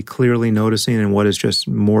 really clearly noticing and what is just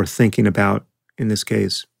more thinking about, in this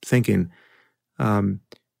case, thinking.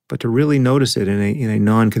 But to really notice it in a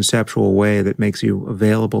non-conceptual way that makes you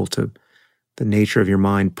available to the nature of your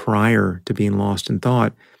mind prior to being lost in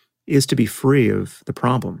thought is to be free of the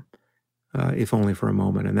problem. If only for a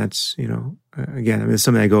moment. And that's, again, it's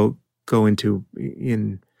something I go into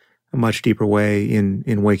in a much deeper way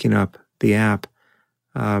in Waking Up, the app.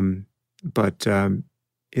 But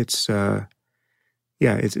it's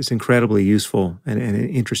incredibly useful and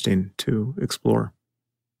interesting to explore.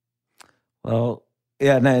 Well,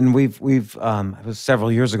 yeah, and we've it was several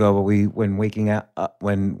years ago, but when Waking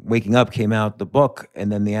Up came out, the book, and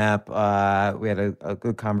then the app, we had a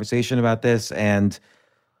good conversation about this. And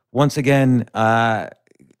once again,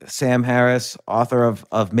 Sam Harris, author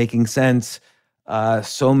of Making Sense,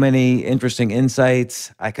 so many interesting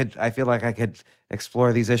insights. I feel like I could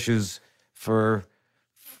explore these issues for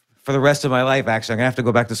the rest of my life. Actually, I'm gonna have to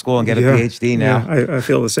go back to school and get a PhD now. Yeah, I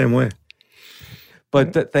feel the same way.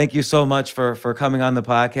 But thank you so much for coming on the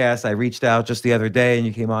podcast. I reached out just the other day, and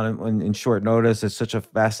you came on in short notice. It's such a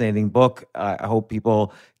fascinating book. I hope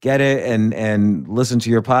people get it and listen to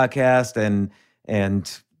your podcast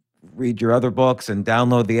and read your other books and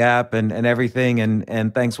download the app and everything.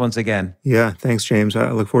 And thanks once again. Yeah, thanks, James.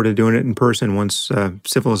 I look forward to doing it in person once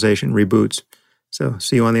civilization reboots. So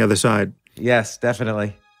see you on the other side. Yes,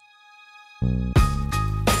 definitely.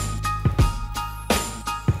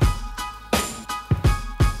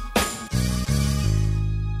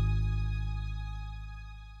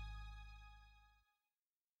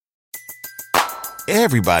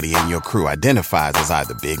 Everybody in your crew identifies as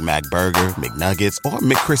either Big Mac Burger, McNuggets, or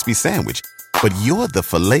McCrispy Sandwich. But you're the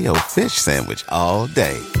Filet-O-Fish Sandwich all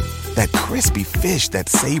day. That crispy fish, that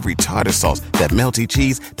savory tartar sauce, that melty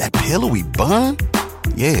cheese, that pillowy bun.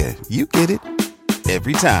 Yeah, you get it.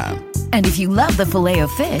 Every time. And if you love the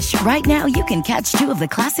Filet-O-Fish, right now you can catch two of the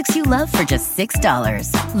classics you love for just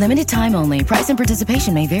 $6. Limited time only. Price and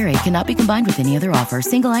participation may vary. Cannot be combined with any other offer.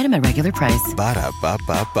 Single item at regular price.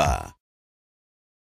 Ba-da-ba-ba-ba.